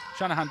 5.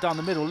 Shanahan down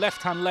the middle.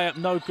 Left-hand layup,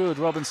 no good.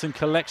 Robinson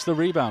collects the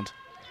rebound.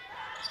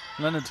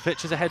 Leonard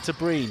pitches ahead to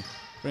Breen.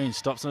 Breen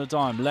stops on a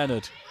dime.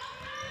 Leonard.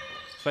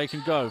 Fake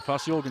and go,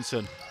 past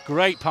Jorgensen.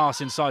 Great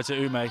pass inside to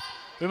Ume.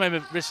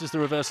 Ume risks the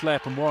reverse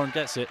layup and Warren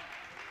gets it.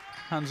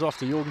 Hands off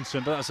to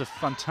Jorgensen, but that's a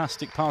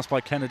fantastic pass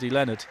by Kennedy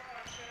Leonard.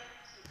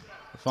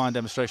 A fine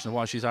demonstration of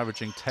why she's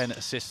averaging 10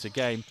 assists a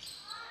game.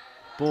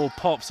 Ball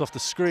pops off the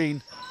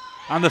screen,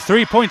 and the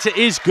 3-pointer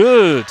is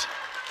good.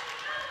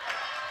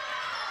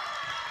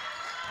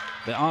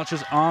 The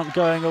Archers aren't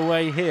going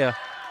away here.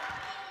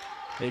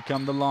 Here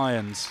come the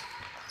Lions.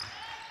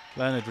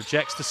 Leonard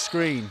rejects the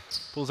screen,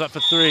 pulls up for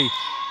 3.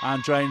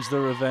 And drains the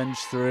revenge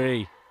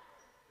 3.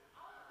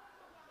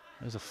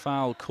 There's a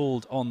foul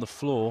called on the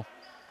floor.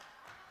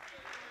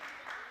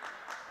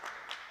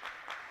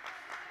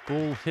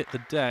 Ball hit the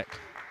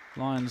deck.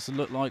 Lions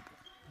look like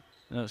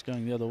it's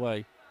going the other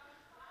way.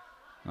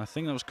 And I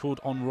think that was called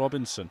on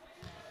Robinson.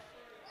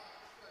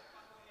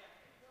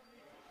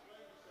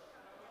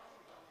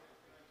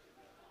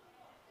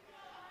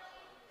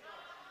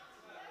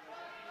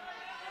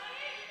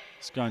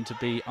 It's going to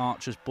be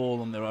Archer's ball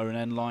on their own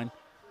end line.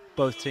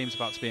 Both teams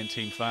about to be in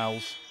team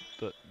fouls,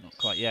 but not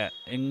quite yet.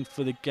 In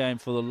for the game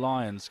for the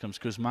Lions comes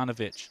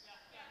Kuzmanovic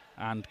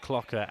and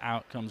Clocker.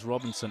 Out comes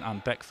Robinson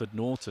and Beckford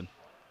Norton.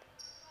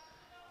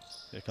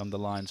 Here come the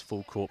Lions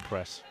full court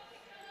press.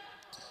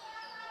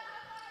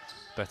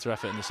 Better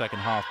effort in the second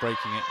half,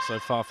 breaking it so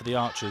far for the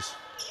Archers.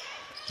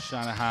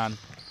 Shanahan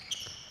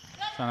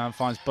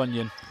finds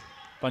Bunyan.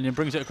 Bunyan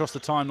brings it across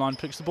the timeline,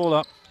 picks the ball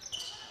up.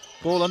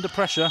 Ball under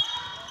pressure.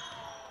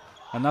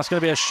 And that's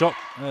going to be a shot,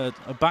 a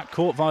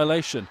backcourt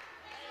violation.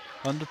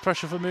 Under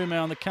pressure for Mume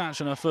on the catch,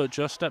 and her foot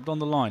just stepped on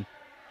the line.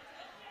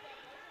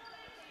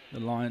 The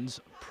Lions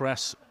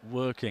press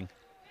working.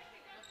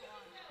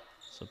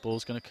 So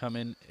ball's going to come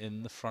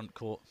in the front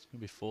court. It's going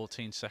to be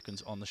 14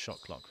 seconds on the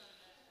shot clock.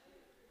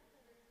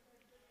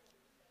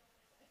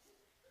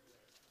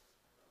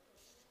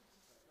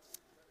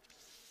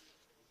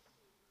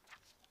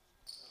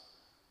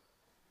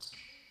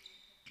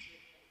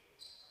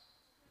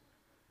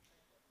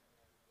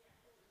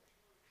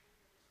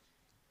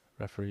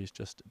 Referee's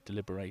just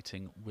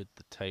deliberating with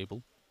the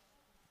table.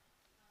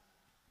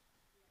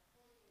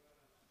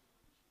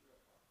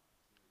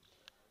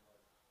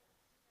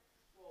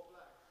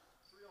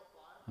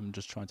 I'm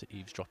just trying to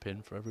eavesdrop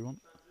in for everyone.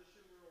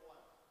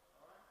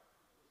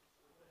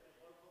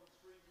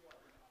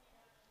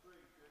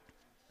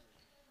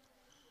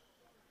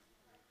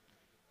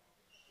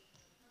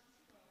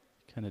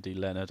 Kennedy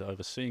Leonard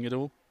overseeing it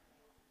all.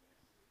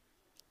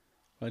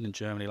 Played in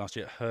Germany last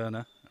year at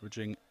Herne,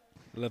 averaging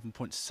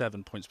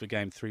 11.7 points per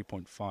game,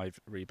 3.5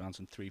 rebounds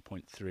and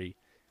 3.3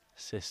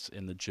 assists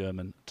in the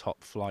German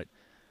top flight,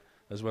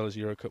 as well as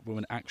Eurocup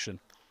women action.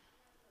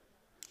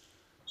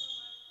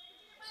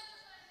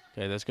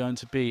 Okay, there's going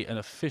to be an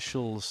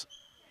official's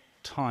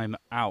time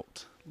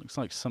out. Looks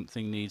like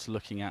something needs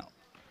looking at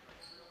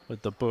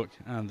with the book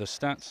and the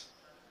stats.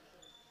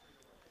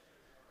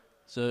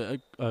 So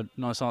a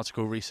nice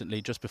article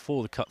recently, just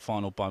before the Cup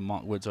final, by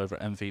Mark Woods over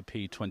at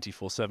MVP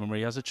 24/7, where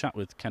he has a chat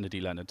with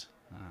Kennedy Leonard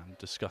and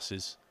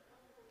discusses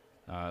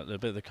a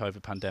bit of the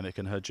COVID pandemic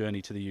and her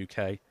journey to the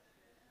UK.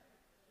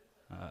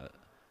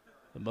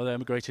 The mother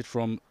emigrated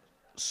from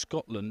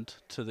Scotland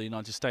to the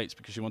United States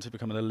because she wanted to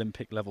become an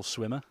Olympic level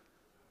swimmer.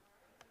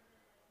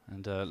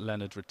 And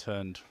Leonard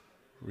returned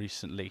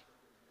recently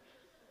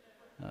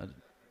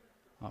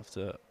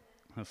after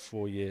her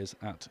 4 years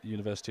at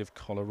University of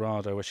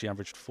Colorado, where she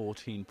averaged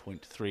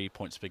 14.3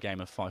 points per game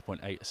and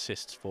 5.8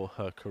 assists for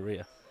her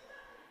career.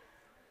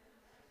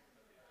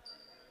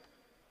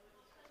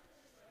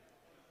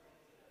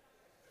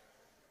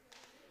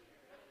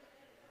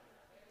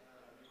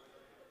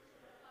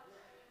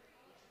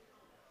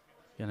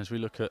 Again, as we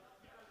look at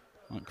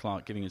Mike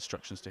Clark giving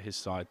instructions to his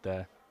side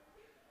there.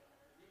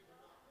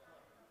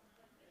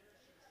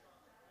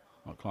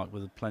 Mike Clark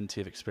with plenty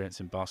of experience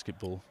in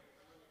basketball.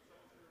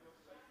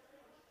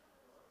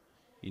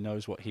 He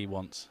knows what he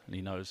wants, and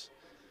he knows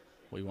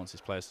what he wants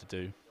his players to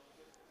do.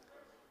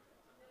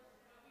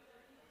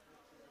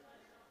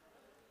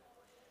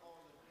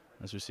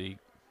 As we see, you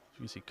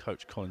can see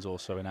Coach Collins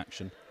also in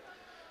action.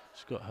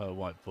 She's got her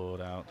whiteboard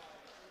out.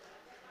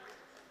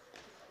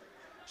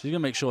 She's going to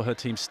make sure her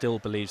team still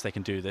believes they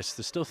can do this.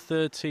 There's still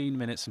 13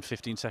 minutes and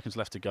 15 seconds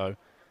left to go.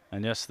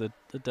 And yes, the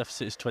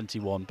deficit is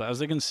 21. But as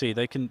they can see,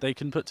 they can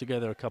put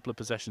together a couple of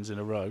possessions in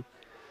a row.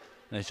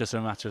 And it's just a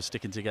matter of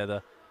sticking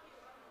together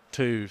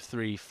 2,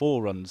 3,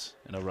 4 runs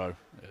in a row.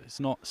 It's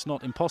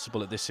not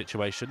impossible at this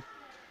situation,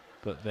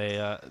 but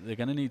they're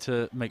going to need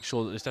to make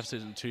sure that this deficit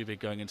isn't too big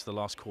going into the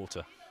last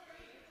quarter.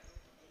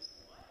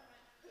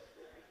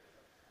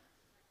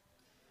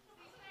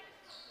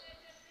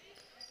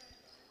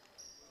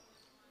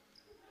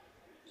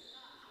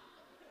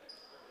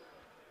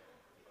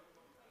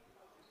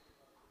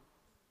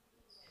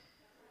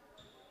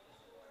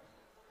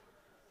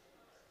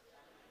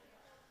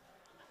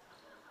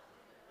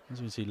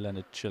 As we see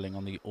Leonard chilling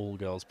on the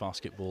all-girls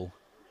basketball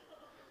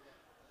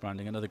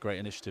branding, another great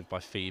initiative by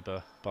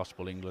FIBA,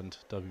 Basketball England,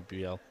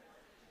 WBBL,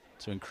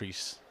 to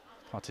increase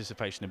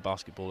participation in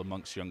basketball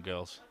amongst young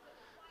girls.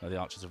 The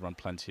Archers have run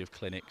plenty of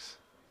clinics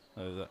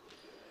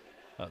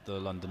at the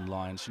London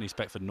Lions. Shanice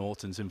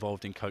Beckford-Norton's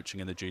involved in coaching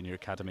in the junior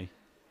academy.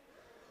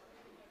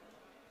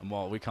 And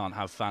while we can't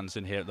have fans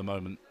in here at the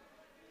moment,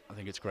 I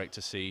think it's great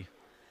to see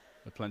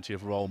plenty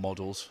of role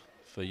models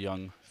for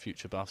young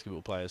future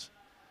basketball players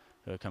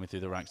who are coming through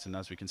the ranks. And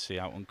as we can see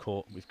out on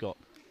court, we've got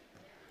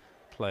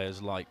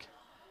players like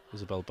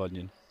Isabel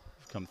Bunyan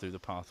who've come through the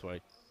pathway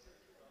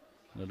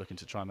and are looking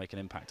to try and make an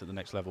impact at the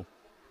next level.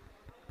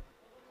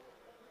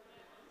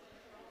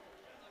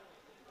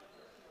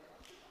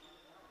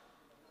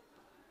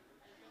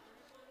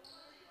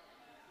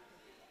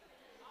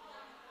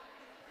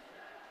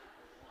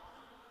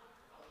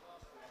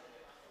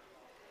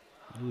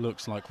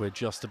 Looks like we're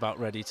just about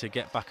ready to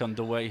get back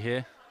underway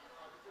here.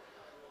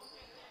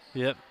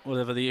 Yep,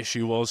 whatever the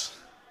issue was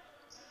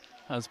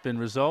has been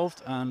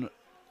resolved, and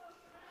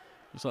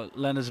looks like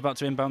Leonard's about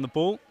to inbound the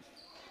ball.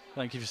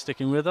 Thank you for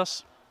sticking with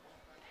us.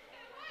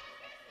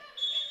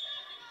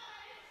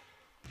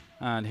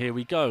 And here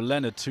we go,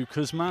 Leonard to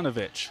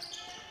Kuzmanovic.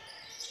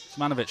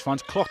 Kuzmanovic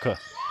finds Clocker.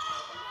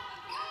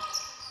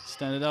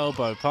 Extended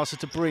elbow, pass it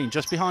to Breen,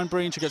 just behind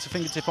Breen. She gets a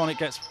fingertip on it,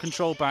 gets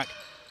control back.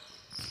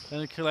 Then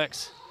it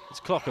collects,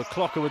 it's Clocker.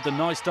 Clocker with the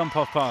nice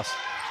dump-off pass.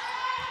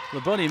 The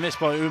bunny missed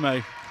by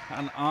Ume,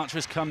 and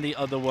Archers come the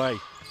other way.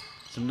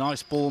 Some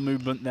nice ball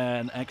movement there,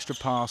 an extra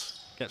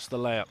pass, gets the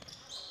layup.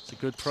 It's a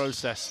good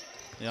process,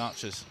 the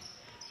Archers.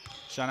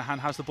 Shanahan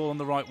has the ball on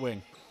the right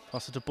wing.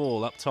 Pass it to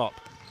Ball up top.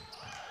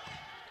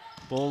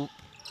 Ball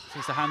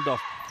sees the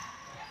handoff.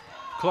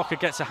 Clocker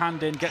gets a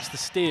hand in, gets the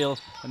steal,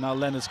 and now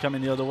Leonard's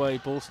coming the other way.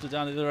 Ball stood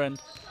down at the other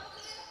end.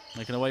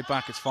 Making a way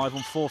back, it's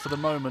 5-on-4 for the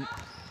moment.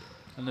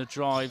 And the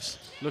drives,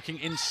 looking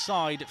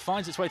inside, it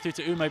finds its way through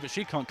to Ume, but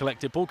she can't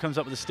collect it. Ball comes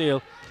up with a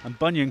steal, and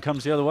Bunyan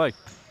comes the other way.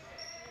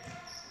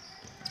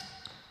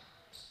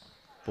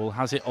 Ball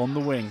has it on the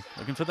wing,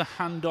 looking for the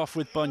handoff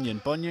with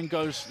Bunyan. Bunyan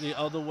goes the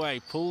other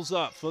way, pulls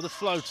up for the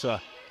floater.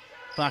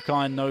 Back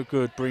iron, no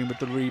good. Breen with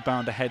the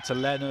rebound ahead to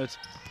Leonard.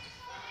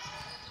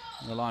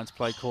 And the Lions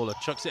play caller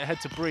chucks it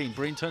ahead to Breen.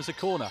 Breen turns the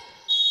corner.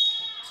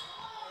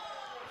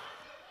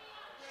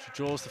 She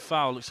draws the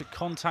foul, looks at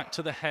contact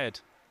to the head.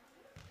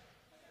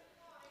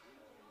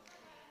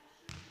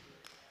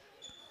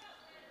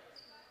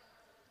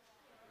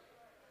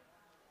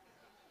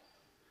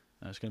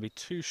 There's going to be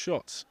 2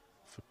 shots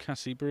for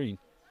Cassie Breen.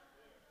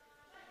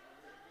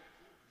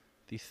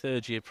 The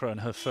third-year pro in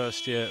her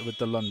first year with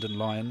the London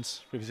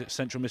Lions. We visit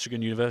Central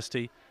Michigan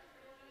University,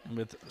 and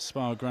with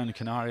Spa Gran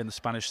Canaria in the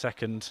Spanish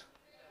second,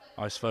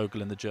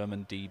 Eisvogel in the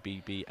German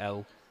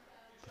WBBL,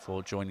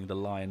 before joining the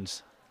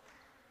Lions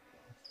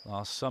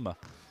last summer.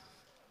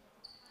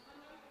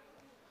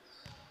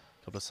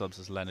 A couple of subs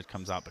as Leonard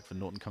comes out, but for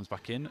Norton comes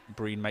back in.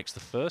 Breen makes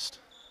the first.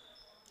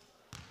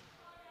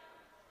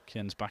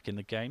 Kien's back in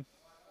the game.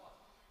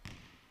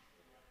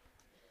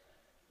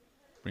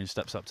 Breen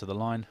steps up to the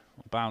line,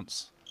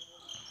 bounce.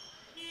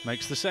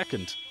 makes the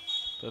second.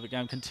 But the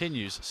game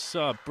continues.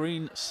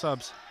 Breen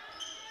subs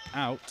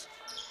out.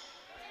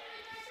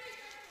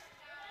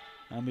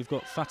 And we've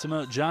got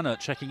Fatima Jana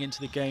checking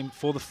into the game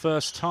for the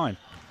first time.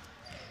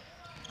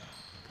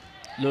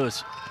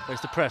 Lewis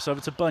breaks the press over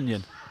to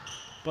Bunyan.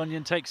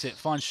 Bunyan takes it,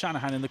 finds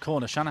Shanahan in the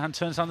corner. Shanahan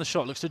turns down the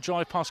shot, looks to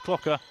drive past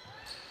Clocker.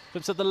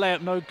 Flips at the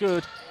layup, no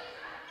good.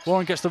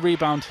 Warren gets the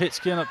rebound, hits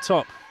Kian up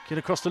top. Kian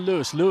across to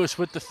Lewis. Lewis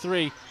with the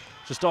three,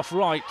 just off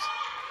right.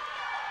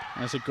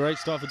 That's a great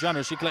start for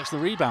Jana. She collects the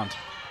rebound.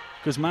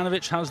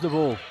 Kuzmanovic has the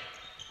ball.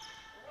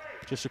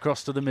 Just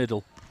across to the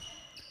middle.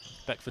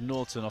 Beckford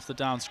Norton off the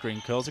down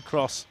screen, curls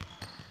across.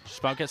 Just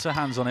about gets her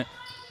hands on it.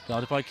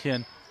 Guarded by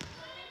Kian.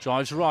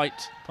 Drives right,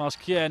 past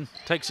Kian,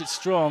 takes it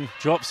strong,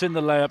 drops in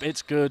the layup,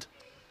 it's good.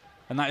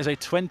 And that is a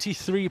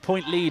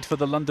 23-point lead for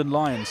the London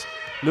Lions.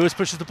 Lewis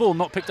pushes the ball,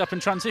 not picked up in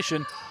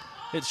transition.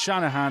 It's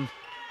Shanahan,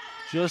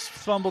 just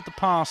fumbled the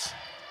pass.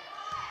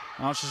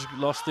 Archer's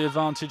lost the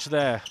advantage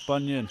there.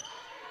 Bunyan,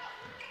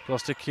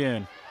 across to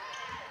Kian.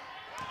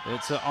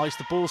 It's an ice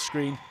the ball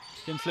screen.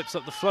 Kian flips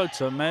up the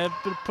floater, may have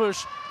been a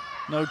push.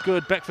 No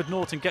good, Beckford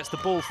Norton gets the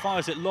ball,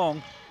 fires it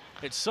long.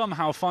 It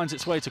somehow finds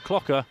its way to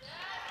Clocker.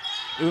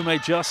 Ume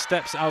just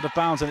steps out of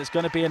bounds and it's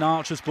going to be an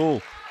Archer's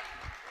ball.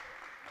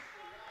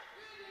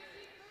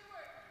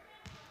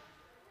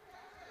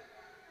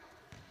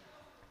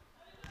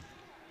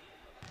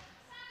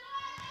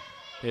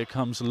 Here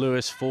comes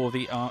Lewis for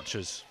the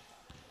Archers.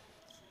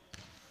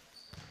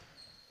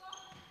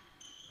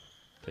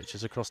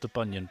 Pitches across to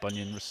Bunyan.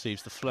 Bunyan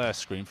receives the flare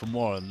screen from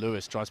Warren.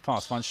 Lewis drives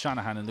past, finds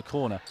Shanahan in the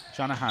corner.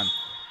 Shanahan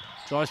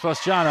drives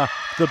past Jana.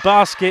 The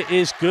basket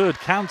is good.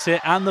 Count it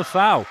and the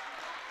foul.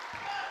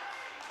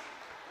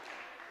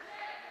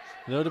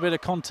 A little bit of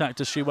contact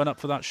as she went up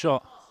for that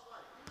shot.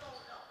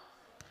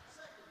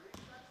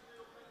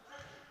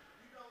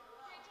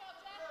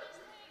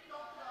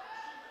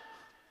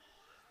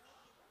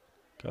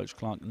 Coach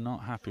Clark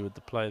not happy with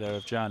the play there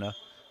of Jana,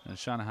 and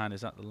Shanahan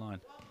is at the line.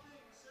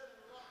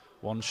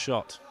 One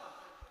shot.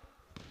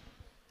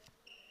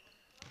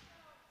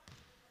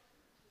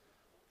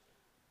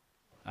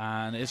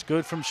 And it's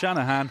good from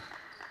Shanahan.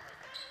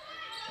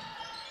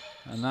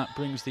 And that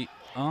brings the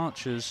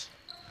Archers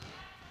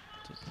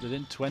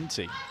within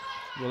 20.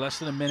 Well, less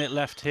than a minute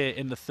left here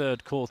in the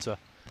third quarter.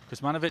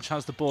 Kuzmanovic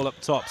has the ball up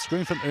top.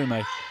 Screen from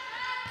Ume.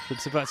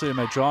 Flips it back to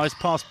Ume. Drives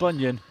past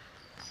Bunyan.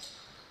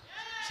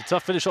 It's a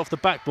tough finish off the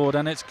backboard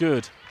and it's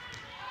good.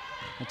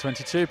 A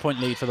 22-point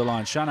lead for the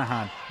Lions.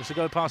 Shanahan just to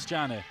go past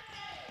Jana.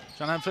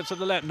 Shanahan flips up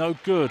the left. No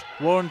good.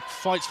 Warren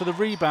fights for the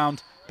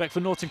rebound.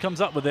 Beckford Norton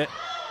comes up with it.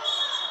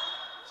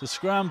 It's a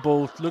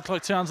scramble. Looks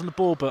like 2 hands on the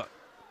ball, but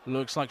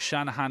looks like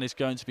Shanahan is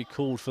going to be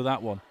called for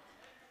that one.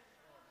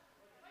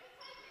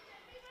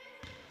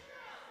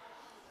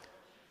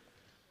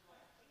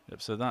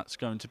 Yep, so that's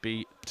going to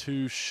be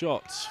 2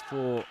 shots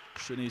for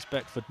Shanice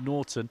Beckford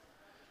Norton.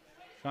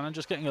 Shanahan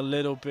just getting a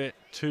little bit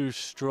too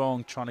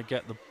strong, trying to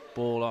get the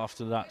ball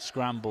after that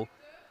scramble.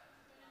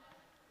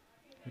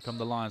 Here come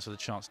the Lions with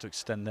a chance to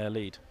extend their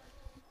lead.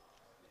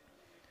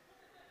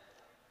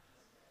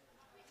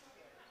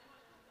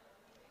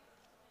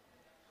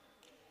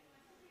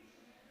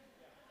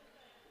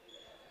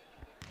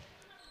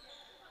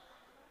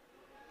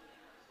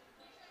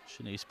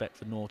 Shanice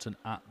Beckford Norton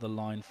at the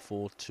line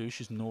for 2.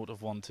 She's 0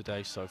 of 1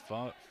 today so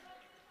far.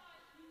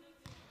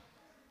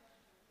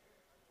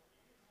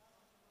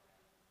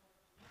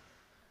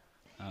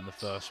 And the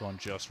first one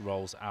just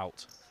rolls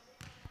out.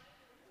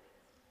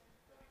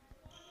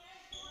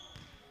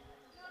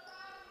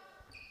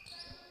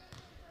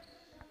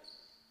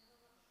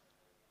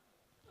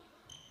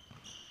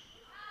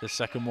 The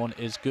second one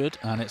is good,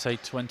 and it's a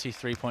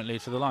 23-point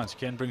lead for the Lions.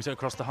 Kian brings it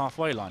across the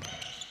halfway line.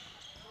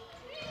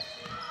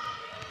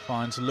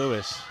 Finds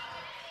Lewis.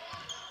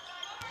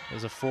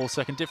 There's a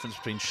 4-second difference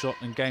between shot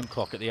and game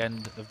clock at the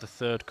end of the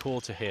third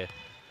quarter here.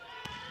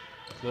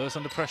 Lewis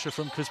under pressure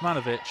from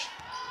Kuzmanovic.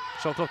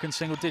 Shot clock in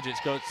single digits.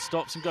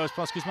 Stops and goes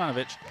past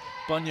Kuzmanovic.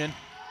 Bunyan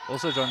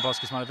also joined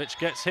past Kuzmanovic.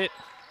 Gets hit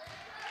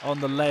on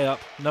the layup.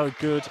 No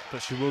good,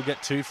 but she will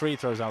get 2 free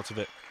throws out of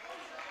it.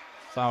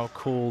 Foul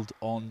called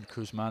on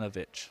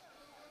Kuzmanovic.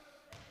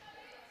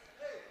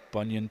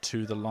 Bunyan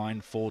to the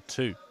line for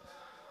 2.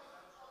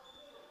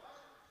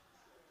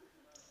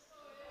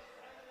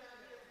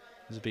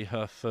 This will be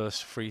her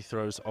first free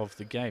throws of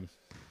the game.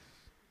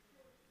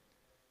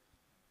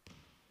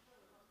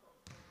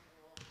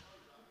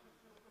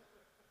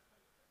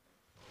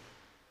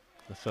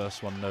 The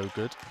first one no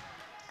good.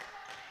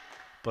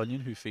 Bunyan,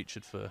 who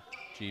featured for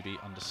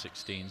GB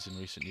under-16s in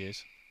recent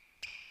years.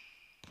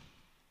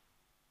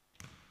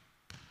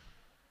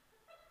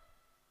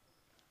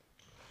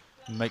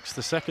 Makes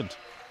the second.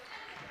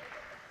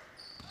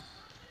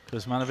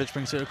 Kuzmanovic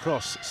brings it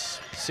across.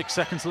 6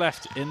 seconds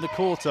left in the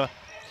quarter.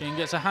 King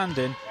gets a hand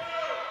in.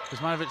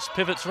 Kuzmanovic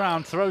pivots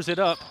round, throws it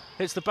up,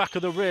 hits the back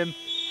of the rim.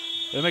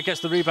 Ume gets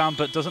the rebound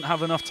but doesn't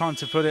have enough time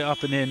to put it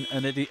up and in.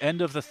 And at the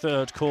end of the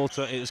third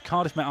quarter, it was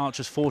Cardiff Met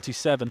Archers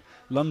 47,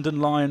 London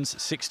Lions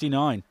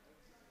 69.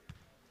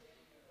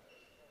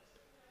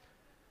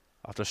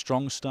 After a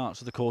strong start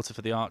to the quarter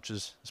for the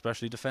Archers,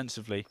 especially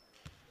defensively,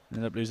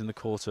 ended up losing the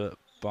quarter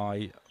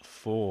by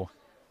 4.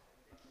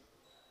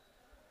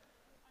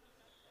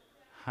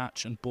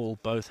 Hatch and Ball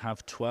both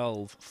have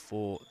 12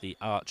 for the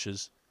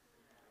Archers.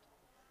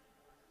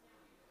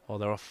 While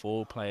there are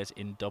 4 players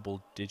in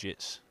double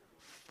digits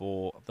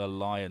for the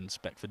Lions.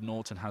 Beckford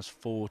Norton has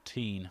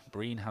 14,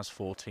 Breen has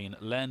 14,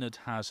 Leonard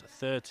has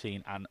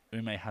 13, and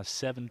Ume has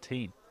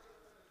 17.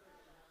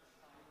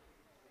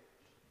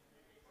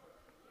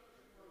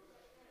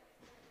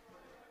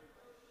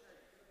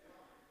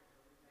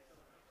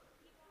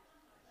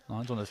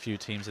 Lions one of the few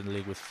teams in the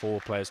league with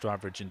 4 players to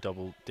average in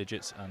double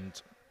digits,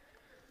 and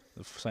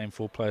the same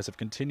 4 players have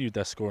continued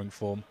their scoring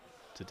form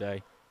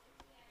today,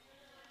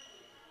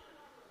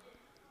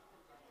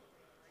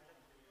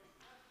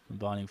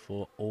 combining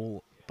for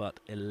all but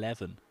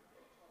 11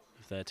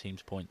 of their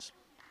team's points.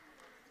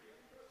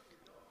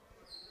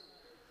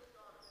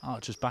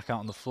 Archers back out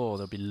on the floor.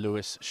 There'll be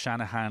Lewis,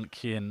 Shanahan,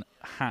 Kean,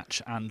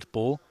 Hatch and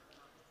Ball.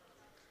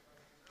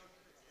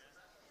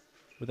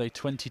 With a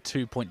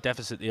 22-point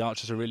deficit, the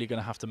Archers are really going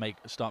to have to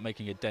start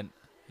making a dent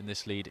in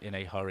this lead in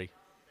a hurry.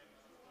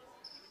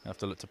 You have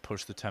to look to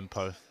push the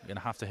tempo. You're going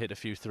to have to hit a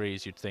few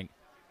threes, you'd think.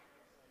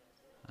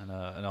 And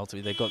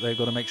ultimately, they've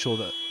got to make sure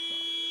that,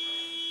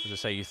 as I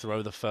say, you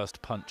throw the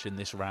first punch in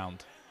this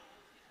round.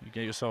 You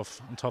get yourself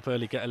on top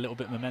early, get a little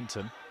bit of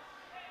momentum,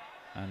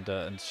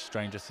 and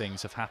stranger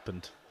things have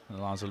happened. And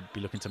the Lions will be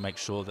looking to make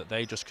sure that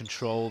they just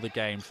control the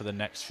game for the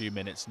next few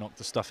minutes, knock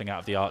the stuffing out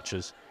of the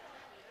Archers,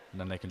 and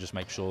then they can just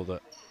make sure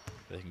that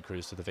they can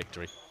cruise to the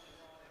victory.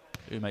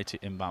 Ume to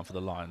inbound for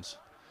the Lions.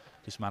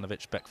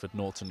 Kuzmanovic, Beckford,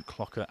 Norton,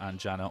 Clocker and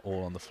Jana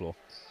all on the floor.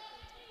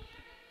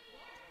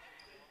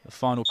 The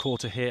final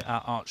quarter here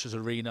at Archers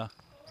Arena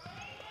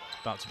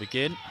about to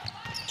begin.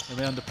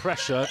 Ume under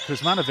pressure.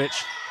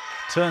 Kuzmanovic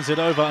turns it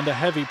over under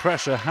heavy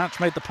pressure. Hatch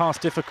made the pass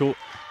difficult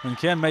and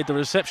Kian made the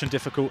reception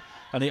difficult,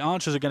 and the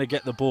Archers are going to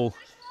get the ball.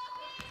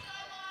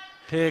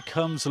 Here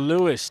comes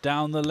Lewis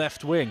down the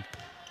left wing.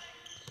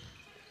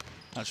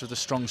 Hatch with a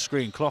strong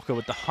screen. Clocker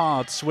with the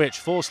hard switch.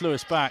 Force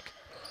Lewis back.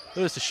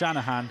 Lewis to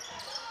Shanahan.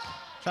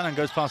 Shanahan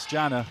goes past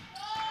Jana.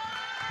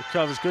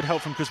 Recovers. Good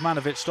help from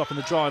Kuzmanovic stopping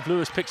the drive.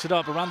 Lewis picks it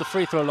up around the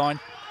free throw line.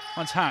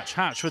 Finds Hatch.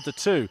 Hatch with the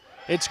 2.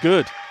 It's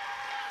good.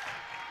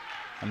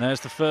 And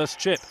there's the first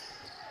chip.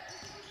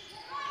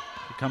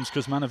 Here comes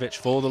Kuzmanovic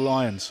for the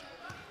Lions.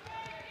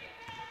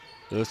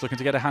 Lewis looking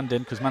to get a hand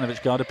in.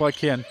 Kuzmanovic guarded by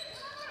Kian.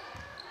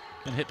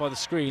 And hit by the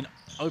screen.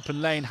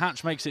 Open lane.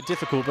 Hatch makes it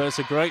difficult, but it's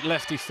a great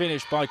lefty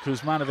finish by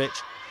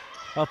Kuzmanovic.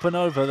 Up and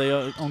over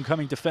the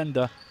oncoming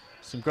defender.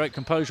 Some great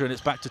composure, and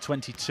it's back to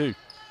 22.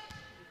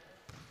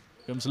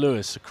 Comes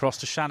Lewis across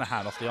to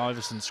Shanahan off the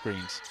Iverson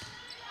screens.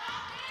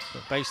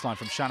 But baseline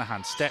from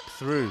Shanahan. Step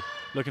through.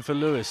 Looking for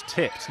Lewis.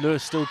 Tipped.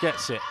 Lewis still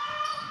gets it.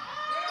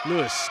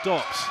 Lewis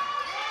stops.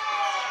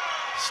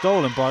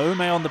 Stolen by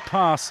Ume on the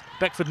pass.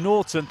 Beckford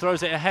Norton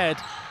throws it ahead.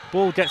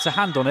 Ball gets a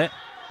hand on it.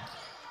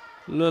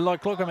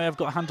 Like Clocker may have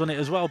got a hand on it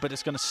as well, but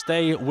it's going to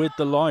stay with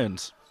the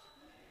Lions.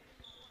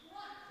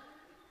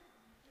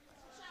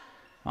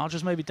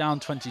 Archers may be down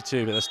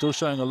 22, but they're still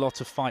showing a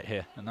lot of fight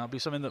here, and that'll be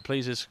something that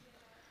pleases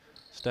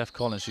Steph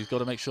Collins. She's got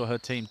to make sure her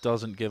team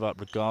doesn't give up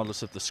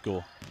regardless of the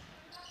score.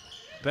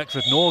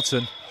 Beckford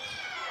Norton.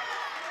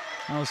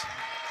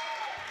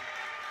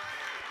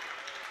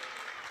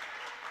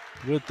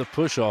 With the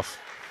push-off.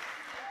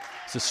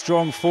 It's a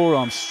strong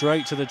forearm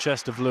straight to the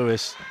chest of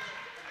Lewis.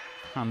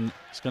 And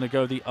it's going to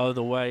go the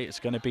other way. It's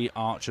going to be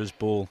Archer's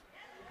ball.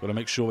 Got to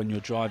make sure when you're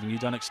driving, you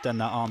don't extend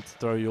that arm to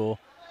throw your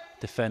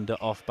defender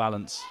off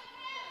balance.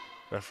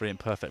 Referee in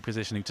perfect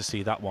positioning to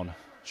see that one.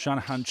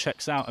 Shanahan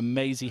checks out and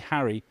Maisie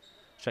Harry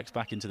checks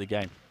back into the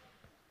game.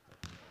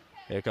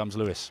 Here comes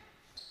Lewis.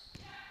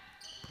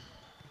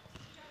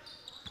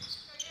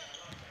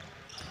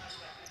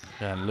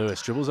 And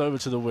Lewis dribbles over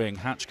to the wing.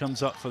 Hatch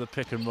comes up for the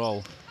pick and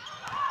roll.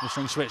 The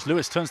strong switch.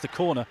 Lewis turns the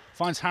corner,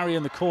 finds Harry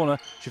in the corner.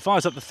 She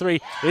fires up the 3.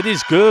 It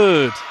is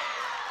good.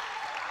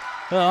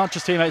 The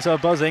Archers teammates are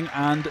buzzing,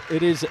 and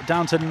it is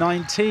down to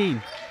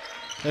 19.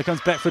 There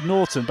comes Beckford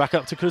Norton back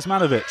up to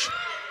Kuzmanovic.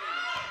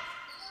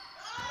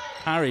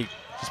 Harry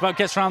just about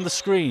gets around the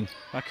screen.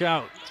 Back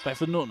out.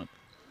 Beckford Norton.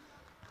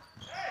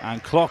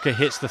 And Clocker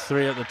hits the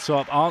 3 at the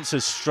top.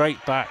 Answers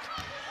straight back.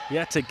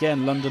 Yet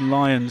again, London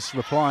Lions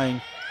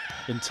replying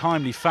in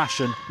timely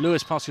fashion.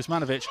 Lewis past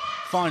Kuzmanovic.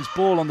 Finds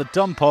Ball on the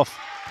dump off.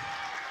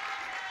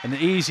 An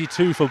easy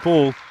 2 for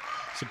Ball.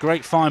 It's a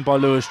great find by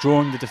Lewis,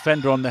 drawing the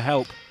defender on the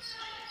help.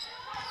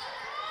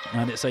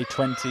 And it's a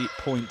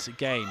 20-point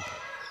game.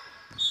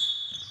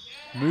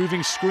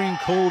 Moving screen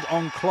called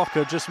on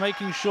Clocker, just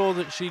making sure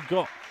that she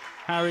got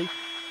Harry.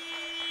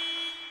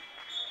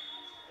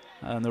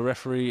 And the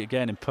referee,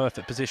 again, in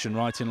perfect position,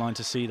 right in line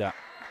to see that.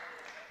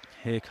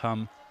 Here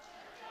come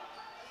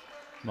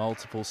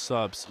multiple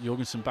subs.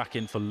 Jorgensen back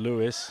in for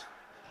Lewis.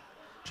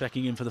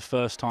 Checking in for the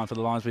first time for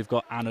the Lions, we've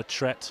got Anna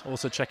Trett.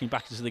 Also checking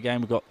back into the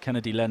game, we've got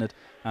Kennedy Leonard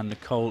and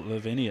Nicole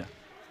Lavinia.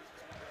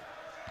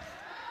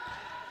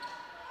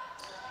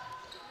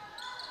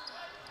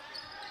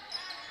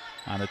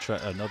 and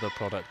another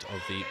product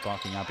of the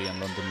Barking Abbey and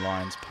London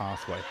Lions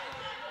pathway.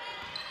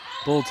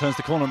 Ball turns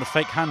the corner on the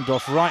fake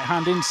handoff. Right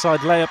hand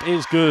inside layup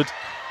is good.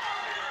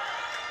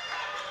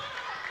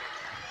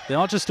 The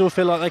Archers still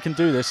feel like they can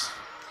do this.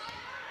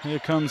 Here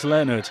comes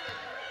Leonard.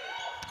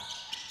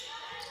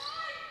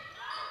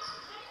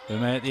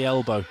 Ume at the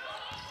elbow.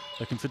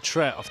 Looking for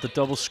Tret off the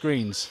double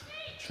screens.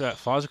 Tret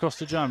fires across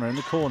to Jammer in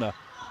the corner.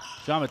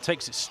 Jammer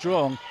takes it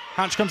strong.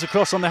 Hatch comes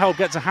across on the help,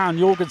 gets a hand.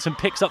 Jorgensen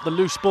picks up the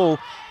loose ball,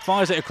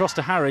 fires it across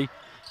to Harry.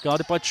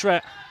 Guarded by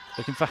Tret.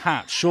 Looking for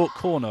Hatch. Short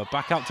corner.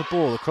 Back out to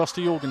Ball. Across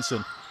to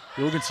Jorgensen.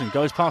 Jorgensen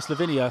goes past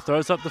Lavinia.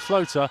 Throws up the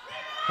floater.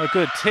 A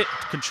good tip,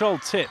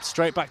 controlled tip.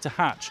 Straight back to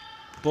Hatch.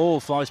 Ball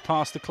flies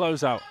past the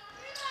closeout.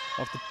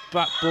 Off the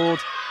backboard.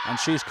 And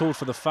she's called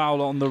for the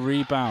foul on the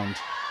rebound.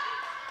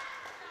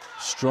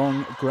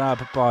 Strong grab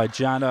by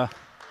Jana.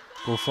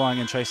 Ball flying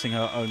and chasing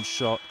her own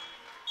shot.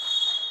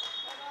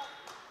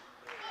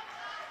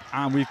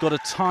 And we've got a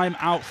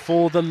timeout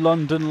for the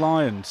London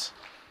Lions.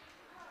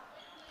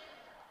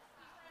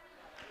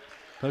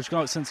 Coach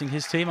Garrett sensing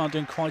his team aren't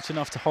doing quite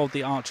enough to hold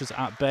the Archers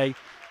at bay.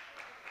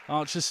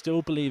 Archers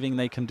still believing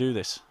they can do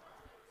this.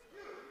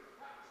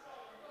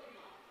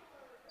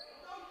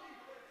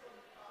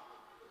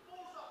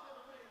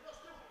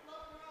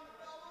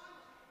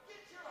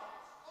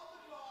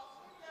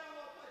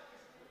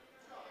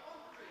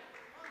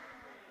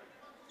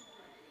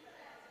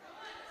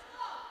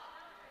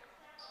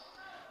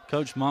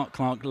 Coach Mark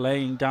Clark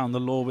laying down the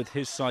law with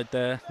his side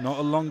there. Not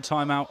a long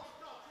timeout.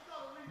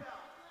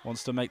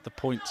 Wants to make the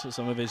point to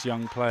some of his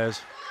young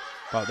players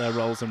about their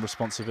roles and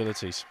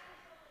responsibilities.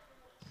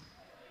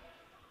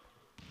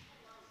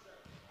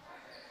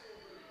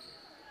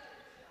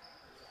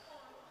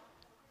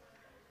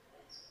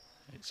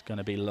 It's going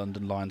to be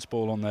London Lions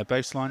ball on their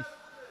baseline.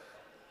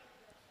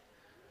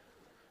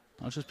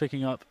 Archers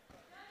picking up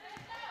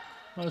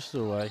most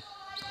of the way.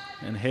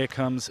 And here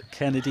comes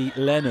Kennedy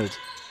Leonard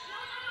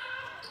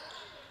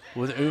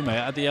with Ume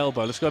at the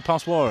elbow. Let's go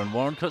past Warren.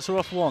 Warren cuts her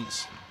off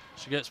once.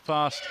 She gets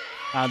past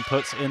and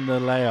puts in the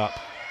layup.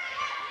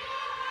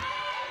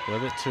 A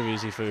bit too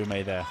easy for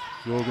Ume there.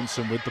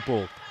 Jorgensen with the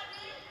ball.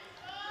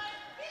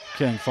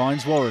 King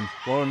finds Warren.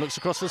 Warren looks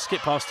across the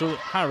skip pass to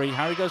Harry.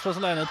 Harry goes past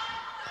Leonard.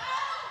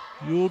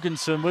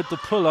 Jorgensen with the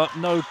pull-up.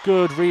 No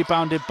good.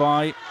 Rebounded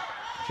by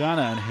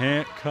Jana. And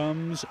here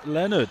comes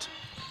Leonard.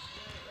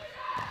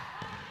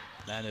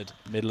 Leonard,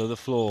 middle of the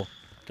floor.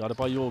 Guarded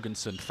by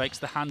Jorgensen. Fakes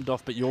the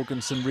handoff, but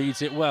Jorgensen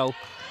reads it well.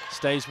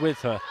 Stays with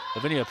her.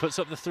 Lavinia puts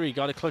up the three,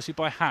 guarded closely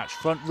by Hatch.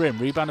 Front rim,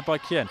 rebounded by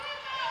Kien.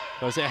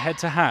 Goes it ahead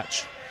to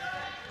Hatch.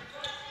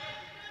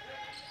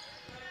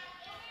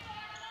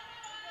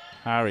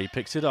 Harry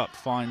picks it up,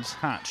 finds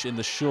Hatch in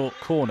the short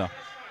corner.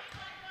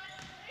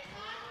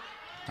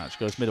 Hatch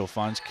goes middle,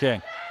 finds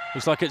King.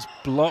 Looks like it's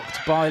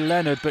blocked by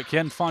Leonard, but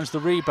Kien finds the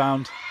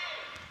rebound.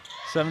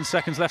 7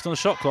 seconds left on the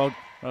shot clock.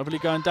 Overly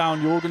going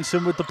down,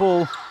 Jorgensen with the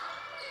ball.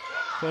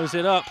 Throws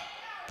it up.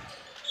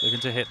 Looking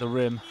to hit the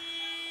rim.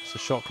 So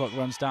shot clock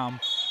runs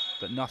down,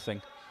 but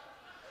nothing.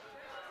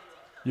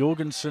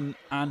 Jorgensen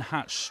and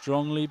Hatch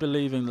strongly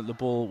believing that the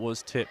ball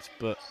was tipped,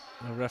 but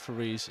the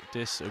referees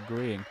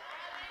disagreeing.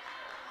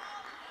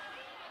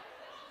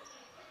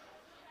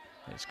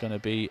 It's going to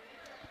be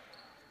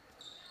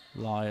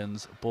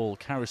Lions ball.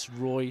 Karis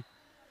Roy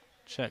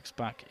checks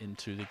back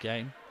into the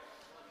game.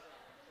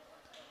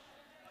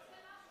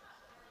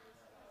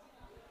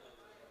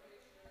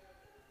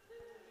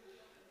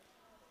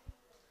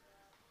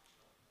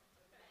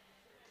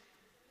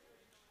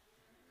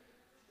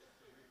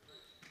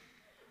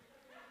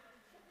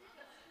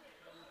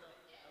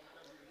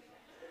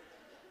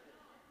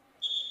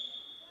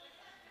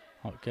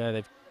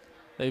 Okay,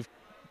 they've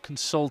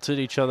consulted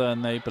each other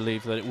and they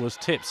believe that it was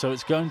tipped. So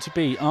it's going to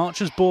be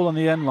Archer's ball on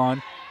the end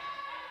line,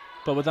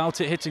 but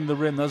without it hitting the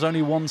rim, there's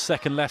only 1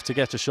 second left to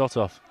get a shot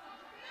off.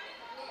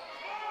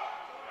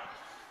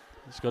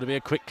 It's got to be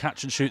a quick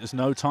catch and shoot. There's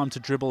no time to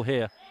dribble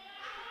here.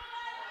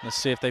 Let's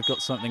see if they've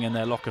got something in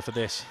their locker for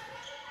this.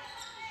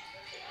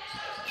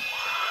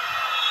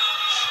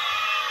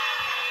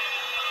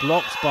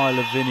 Blocked by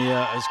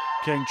Lavinia as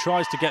King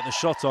tries to get the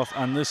shot off,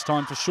 and this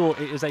time for sure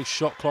it is a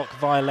shot clock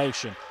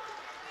violation.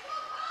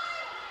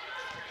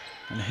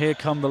 And here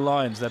come the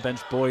Lions. They're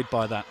bench buoyed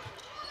by that.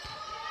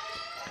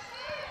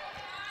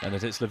 And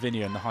it hits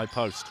Lavinia in the high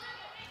post.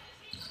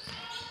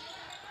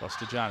 Cross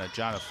to Jana.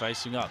 Jana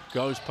facing up.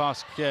 Goes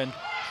past Ken.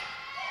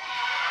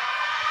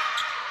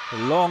 A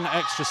long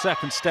extra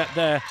second step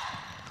there.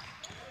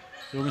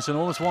 Jorgensen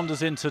almost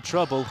wanders into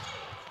trouble.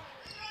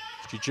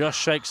 She just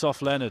shakes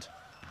off Leonard.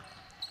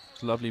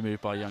 It's a lovely move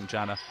by young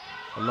Jana.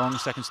 A long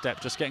second step,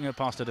 just getting her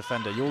past her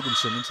defender.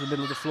 Jorgensen into the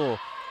middle of the floor.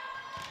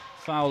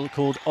 Foul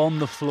called on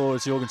the floor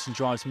as Jorgensen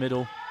drives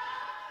middle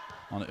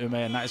on Ume,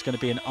 and that is going to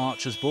be an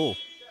Archer's ball.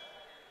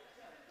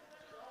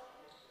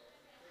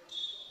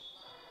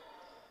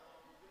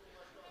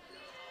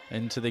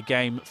 Into the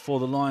game for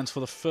the Lions for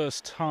the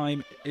first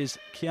time is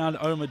Kian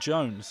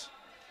Omer-Jones.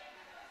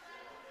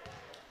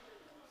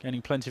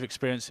 Gaining plenty of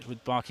experience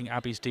with Barking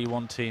Abbey's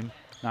D1 team.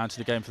 now into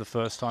the game for the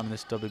first time in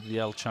this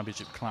WBL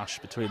Championship clash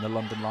between the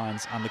London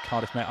Lions and the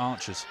Cardiff Met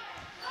Archers.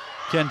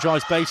 Kien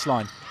drives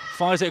baseline,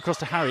 fires it across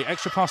to Harry,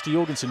 extra pass to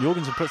Jorgensen.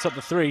 Jorgensen puts up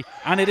the 3,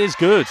 and it is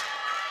good.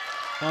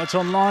 Right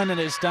on line, and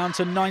it's down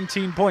to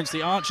 19 points.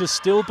 The Archers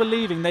still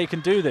believing they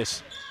can do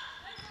this.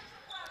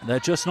 They're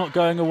just not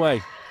going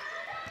away.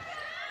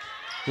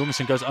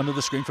 Jorgensen goes under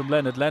the screen from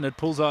Leonard. Leonard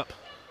pulls up.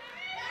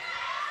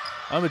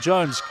 Omar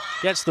Jones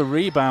gets the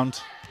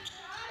rebound.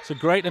 It's a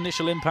great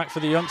initial impact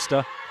for the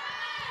youngster.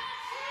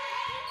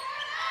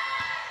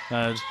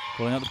 Leonard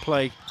calling out the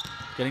play,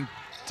 getting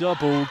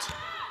doubled.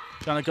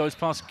 Jana goes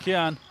past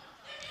Kian.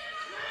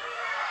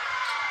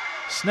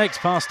 Snakes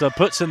past her,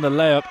 puts in the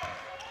layup.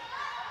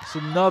 It's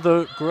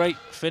another great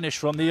finish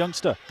from the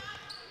youngster.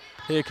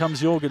 Here comes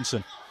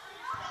Jorgensen.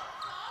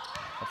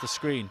 Off the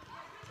screen.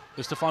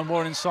 Goes to find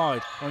Warren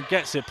inside. Warren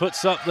gets it,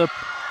 puts up the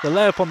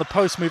layup on the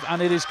post move,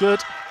 and it is good.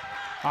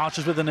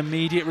 Archers with an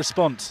immediate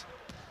response.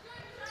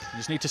 You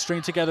just need to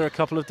string together a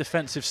couple of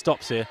defensive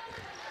stops here.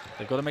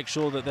 They've got to make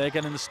sure that they're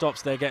getting the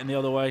stops, they're getting the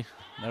other way.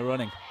 They're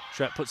running.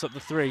 Tret puts up the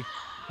 3.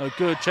 No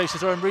good.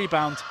 Chases her own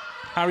rebound.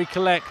 Harry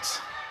collects.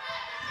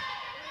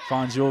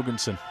 Finds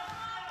Jorgensen.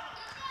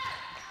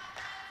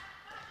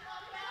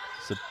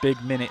 It's a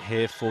big minute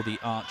here for the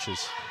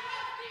Archers.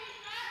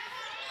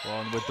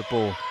 Warren with the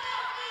ball.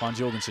 Finds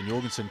Jorgensen.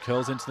 Jorgensen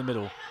curls into the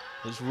middle.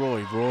 There's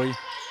Roy. Roy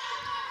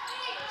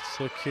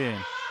to Kien.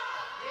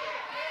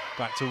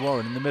 Back to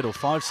Warren in the middle.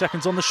 5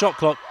 seconds on the shot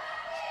clock.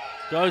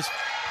 Goes,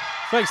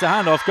 fakes the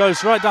handoff,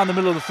 goes right down the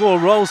middle of the floor,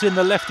 rolls in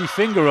the lefty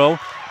finger roll,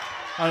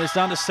 and it's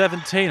down to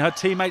 17. Her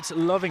teammates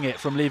loving it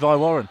from Levi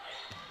Warren.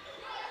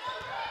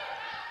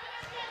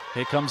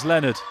 Here comes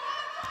Leonard.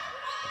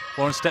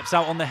 Warren steps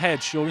out on the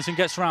hedge. Jorgensen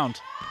gets round.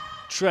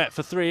 Tret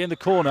for 3 in the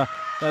corner.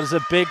 That is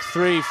a big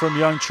 3 from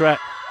young Tret.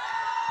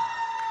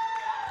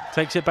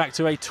 Takes it back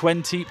to a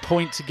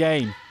 20-point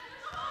game.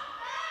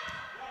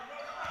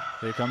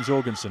 Here comes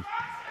Jorgensen.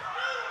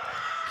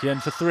 Kien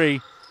for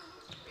 3.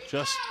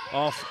 Just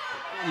off,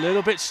 a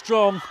little bit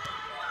strong.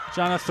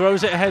 Jana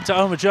throws it ahead to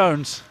Omar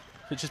Jones.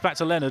 Pitches back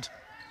to Leonard.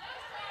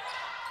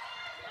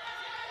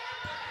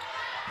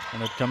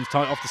 Leonard comes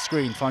tight off the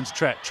screen, finds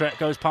Tret. Tret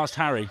goes past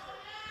Harry.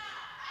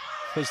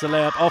 Puts the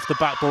layup off the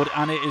backboard,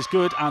 and it is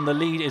good, and the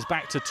lead is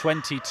back to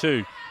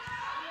 22.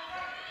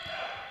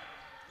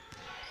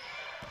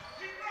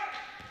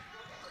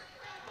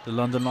 The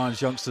London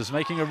Lions youngsters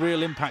making a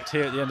real impact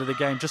here at the end of the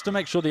game, just to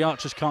make sure the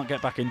Archers can't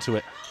get back into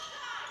it.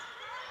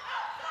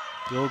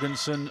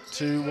 Jorgensen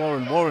to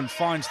Warren. Warren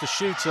finds the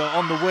shooter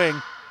on the wing.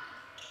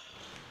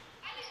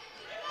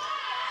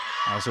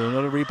 There's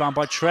another rebound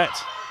by Tret.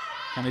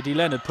 Kennedy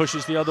Leonard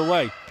pushes the other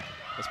way.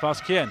 That's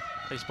past Kien.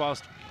 Takes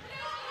past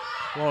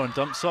Warren.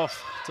 Dumps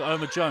off to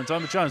Omar Jones.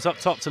 Omar Jones up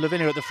top to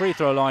Lavinia at the free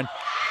throw line.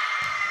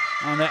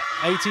 And the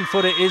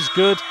 18-footer is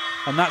good.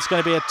 And that's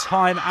going to be a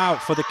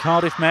timeout for the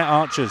Cardiff Met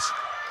Archers.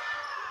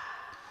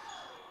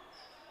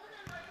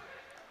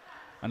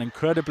 An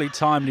incredibly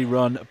timely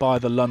run by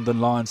the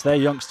London Lions. Their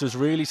youngsters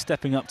really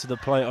stepping up to the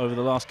plate over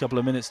the last couple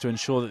of minutes to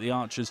ensure that the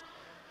Archers,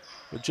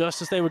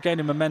 just as they were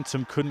gaining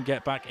momentum, couldn't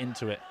get back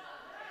into it.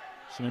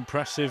 Some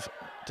impressive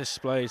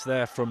displays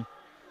there from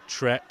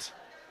Tret,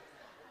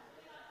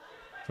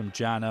 from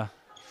Jana,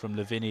 from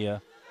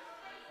Lavinia.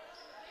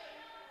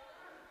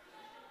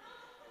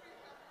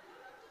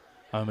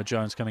 Omar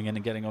Jones coming in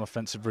and getting an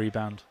offensive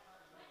rebound.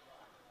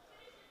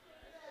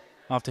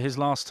 After his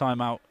last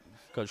time out,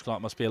 Coach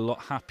Clark must be a lot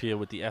happier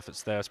with the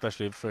efforts there,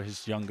 especially for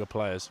his younger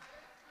players.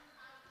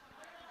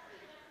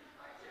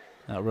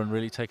 That run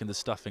really taking the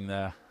stuffing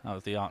there out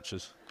of the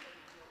Archers.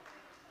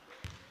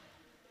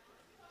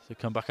 So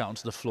come back out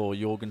onto the floor.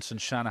 Jorgensen,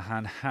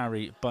 Shanahan,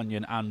 Harry,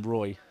 Bunyan and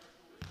Roy.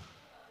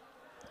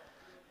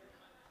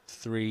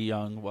 3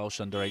 young Welsh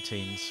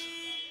under-18s.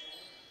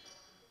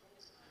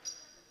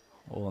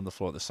 All on the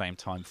floor at the same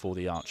time for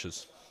the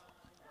Archers.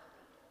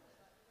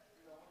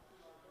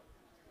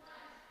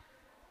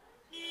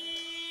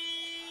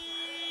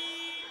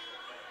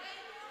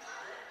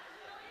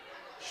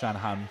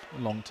 Shanahan,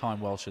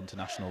 long-time Welsh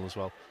international as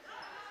well.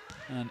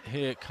 And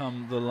here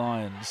come the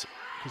Lions.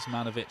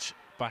 Kuzmanovic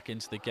back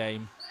into the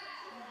game.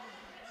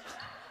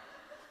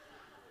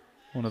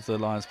 One of the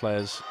Lions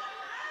players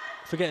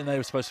forgetting they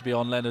were supposed to be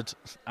on. Leonard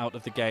out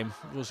of the game.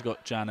 We've also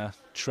got Jana,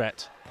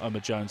 Tret,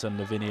 Omar Jones and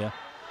Lavinia.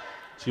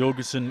 So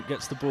Jorgensen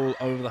gets the ball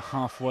over the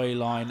halfway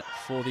line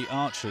for the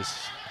Archers.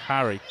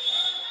 Harry.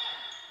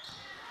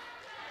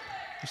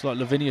 Looks like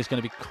Lavinia's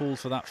going to be called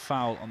for that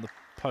foul on the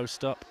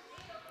post-up.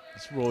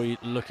 It's Roy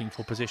looking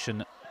for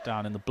position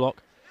down in the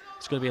block.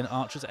 It's going to be an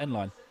Archers end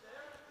line.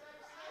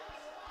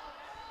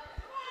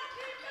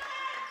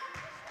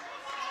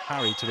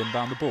 Harry to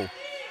inbound the ball.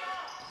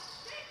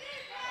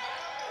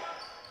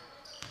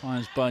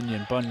 Finds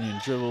Bunyan. Bunyan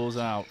dribbles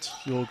out.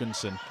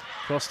 Jorgensen.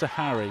 Cross to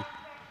Harry.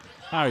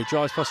 Harry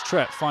drives past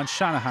Tret. Finds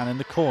Shanahan in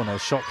the corner.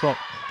 Shot clock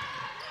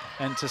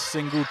enters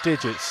single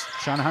digits.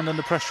 Shanahan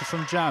under pressure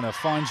from Jana.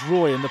 Finds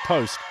Roy in the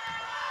post.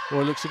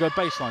 Roy looks to go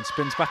baseline.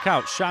 Spins back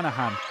out.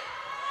 Shanahan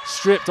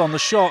stripped on the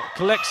shot.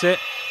 Collects it.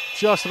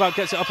 just about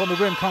gets it up on the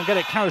rim, can't get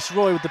it. Karis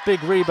Roy with the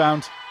big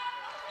rebound.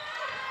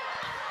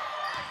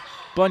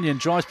 Bunyan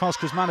drives past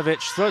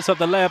Kuzmanovic, throws up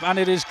the layup, and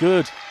it is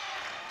good.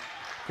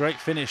 Great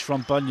finish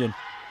from Bunyan.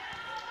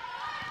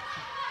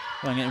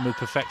 Going it in with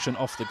perfection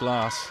off the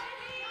glass.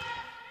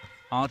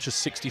 Archers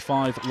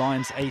 65,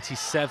 Lions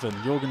 87.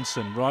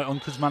 Jorgensen right on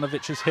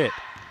Kuzmanovic's hip.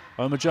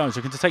 Omar Jones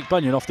looking to take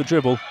Bunyan off the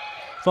dribble.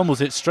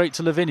 Fumbles it straight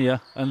to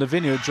Lavinia, and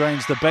Lavinia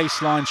drains the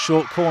baseline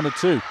short corner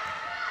too.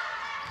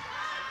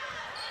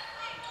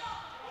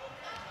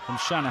 From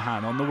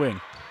Shanahan on the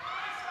wing.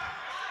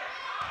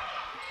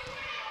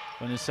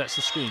 Bunyan sets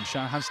the screen.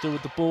 Shanahan still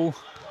with the ball.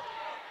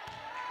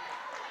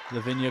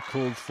 Lavinia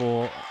called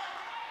for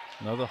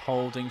another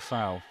holding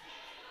foul.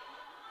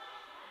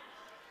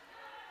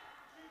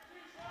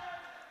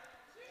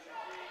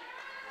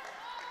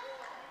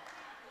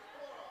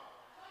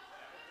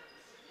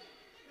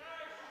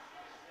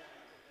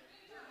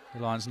 The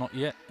Lions not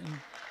yet.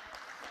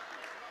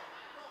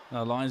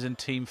 No, Lions in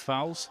team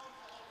fouls.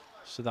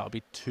 So that'll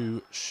be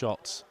 2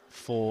 shots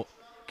for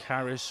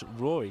Karis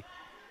Roy.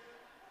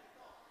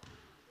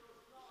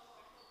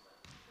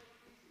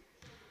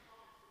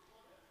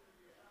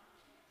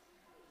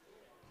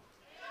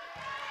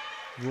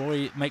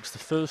 Roy makes the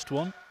first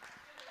one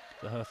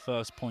for her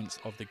first points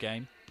of the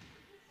game.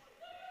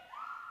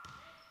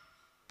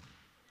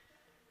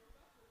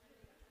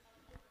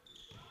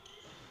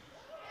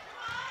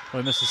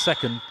 Roy missed the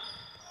second.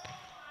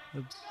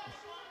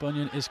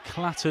 Bunyan is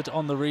clattered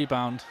on the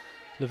rebound.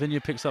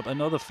 Lavinia picks up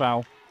another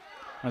foul.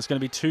 And it's going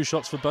to be 2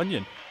 shots for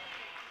Bunyan.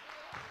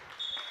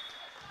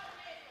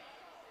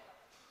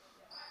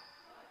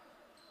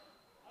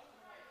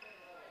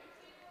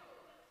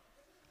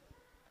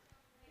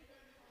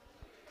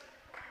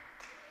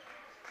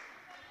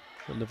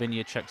 But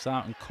Lavinia checks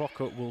out, and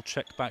Crocker will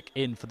check back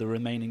in for the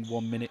remaining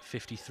 1 minute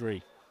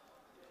 53.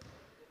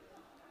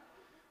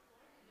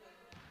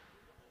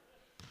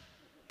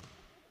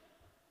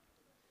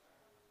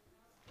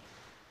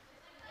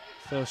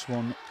 First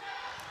one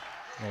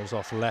rolls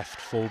off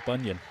left for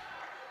Bunyan.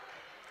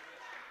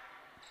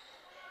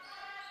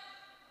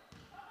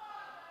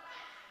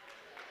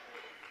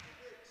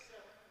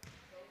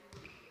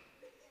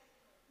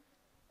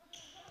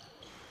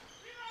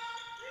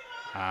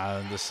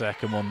 And the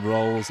second one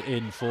rolls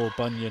in for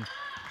Bunyan.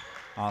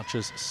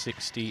 Archers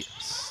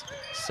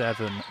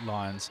 67,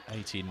 Lions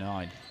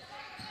 89.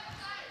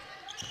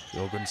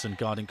 Jorgensen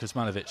guarding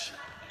Kuzmanovic.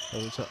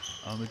 Over to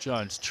Omar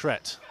Jones.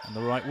 Tret on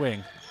the right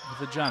wing.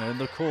 Vajana in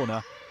the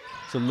corner.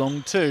 It's a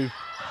long 2,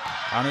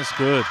 and it's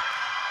good.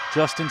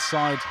 Just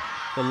inside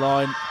the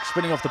line,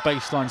 spinning off the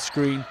baseline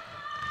screen.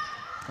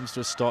 Comes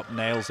to a stop,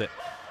 nails it.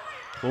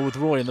 Ball with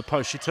Roy in the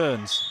post, she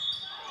turns.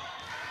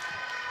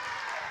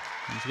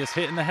 And she gets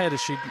hit in the head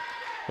as she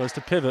goes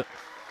to pivot.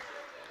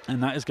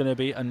 And that is going to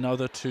be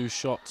another 2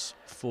 shots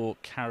for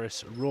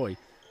Karis Roy.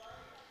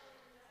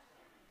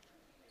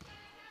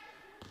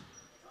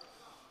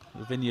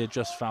 Lavinia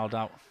just fouled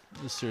out.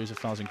 A series of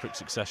fouls in quick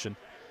succession.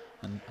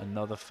 And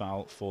another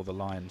foul for the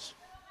Lions.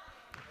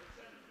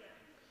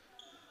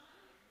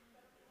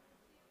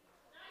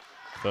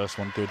 First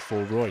one good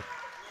for Roy.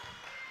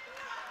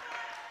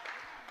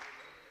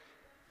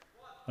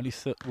 Only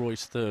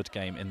Roy's 3rd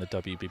game in the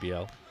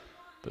WBBL,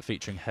 but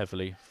featuring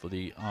heavily for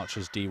the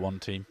Archers D1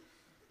 team.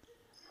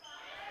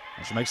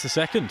 And she makes the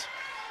second.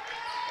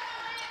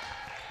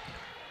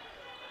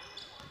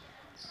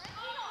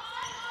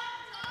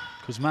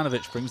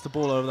 Kuzmanovic brings the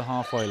ball over the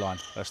halfway line.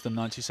 Less than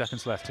 90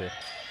 seconds left here.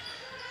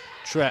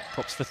 Tret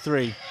pops for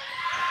 3.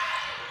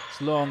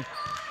 It's long.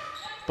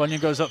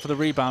 Bunyan goes up for the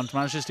rebound,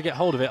 manages to get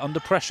hold of it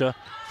under pressure,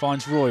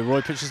 finds Roy.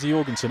 Roy pitches to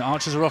Jorgensen.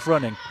 Archers are off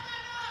running.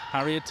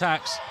 Harry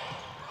attacks.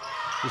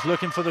 He's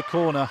looking for the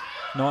corner.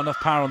 Not enough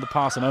power on the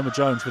pass, and Omar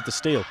Jones with the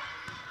steal.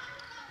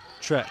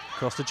 Tret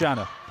across to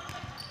Jana.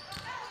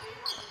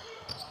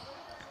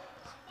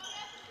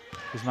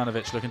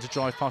 Kuzmanovic looking to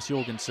drive past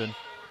Jorgensen.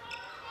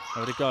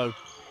 Nowhere to go.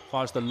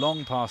 Fires the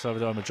long pass over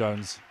to Omar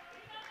Jones.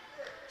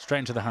 Straight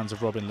into the hands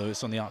of Robin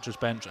Lewis on the Archers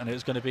bench, and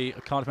it's going to be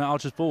a Cardiff Met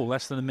Archers ball.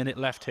 Less than a minute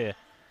left here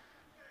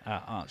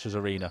at Archers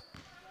Arena.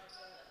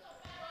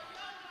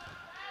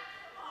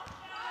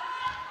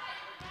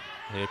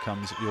 Here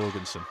comes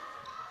Jorgensen.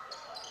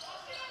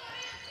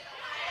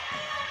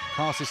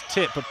 Pass is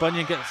tipped, but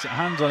Bunyan gets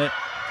hands on it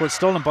before it's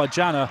stolen by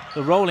Jana.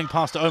 The rolling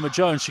pass to Omar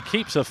Jones. She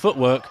keeps her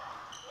footwork.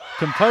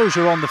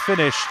 Composure on the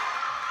finish.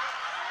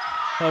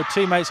 Her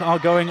teammates are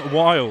going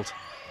wild.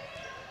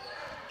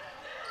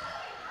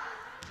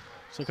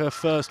 Took her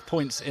first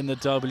points in the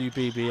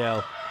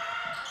WBBL.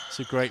 It's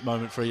a great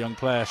moment for a young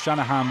player.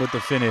 Shanahan with the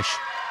finish.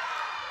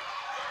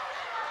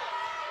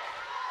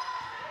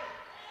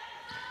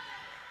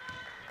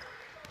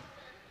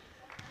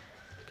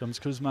 Comes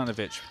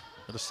Kuzmanovic.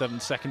 Got a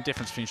 7-second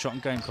difference between shot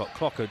and game clock.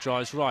 Clocker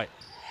drives right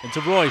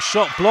into Roy.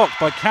 Shot blocked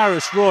by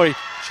Karis Roy.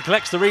 She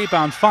collects the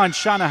rebound, finds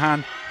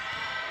Shanahan.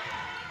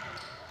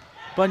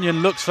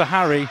 Bunyan looks for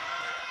Harry.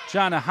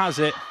 Jana has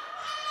it.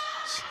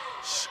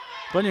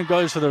 Bunyan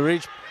goes for the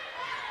reach.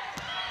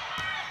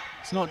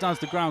 It's knocked down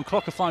to the ground.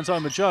 Clocker finds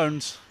Omar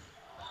Jones.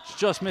 She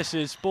just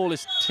misses. Ball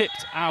is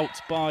tipped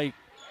out by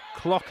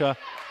Clocker,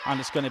 and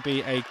it's going to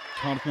be a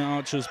Cardiff Met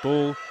Archers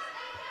ball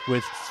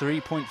with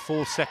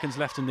 3.4 seconds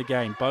left in the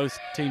game. Both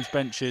teams'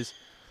 benches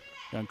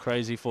going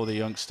crazy for the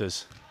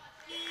youngsters.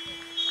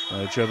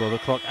 Dribble the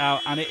clock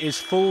out, and it is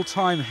full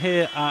time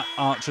here at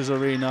Archers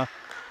Arena.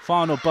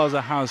 Final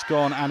buzzer has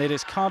gone, and it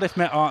is Cardiff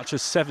Met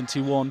Archers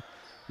 71,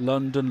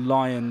 London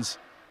Lions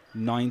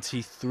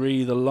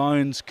 93. The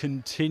Lions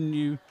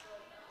continue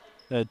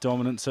their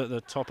dominance at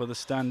the top of the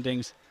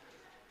standings,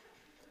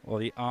 while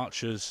the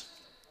Archers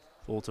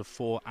fall to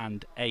 4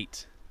 and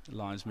 8. The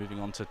Lions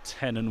moving on to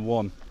 10 and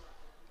 1.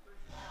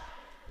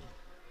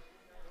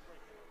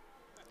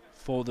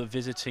 For the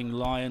visiting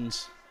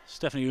Lions,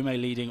 Stephanie Ume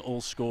leading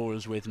all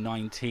scorers with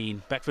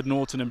 19. Beckford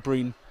Norton and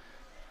Breen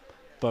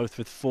both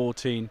with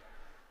 14.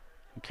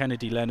 And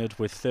Kennedy Leonard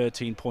with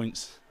 13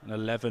 points and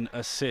 11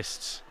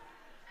 assists.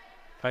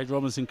 Paige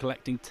Robinson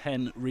collecting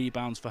 10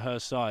 rebounds for her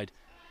side.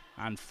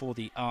 And for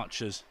the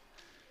Archers,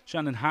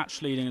 Shannon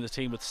Hatch leading the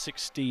team with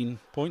 16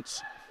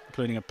 points,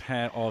 including a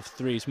pair of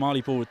threes.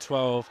 Marley Ball with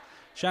 12.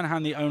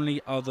 Shanahan the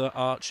only other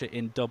Archer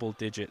in double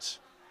digits.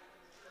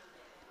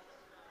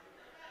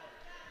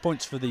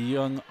 Points for the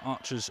young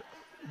Archers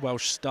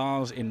Welsh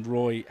stars in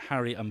Roy,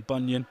 Harry and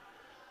Bunyan.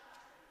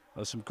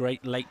 There's some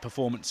great late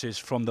performances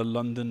from the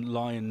London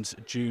Lions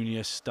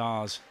junior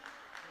stars.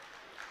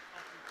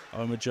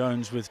 Oma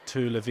Jones with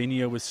 2,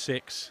 Lavinia with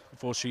 6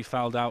 before she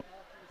fouled out.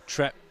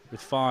 Trep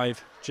with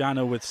 5,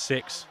 Jana with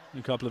 6,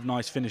 and a couple of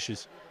nice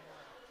finishes.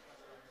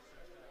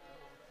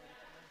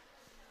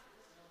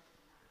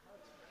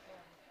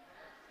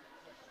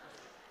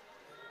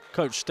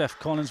 Coach Steph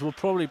Collins will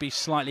probably be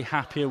slightly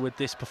happier with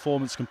this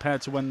performance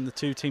compared to when the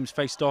two teams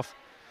faced off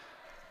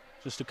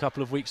just a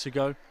couple of weeks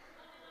ago.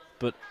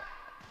 But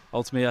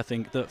ultimately, I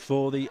think that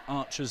for the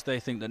Archers, they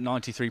think that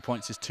 93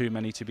 points is too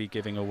many to be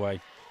giving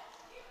away.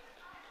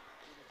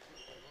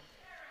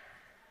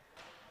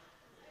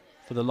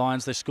 For the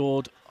Lions, they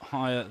scored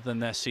higher than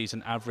their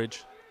season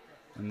average,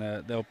 and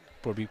they'll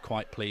probably be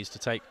quite pleased to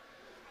take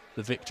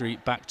the victory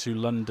back to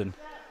London.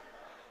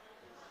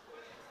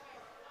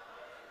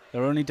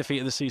 Their only defeat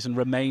of the season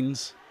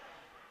remains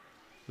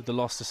with the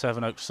loss to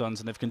Sevenoaks Suns,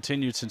 and they've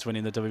continued since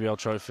winning the WBL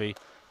trophy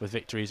with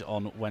victories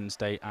on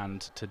Wednesday and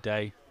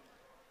today.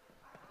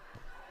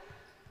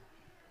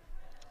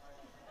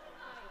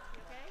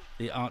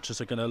 The Archers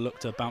are going to look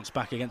to bounce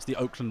back against the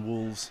Oakland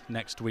Wolves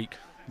next week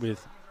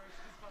with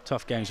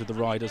tough games with the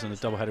Riders and a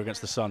doubleheader against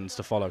the Suns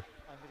to follow.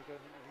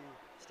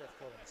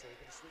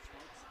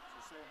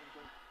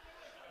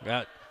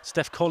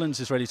 Steph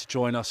Collins is ready to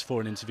join us for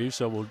an interview,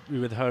 so we'll be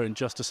with her in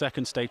just a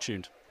second. Stay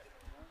tuned.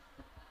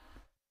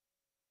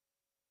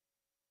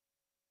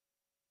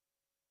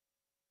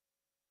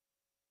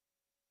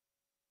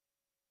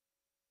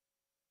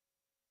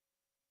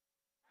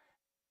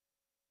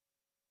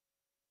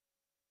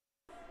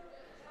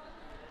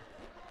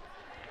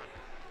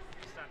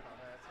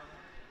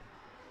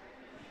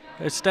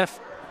 It's Steph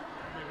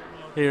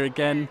here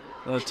again,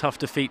 a tough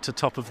defeat to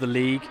top of the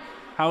league.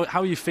 How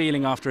are you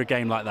feeling after a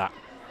game like that?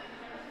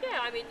 Yeah,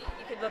 I mean,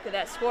 you could look at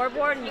that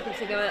scoreboard and you can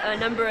think of a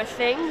number of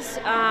things.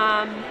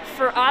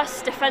 For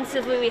us,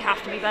 defensively, we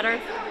have to be better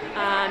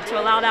to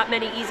allow that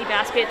many easy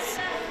baskets.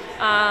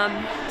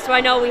 So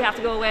I know we have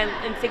to go away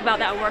and think about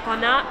that and work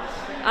on that.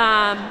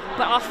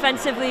 But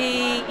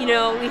offensively, you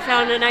know, we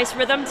found a nice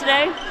rhythm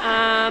today.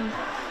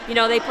 You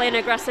know, they play an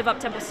aggressive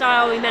up-tempo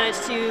style. We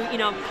managed to, you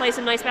know, play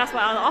some nice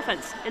basketball out of the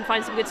offense and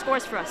find some good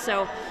scores for us.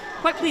 So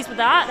quite pleased with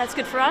that. That's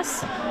good for us.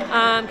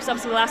 Because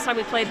obviously the last time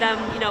we played them,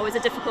 you know, it was a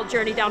difficult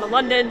journey down to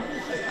London.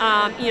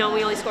 You know,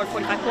 we only scored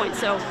 45 points.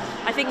 So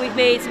I think we've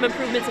made some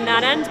improvements in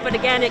that end. But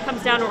again, it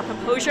comes down to our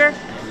composure.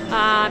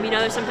 You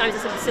know, there's sometimes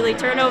some silly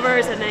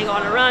turnovers and then they go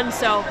on a run.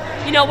 So,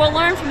 you know, we'll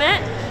learn from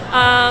it.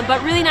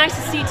 But really nice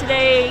to see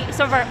today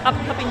some of our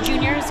up-and-coming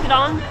juniors get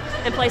on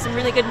and play some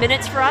really good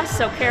minutes for us.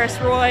 So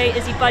Karis Roy,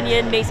 Izzy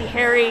Bunyan, Maisie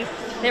Harry,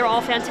 they were all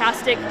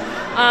fantastic.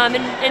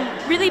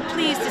 And really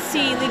pleased to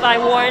see Levi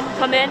Warren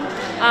come in.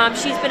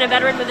 She's been a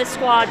veteran with this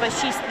squad, but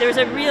there's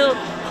a real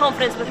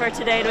confidence with her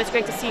today, and it was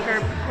great to see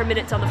her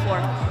minutes on the floor.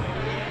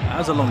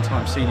 As a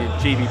long-time senior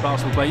GB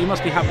basketball player, you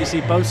must be happy to see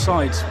both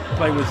sides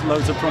play with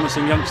loads of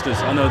promising youngsters.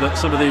 I know that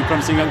some of the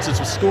promising youngsters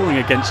were scoring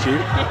against you,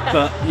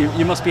 but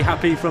you must be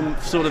happy from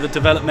sort of a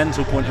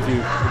developmental point of view.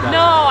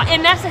 No,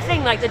 and that's the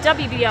thing, like the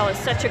WBL is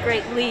such a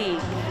great league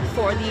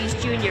for these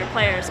junior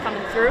players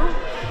coming through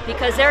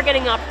because they're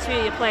getting an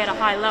opportunity to play at a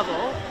high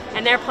level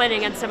and they're playing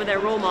against some of their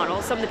role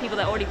models, some of the people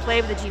that already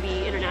played with the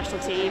GB international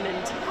team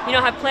and, you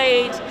know, have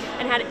played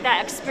and had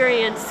that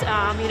experience,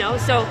 you know,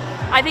 so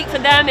I think for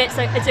them it's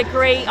a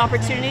great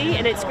opportunity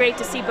and it's great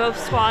to see both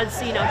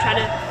squads, you know, trying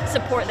to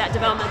support that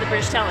development of the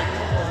British talent.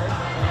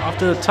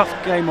 After a tough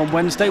game on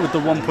Wednesday with the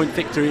 1-point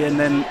victory and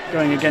then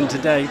going again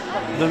today,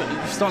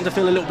 you're starting to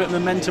feel a little bit of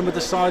momentum with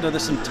the side. Are there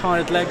some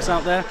tired legs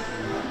out there?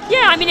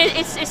 Yeah, I mean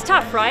it's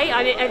tough, right?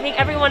 I mean I think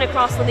everyone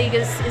across the league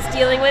is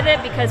dealing with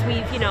it because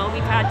we've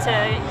had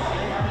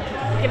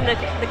to given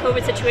the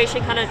COVID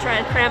situation, kind of try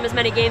to cram as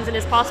many games in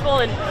as possible.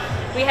 And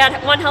we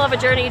had one hell of a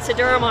journey to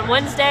Durham on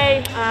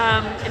Wednesday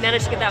and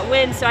managed to get that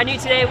win. So I knew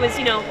today was,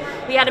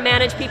 we had to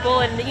manage people,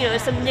 and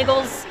there's some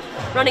niggles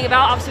running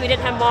about. Obviously we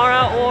didn't have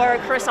Mara or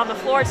Chris on the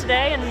floor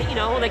today, and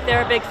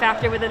they're a big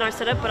factor within our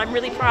setup, but I'm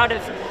really proud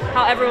of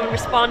how everyone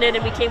responded,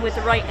 and we came with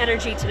the right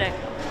energy today.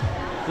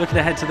 Looking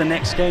ahead to the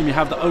next game, you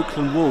have the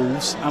Oakland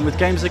Wolves, and with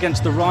games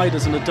against the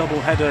Riders and a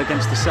double-header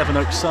against the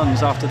Sevenoaks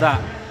Suns after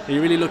that, are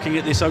you really looking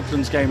at this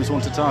Oakland's game as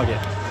one to target?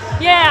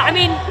 Yeah, I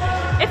mean,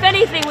 if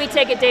anything, we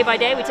take it day by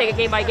day, we take it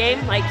game by game.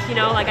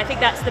 I think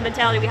that's the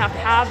mentality we have to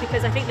have,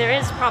 because I think there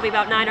is probably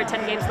about 9 or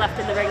 10 games left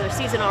in the regular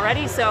season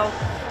already. So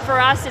for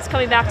us, it's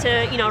coming back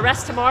to,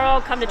 rest tomorrow,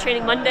 come to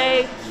training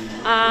Monday,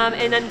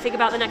 and then think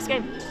about the next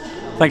game.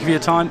 Thank you for your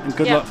time, and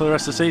good luck for the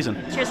rest of the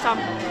season. Cheers, Tom.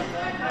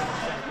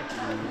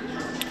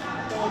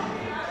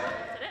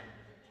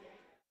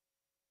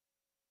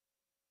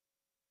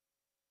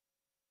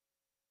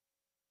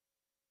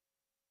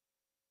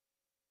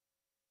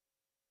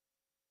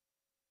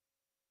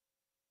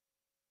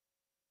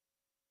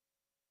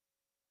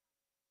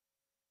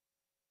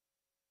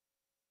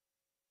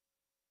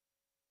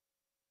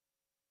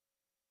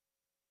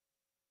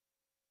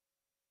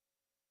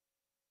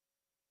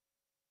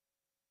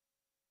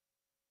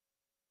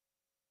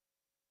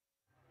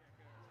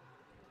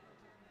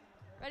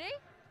 Ready?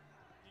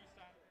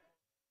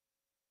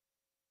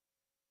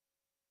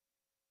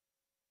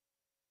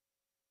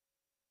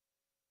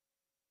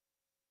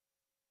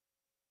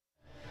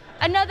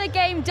 Another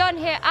game done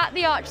here at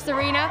the Arches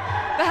Arena,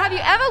 but have you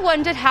ever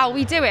wondered how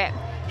we do it?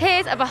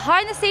 Here's a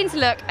behind the scenes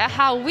look at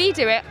how we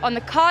do it on the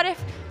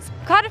Cardiff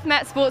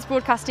Met Sports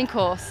Broadcasting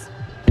course.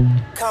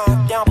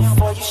 Calm down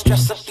before you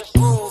stress up the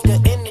groove,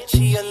 the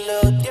energy a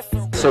little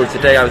different. So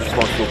today I was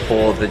responsible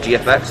for the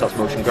GFX, that's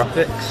motion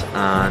graphics,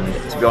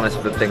 and to be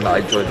honest, the thing that I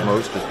enjoyed the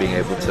most was being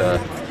able to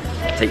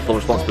take full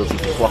responsibility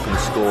for clocking the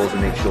scores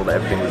and make sure that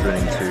everything was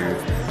running to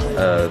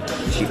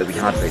the sheet that we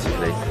had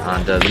basically.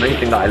 And the main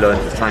thing that I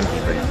learned was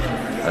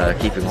timekeeping,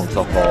 keeping on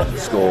top of the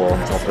score, on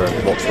top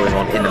of what's going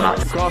on in the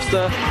match.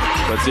 Costa,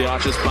 but the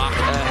Archers back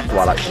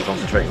while actually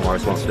concentrating on my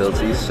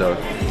responsibilities, so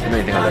the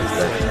main thing I learned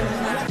today.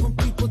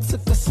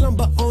 Took a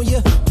slumber on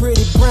you,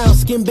 pretty brown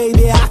skin,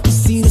 baby. I can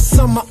see the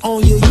summer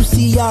on you. You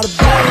see all the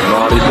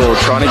Marty Ball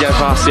trying to get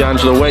past the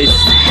Angela Waite.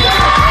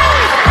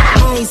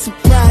 I ain't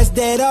surprised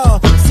at all.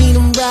 Seen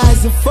them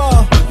rise and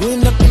fall.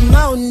 Went up the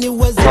mountain, it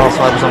was.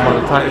 Also, I was on one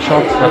of the tighter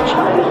shots, which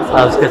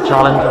was a good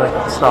challenge. I think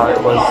at the start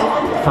it was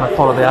kind of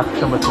follow the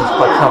action, which was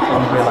quite tough,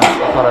 and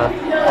realised I've got to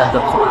end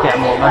up sort of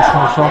getting more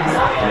emotional shots.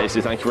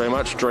 Lacey, thank you very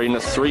much. Drawing the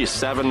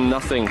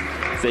 3-7-0.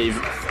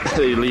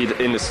 They lead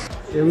in this.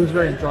 It was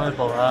very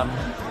enjoyable.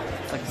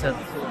 Like I said,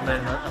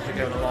 as we're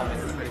going along,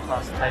 it's really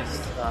fast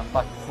paced,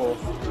 back and forth.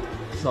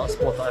 It's not a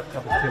sport that I've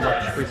covered too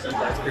much recently,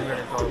 but it's been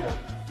really enjoyable.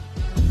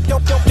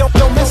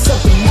 Don't mess up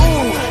the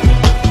mood.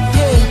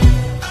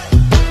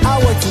 Yeah, I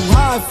work too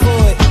hard for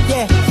it.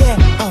 Yeah.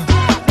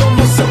 Don't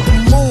mess up the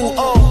mood.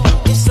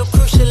 Oh, it's so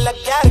crucial, I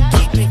gotta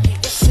keep it.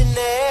 It's in the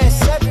air,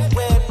 it's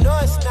everywhere. No,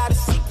 it's not a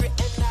secret.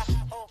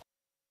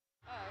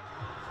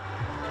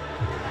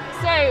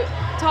 So,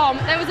 Tom,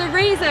 there was a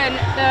reason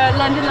the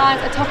London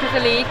Lions are top of the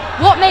league.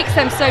 What makes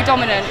them so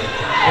dominant?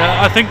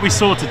 I think we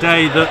saw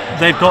today that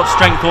they've got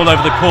strength all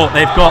over the court.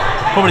 They've got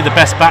probably the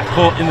best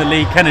backcourt in the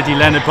league. Kennedy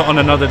Leonard put on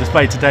another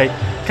display today.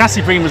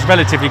 Cassie Breen was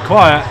relatively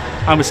quiet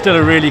and was still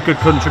a really good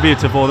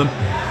contributor for them.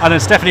 And then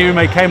Stephanie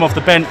Ume came off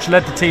the bench,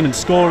 led the team in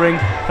scoring.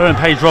 Her and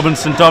Paige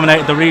Robinson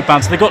dominated the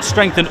rebounds. So they got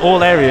strength in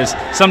all areas.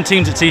 Some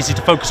teams it's easy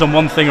to focus on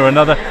one thing or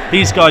another.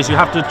 These guys, you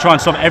have to try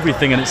and stop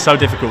everything, and it's so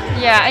difficult.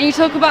 Yeah, and you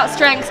talk about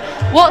strengths.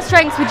 What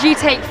strengths would you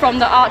take from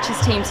the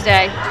Archers team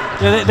today?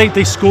 Yeah,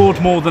 they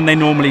scored more than they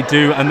normally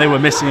do, and they were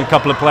missing a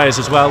couple of players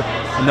as well.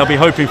 And they'll be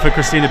hoping for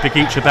Christina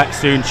Pikicha back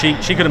soon. She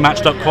could have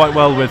matched up quite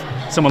well with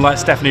someone like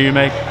Stephanie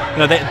Ume.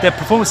 Their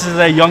performances of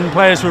their young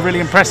players were really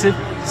impressive.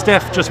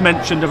 Steph just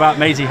mentioned about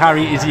Maisie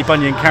Harry, Izzy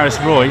Bunyan,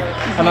 Karis Roy,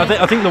 and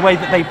I think the way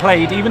that they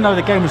played, even though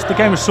the game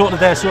was sort of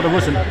there, sort of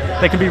wasn't,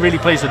 they can be really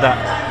pleased with that.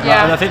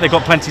 Yeah. And I think they've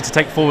got plenty to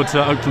take forward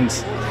to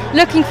Oakland's.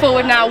 Looking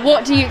forward now,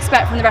 what do you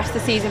expect from the rest of the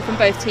season from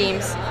both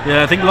teams?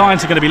 Yeah, I think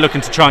Lions are going to be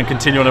looking to try and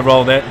continue on a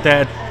roll.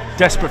 They're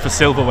desperate for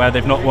silverware.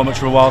 They've not won much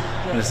for a while,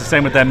 and it's the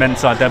same with their men's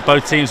side.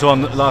 Both teams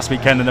won last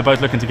weekend, and they're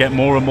both looking to get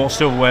more and more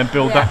silverware and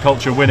build that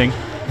culture of winning.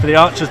 For the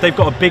Archers, they've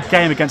got a big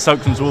game against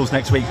Oakland's Wolves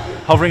next week,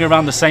 hovering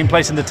around the same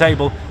place in the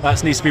table.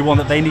 That needs to be one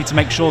that they need to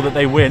make sure that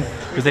they win,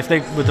 because if they,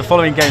 with the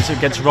following games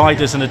against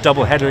Riders and a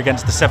double header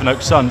against the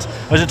Sevenoaks Suns,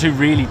 those are two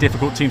really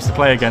difficult teams to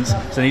play against,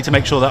 so they need to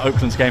make sure that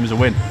Oakland's game is a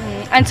win.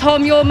 And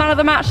Tom, your man of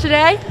the match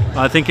today?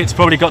 I think it's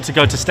probably got to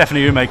go to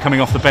Stephanie Ume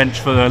coming off the bench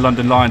for the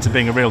London Lions and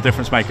being a real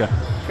difference maker.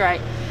 Great.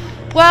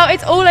 Well,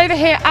 it's all over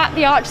here at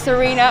the Arches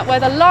Arena,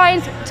 where the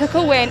Lions took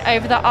a win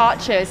over the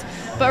Archers.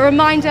 But a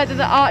reminder that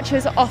the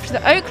Archers are off to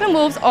the Oakland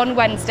Wolves on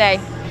Wednesday.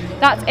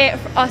 That's it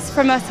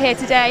from us here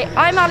today.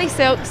 I'm Ali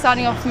Silk,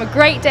 signing off from a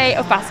great day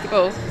of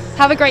basketball.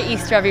 Have a great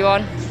Easter,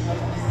 everyone.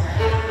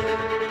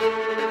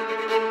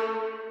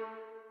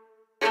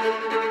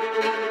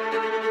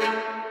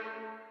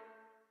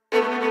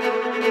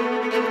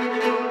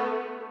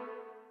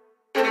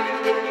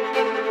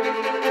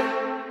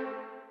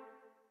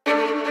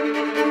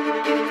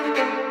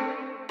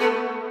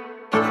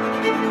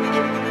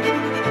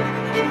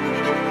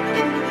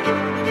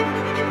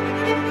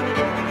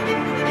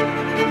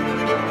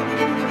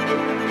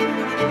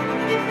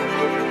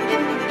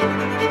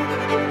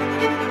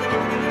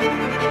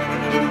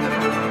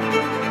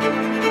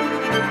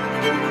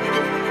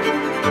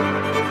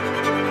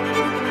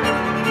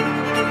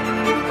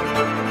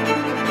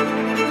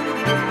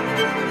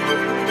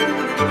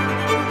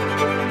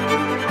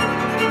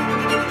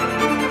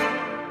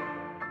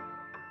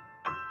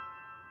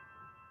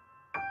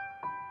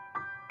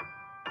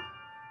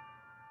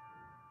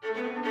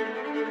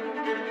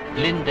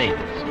 Lynn Davis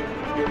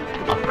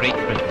of Great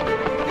Britain.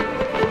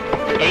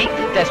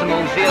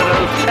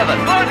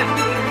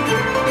 8.07.